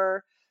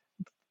your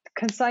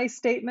concise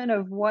statement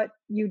of what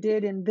you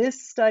did in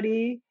this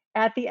study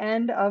at the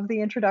end of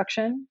the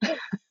introduction.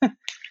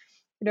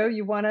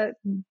 You want to,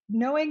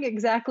 knowing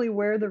exactly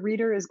where the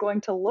reader is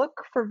going to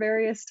look for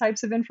various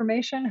types of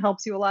information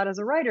helps you a lot as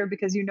a writer,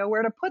 because you know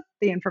where to put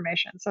the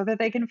information so that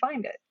they can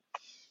find it.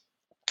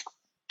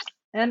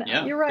 And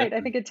you're right. Definitely.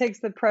 I think it takes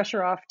the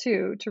pressure off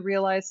too, to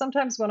realize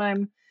sometimes when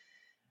I'm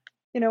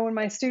when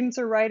my students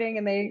are writing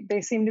and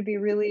they seem to be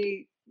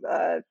really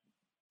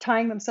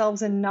tying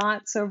themselves in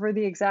knots over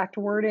the exact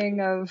wording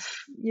of,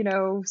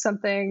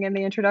 something in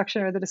the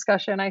introduction or the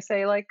discussion, I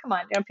say, like, come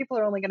on, people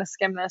are only going to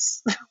skim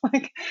this.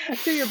 Like,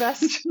 do your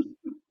best.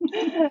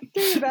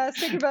 Do your best.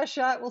 Take your best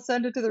shot. We'll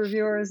send it to the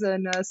reviewers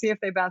and see if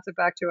they bounce it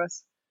back to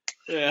us.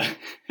 Yeah.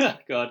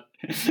 God,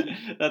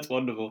 that's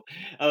wonderful.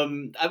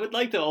 I would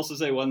like to also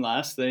say one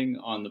last thing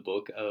on the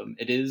book.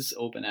 It is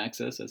open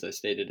access, as I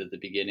stated at the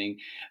beginning.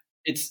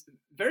 It's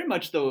very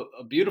much, though,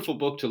 a beautiful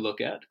book to look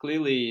at.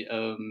 Clearly,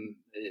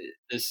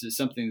 this is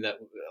something that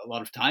a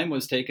lot of time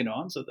was taken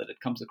on so that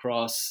it comes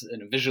across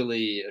in a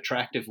visually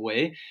attractive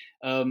way.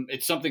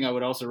 It's something I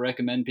would also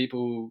recommend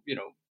people who,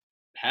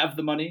 have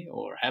the money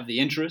or have the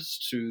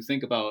interest to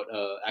think about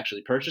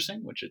actually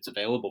purchasing, which it's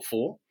available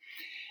for.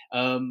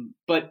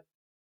 But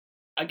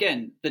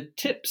again, the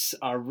tips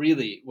are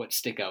really what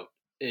stick out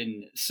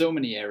in so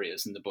many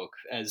areas in the book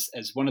as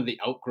one of the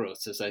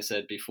outgrowths, as I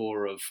said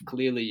before, of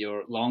clearly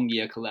your long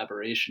year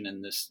collaboration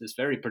in this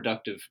very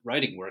productive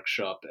writing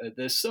workshop.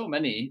 There's so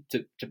many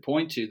to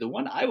point to. The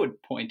one I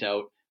would point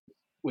out,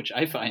 which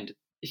I find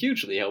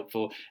hugely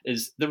helpful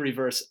is the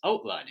reverse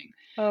outlining.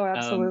 Oh,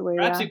 absolutely.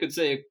 Perhaps Yeah. you could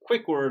say a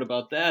quick word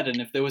about that, and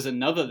if there was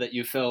another that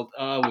you felt,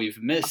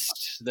 we've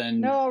missed,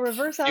 then No,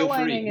 reverse feel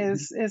outlining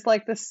free. is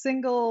like the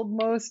single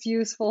most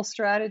useful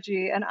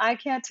strategy, and I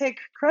can't take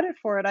credit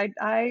for it.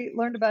 I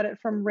learned about it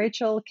from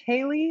Rachel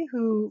Cayley,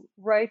 who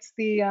writes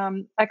the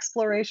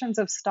Explorations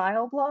of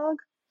Style blog,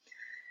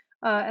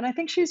 and I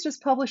think she's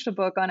just published a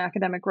book on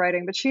academic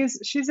writing. But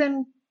she's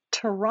in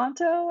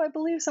Toronto, I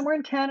believe, somewhere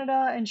in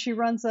Canada, and she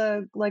runs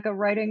a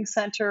writing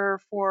center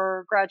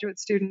for graduate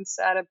students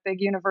at a big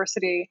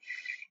university,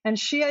 and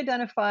she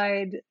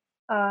identified.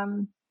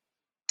 Um,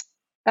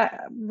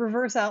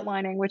 Reverse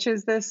outlining, which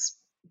is this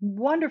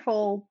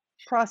wonderful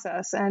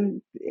process.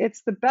 And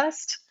it's the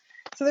best.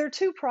 So there are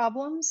two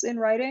problems in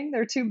writing.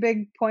 There are two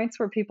big points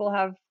where people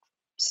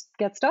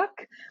get stuck.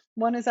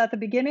 One is at the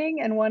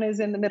beginning and one is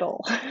in the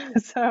middle.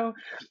 So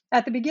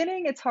at the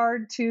beginning, it's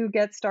hard to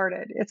get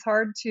started. It's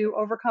hard to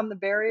overcome the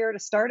barrier to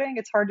starting.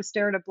 It's hard to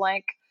stare at a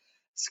blank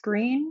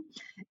screen.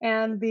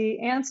 And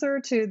the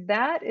answer to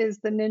that is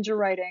the ninja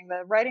writing,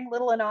 the writing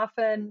little and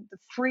often, the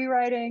free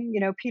writing,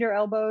 Peter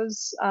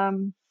Elbow's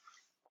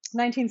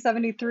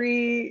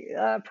 1973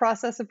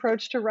 process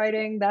approach to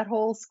writing, that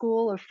whole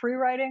school of free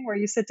writing where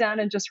you sit down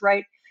and just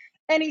write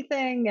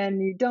anything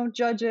and you don't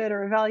judge it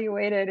or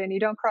evaluate it and you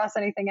don't cross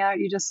anything out.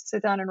 You just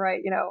sit down and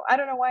write, I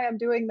don't know why I'm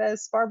doing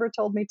this. Barbara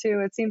told me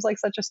to. It seems like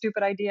such a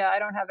stupid idea. I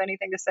don't have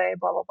anything to say,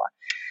 blah, blah, blah.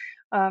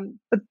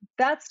 But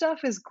that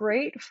stuff is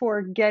great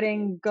for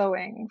getting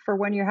going, for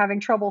when you're having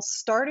trouble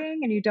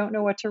starting and you don't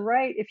know what to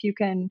write. If you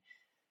can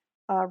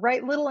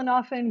write little and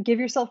often, give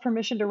yourself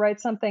permission to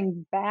write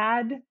something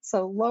bad.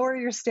 So lower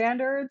your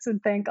standards and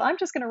think, I'm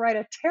just going to write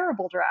a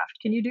terrible draft.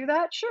 Can you do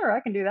that? Sure, I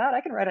can do that. I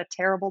can write a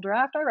terrible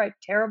draft. I write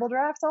terrible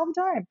drafts all the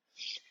time.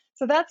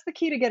 So that's the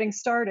key to getting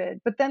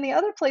started. But then the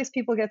other place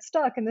people get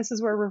stuck, and this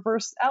is where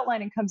reverse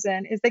outlining comes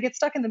in, is they get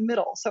stuck in the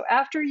middle. So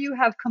after you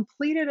have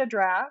completed a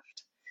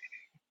draft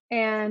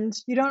and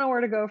you don't know where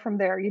to go from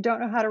there, you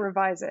don't know how to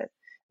revise it.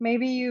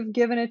 Maybe you've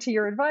given it to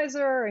your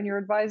advisor and your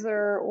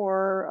advisor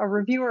or a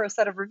reviewer, a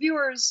set of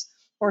reviewers,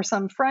 or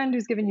some friend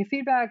who's giving you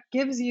feedback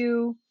gives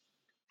you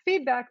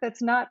feedback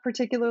that's not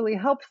particularly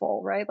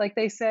helpful, right? Like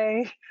they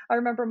say, I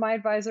remember my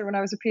advisor when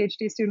I was a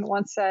PhD student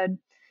once said,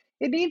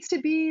 it needs to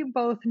be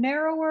both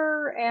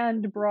narrower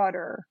and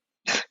broader.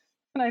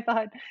 And I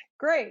thought,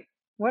 great,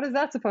 what is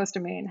that supposed to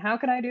mean? How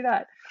can I do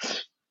that?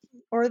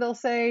 Or they'll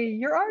say,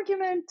 your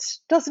argument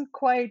doesn't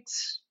quite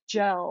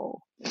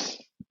gel.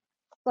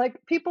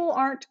 Like people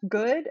aren't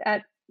good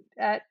at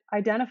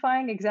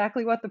identifying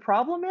exactly what the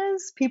problem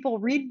is. People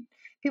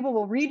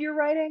will read your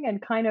writing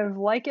and kind of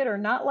like it or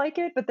not like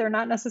it, but they're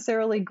not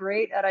necessarily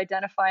great at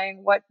identifying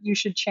what you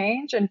should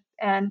change.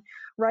 And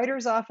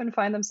writers often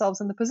find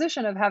themselves in the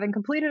position of having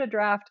completed a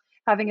draft,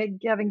 having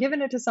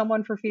given it to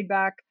someone for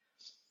feedback,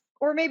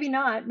 or maybe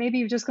not. Maybe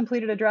you've just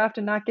completed a draft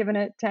and not given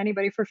it to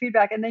anybody for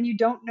feedback, and then you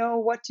don't know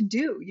what to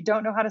do. You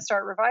don't know how to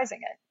start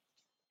revising it.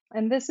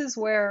 And this is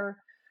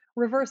where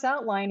reverse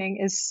outlining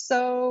is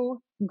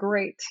so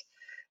great.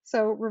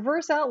 So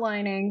reverse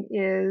outlining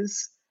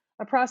is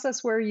a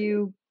process where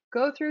you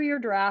go through your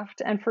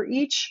draft, and for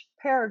each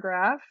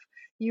paragraph,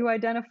 you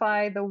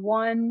identify the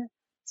one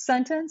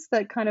sentence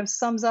that kind of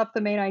sums up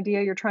the main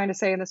idea you're trying to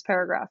say in this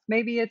paragraph.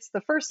 Maybe it's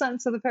the first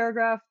sentence of the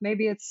paragraph,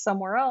 maybe it's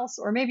somewhere else,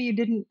 or maybe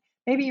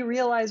you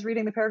realize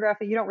reading the paragraph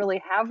that you don't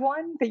really have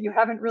one, that you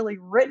haven't really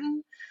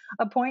written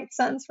a point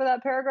sentence for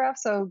that paragraph.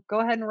 So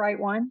go ahead and write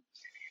one.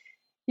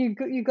 You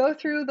go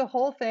through the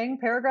whole thing,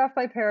 paragraph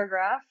by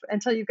paragraph,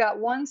 until you've got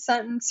one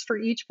sentence for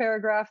each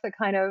paragraph that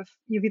kind of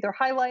you've either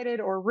highlighted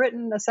or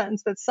written a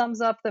sentence that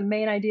sums up the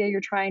main idea you're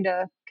trying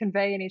to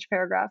convey in each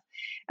paragraph.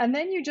 And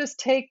then you just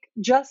take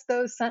just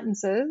those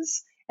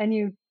sentences and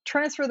you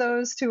transfer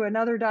those to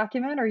another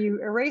document, or you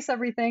erase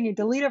everything, you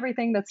delete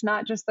everything that's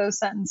not just those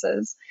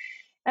sentences.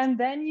 And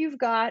then you've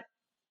got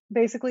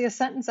basically a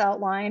sentence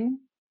outline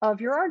of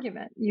your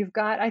argument. You've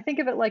got, I think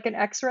of it like an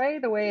X-ray,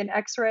 the way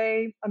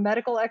a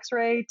medical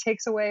X-ray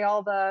takes away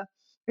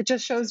it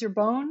just shows your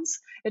bones.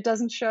 It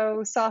doesn't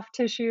show soft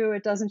tissue.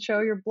 It doesn't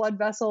show your blood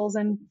vessels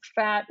and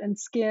fat and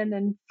skin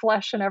and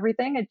flesh and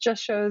everything. It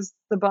just shows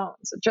the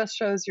bones. It just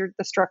shows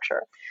the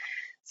structure.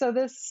 So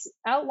this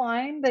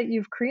outline that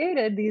you've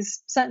created,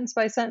 these sentence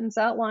by sentence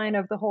outline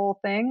of the whole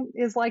thing,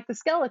 is like the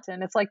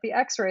skeleton. It's like the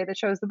X-ray that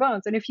shows the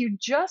bones. And if you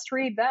just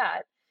read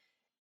that,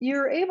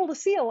 you're able to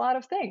see a lot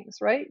of things,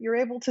 right? You're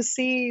able to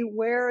see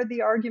where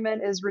the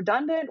argument is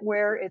redundant,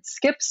 where it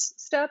skips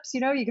steps.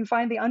 You can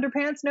find the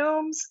underpants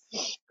gnomes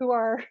who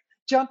are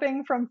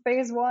jumping from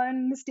phase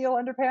 1 steel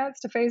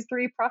underpants to phase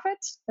 3 profit,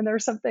 and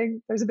there's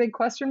a big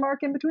question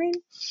mark in between.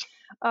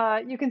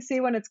 You can see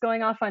when it's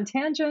going off on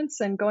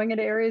tangents and going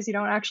into areas you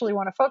don't actually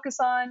want to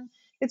focus on.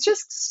 It's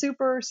just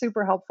super,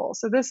 super helpful.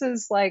 So this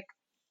is like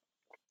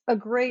a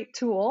great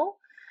tool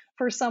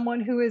for someone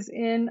who is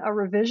in a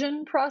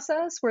revision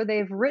process where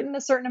they've written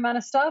a certain amount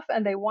of stuff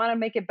and they want to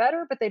make it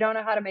better, but they don't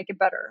know how to make it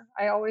better.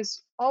 I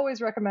always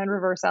recommend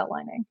reverse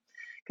outlining,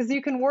 because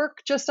you can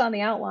work just on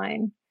the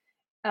outline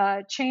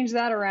change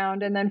that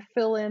around, and then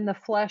fill in the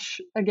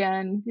flesh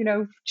again,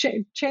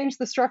 change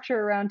the structure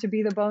around to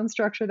be the bone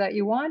structure that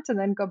you want, and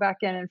then go back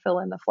in and fill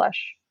in the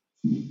flesh.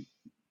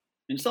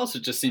 And it also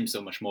just seems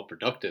so much more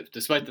productive,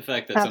 despite the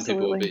fact that some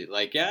people will be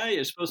like, yeah,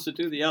 you're supposed to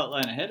do the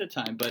outline ahead of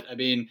time. But I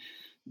mean,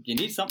 you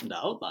need something to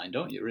outline,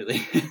 don't you,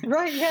 really?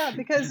 Right, yeah,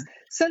 because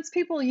since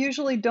people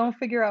usually don't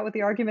figure out what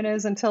the argument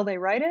is until they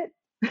write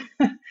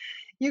it,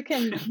 you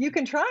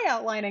can try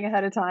outlining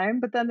ahead of time,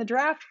 but then the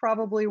draft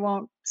probably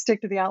won't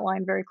stick to the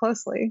outline very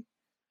closely.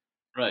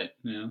 Right,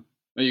 yeah.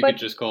 Or you could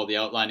just call the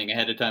outlining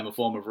ahead of time a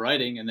form of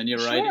writing, and then you're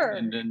writing,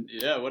 and then,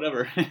 yeah,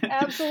 whatever.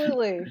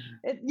 Absolutely.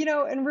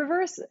 In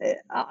reverse,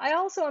 I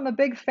also am a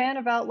big fan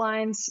of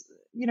outlines,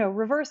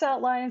 reverse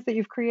outlines that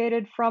you've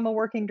created from a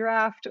working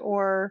draft,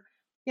 or,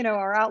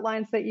 or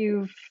outlines that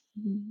you've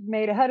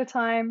made ahead of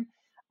time,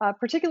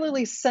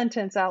 particularly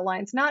sentence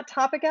outlines, not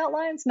topic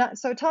outlines.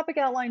 So topic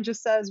outline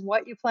just says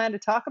what you plan to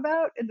talk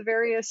about in the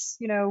various,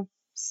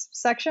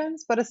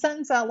 sections, but a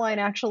sentence outline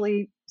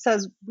actually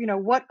says,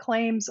 what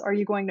claims are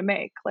you going to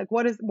make? Like,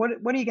 what are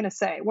you going to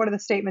say? What are the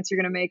statements you're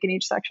going to make in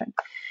each section?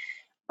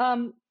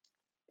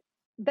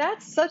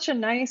 That's such a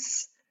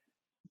nice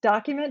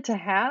document to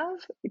have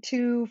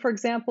to, for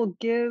example,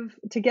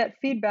 get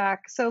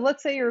feedback. So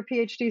let's say you're a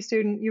PhD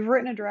student, you've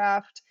written a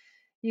draft,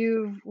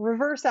 you've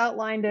reverse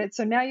outlined it.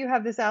 So now you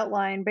have this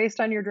outline based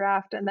on your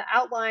draft, and the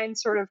outline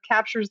sort of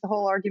captures the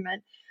whole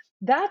argument.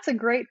 That's a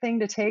great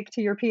thing to take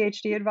to your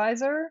PhD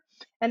advisor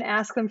and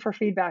ask them for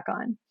feedback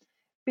on,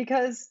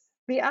 because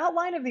the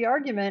outline of the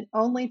argument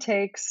only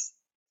takes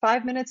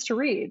 5 minutes to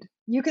read.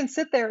 You can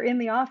sit there in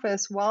the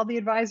office while the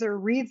advisor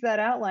reads that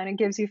outline and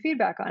gives you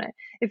feedback on it.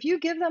 If you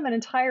give them an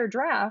entire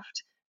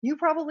draft, you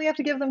probably have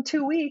to give them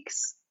 2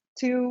 weeks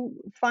to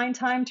find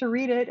time to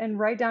read it and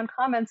write down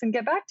comments and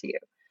get back to you.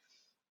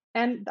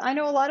 And I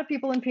know a lot of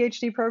people in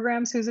PhD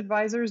programs whose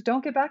advisors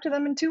don't get back to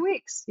them in 2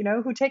 weeks,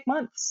 who take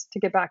months to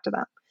get back to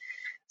them.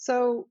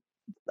 So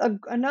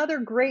another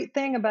great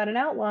thing about an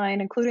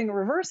outline, including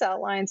reverse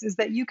outlines, is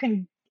that you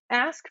can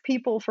ask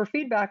people for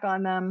feedback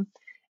on them,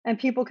 and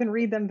people can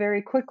read them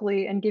very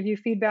quickly and give you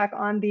feedback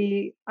on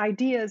the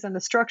ideas and the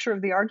structure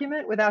of the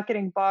argument without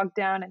getting bogged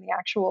down in the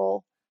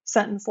actual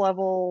sentence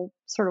level,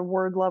 sort of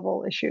word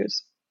level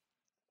issues.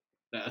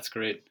 That's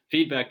great.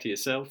 Feedback to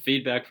yourself,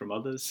 feedback from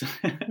others.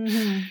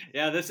 Mm-hmm.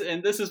 Yeah, this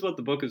is what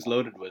the book is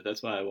loaded with.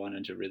 That's why I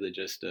wanted to really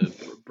just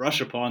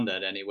brush upon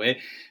that anyway.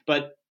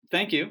 But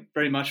thank you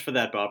very much for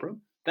that, Barbara.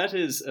 That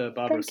is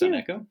Barbara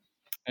Saneko.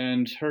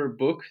 And her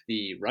book,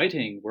 The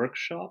Writing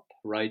Workshop,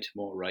 Write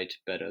More, Write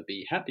Better,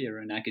 Be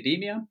Happier in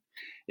Academia,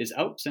 is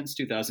out since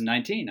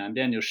 2019. I'm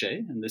Daniel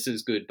Shea, and this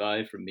is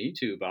goodbye from me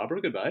to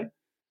Barbara. Goodbye.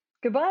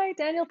 Goodbye,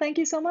 Daniel. Thank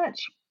you so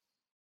much.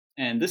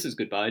 And this is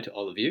goodbye to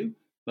all of you.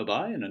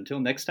 Bye-bye, and until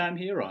next time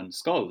here on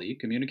Scholarly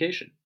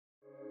Communication.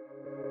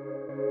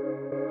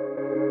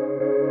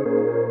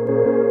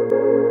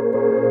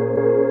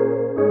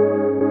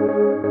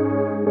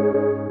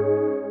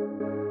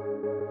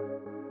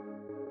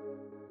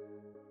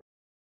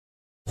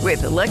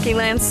 With the Lucky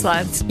Land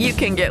Slots, you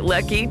can get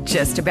lucky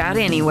just about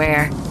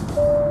anywhere.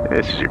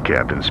 This is your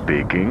captain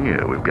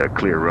speaking. We've got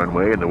clear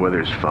runway and the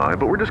weather's fine,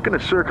 but we're just going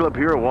to circle up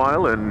here a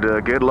while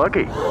and get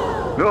lucky.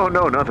 No,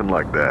 nothing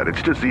like that.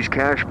 It's just these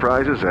cash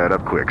prizes add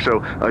up quick. So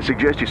I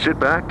suggest you sit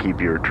back, keep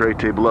your tray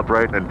table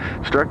upright, and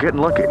start getting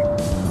lucky.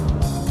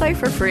 Play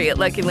for free at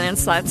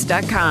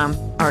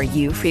LuckyLandSlots.com. Are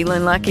you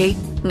feeling lucky?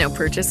 No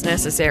purchase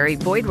necessary.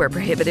 Void where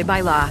prohibited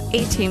by law.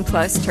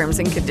 18+ terms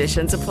and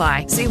conditions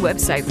apply. See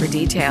website for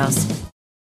details.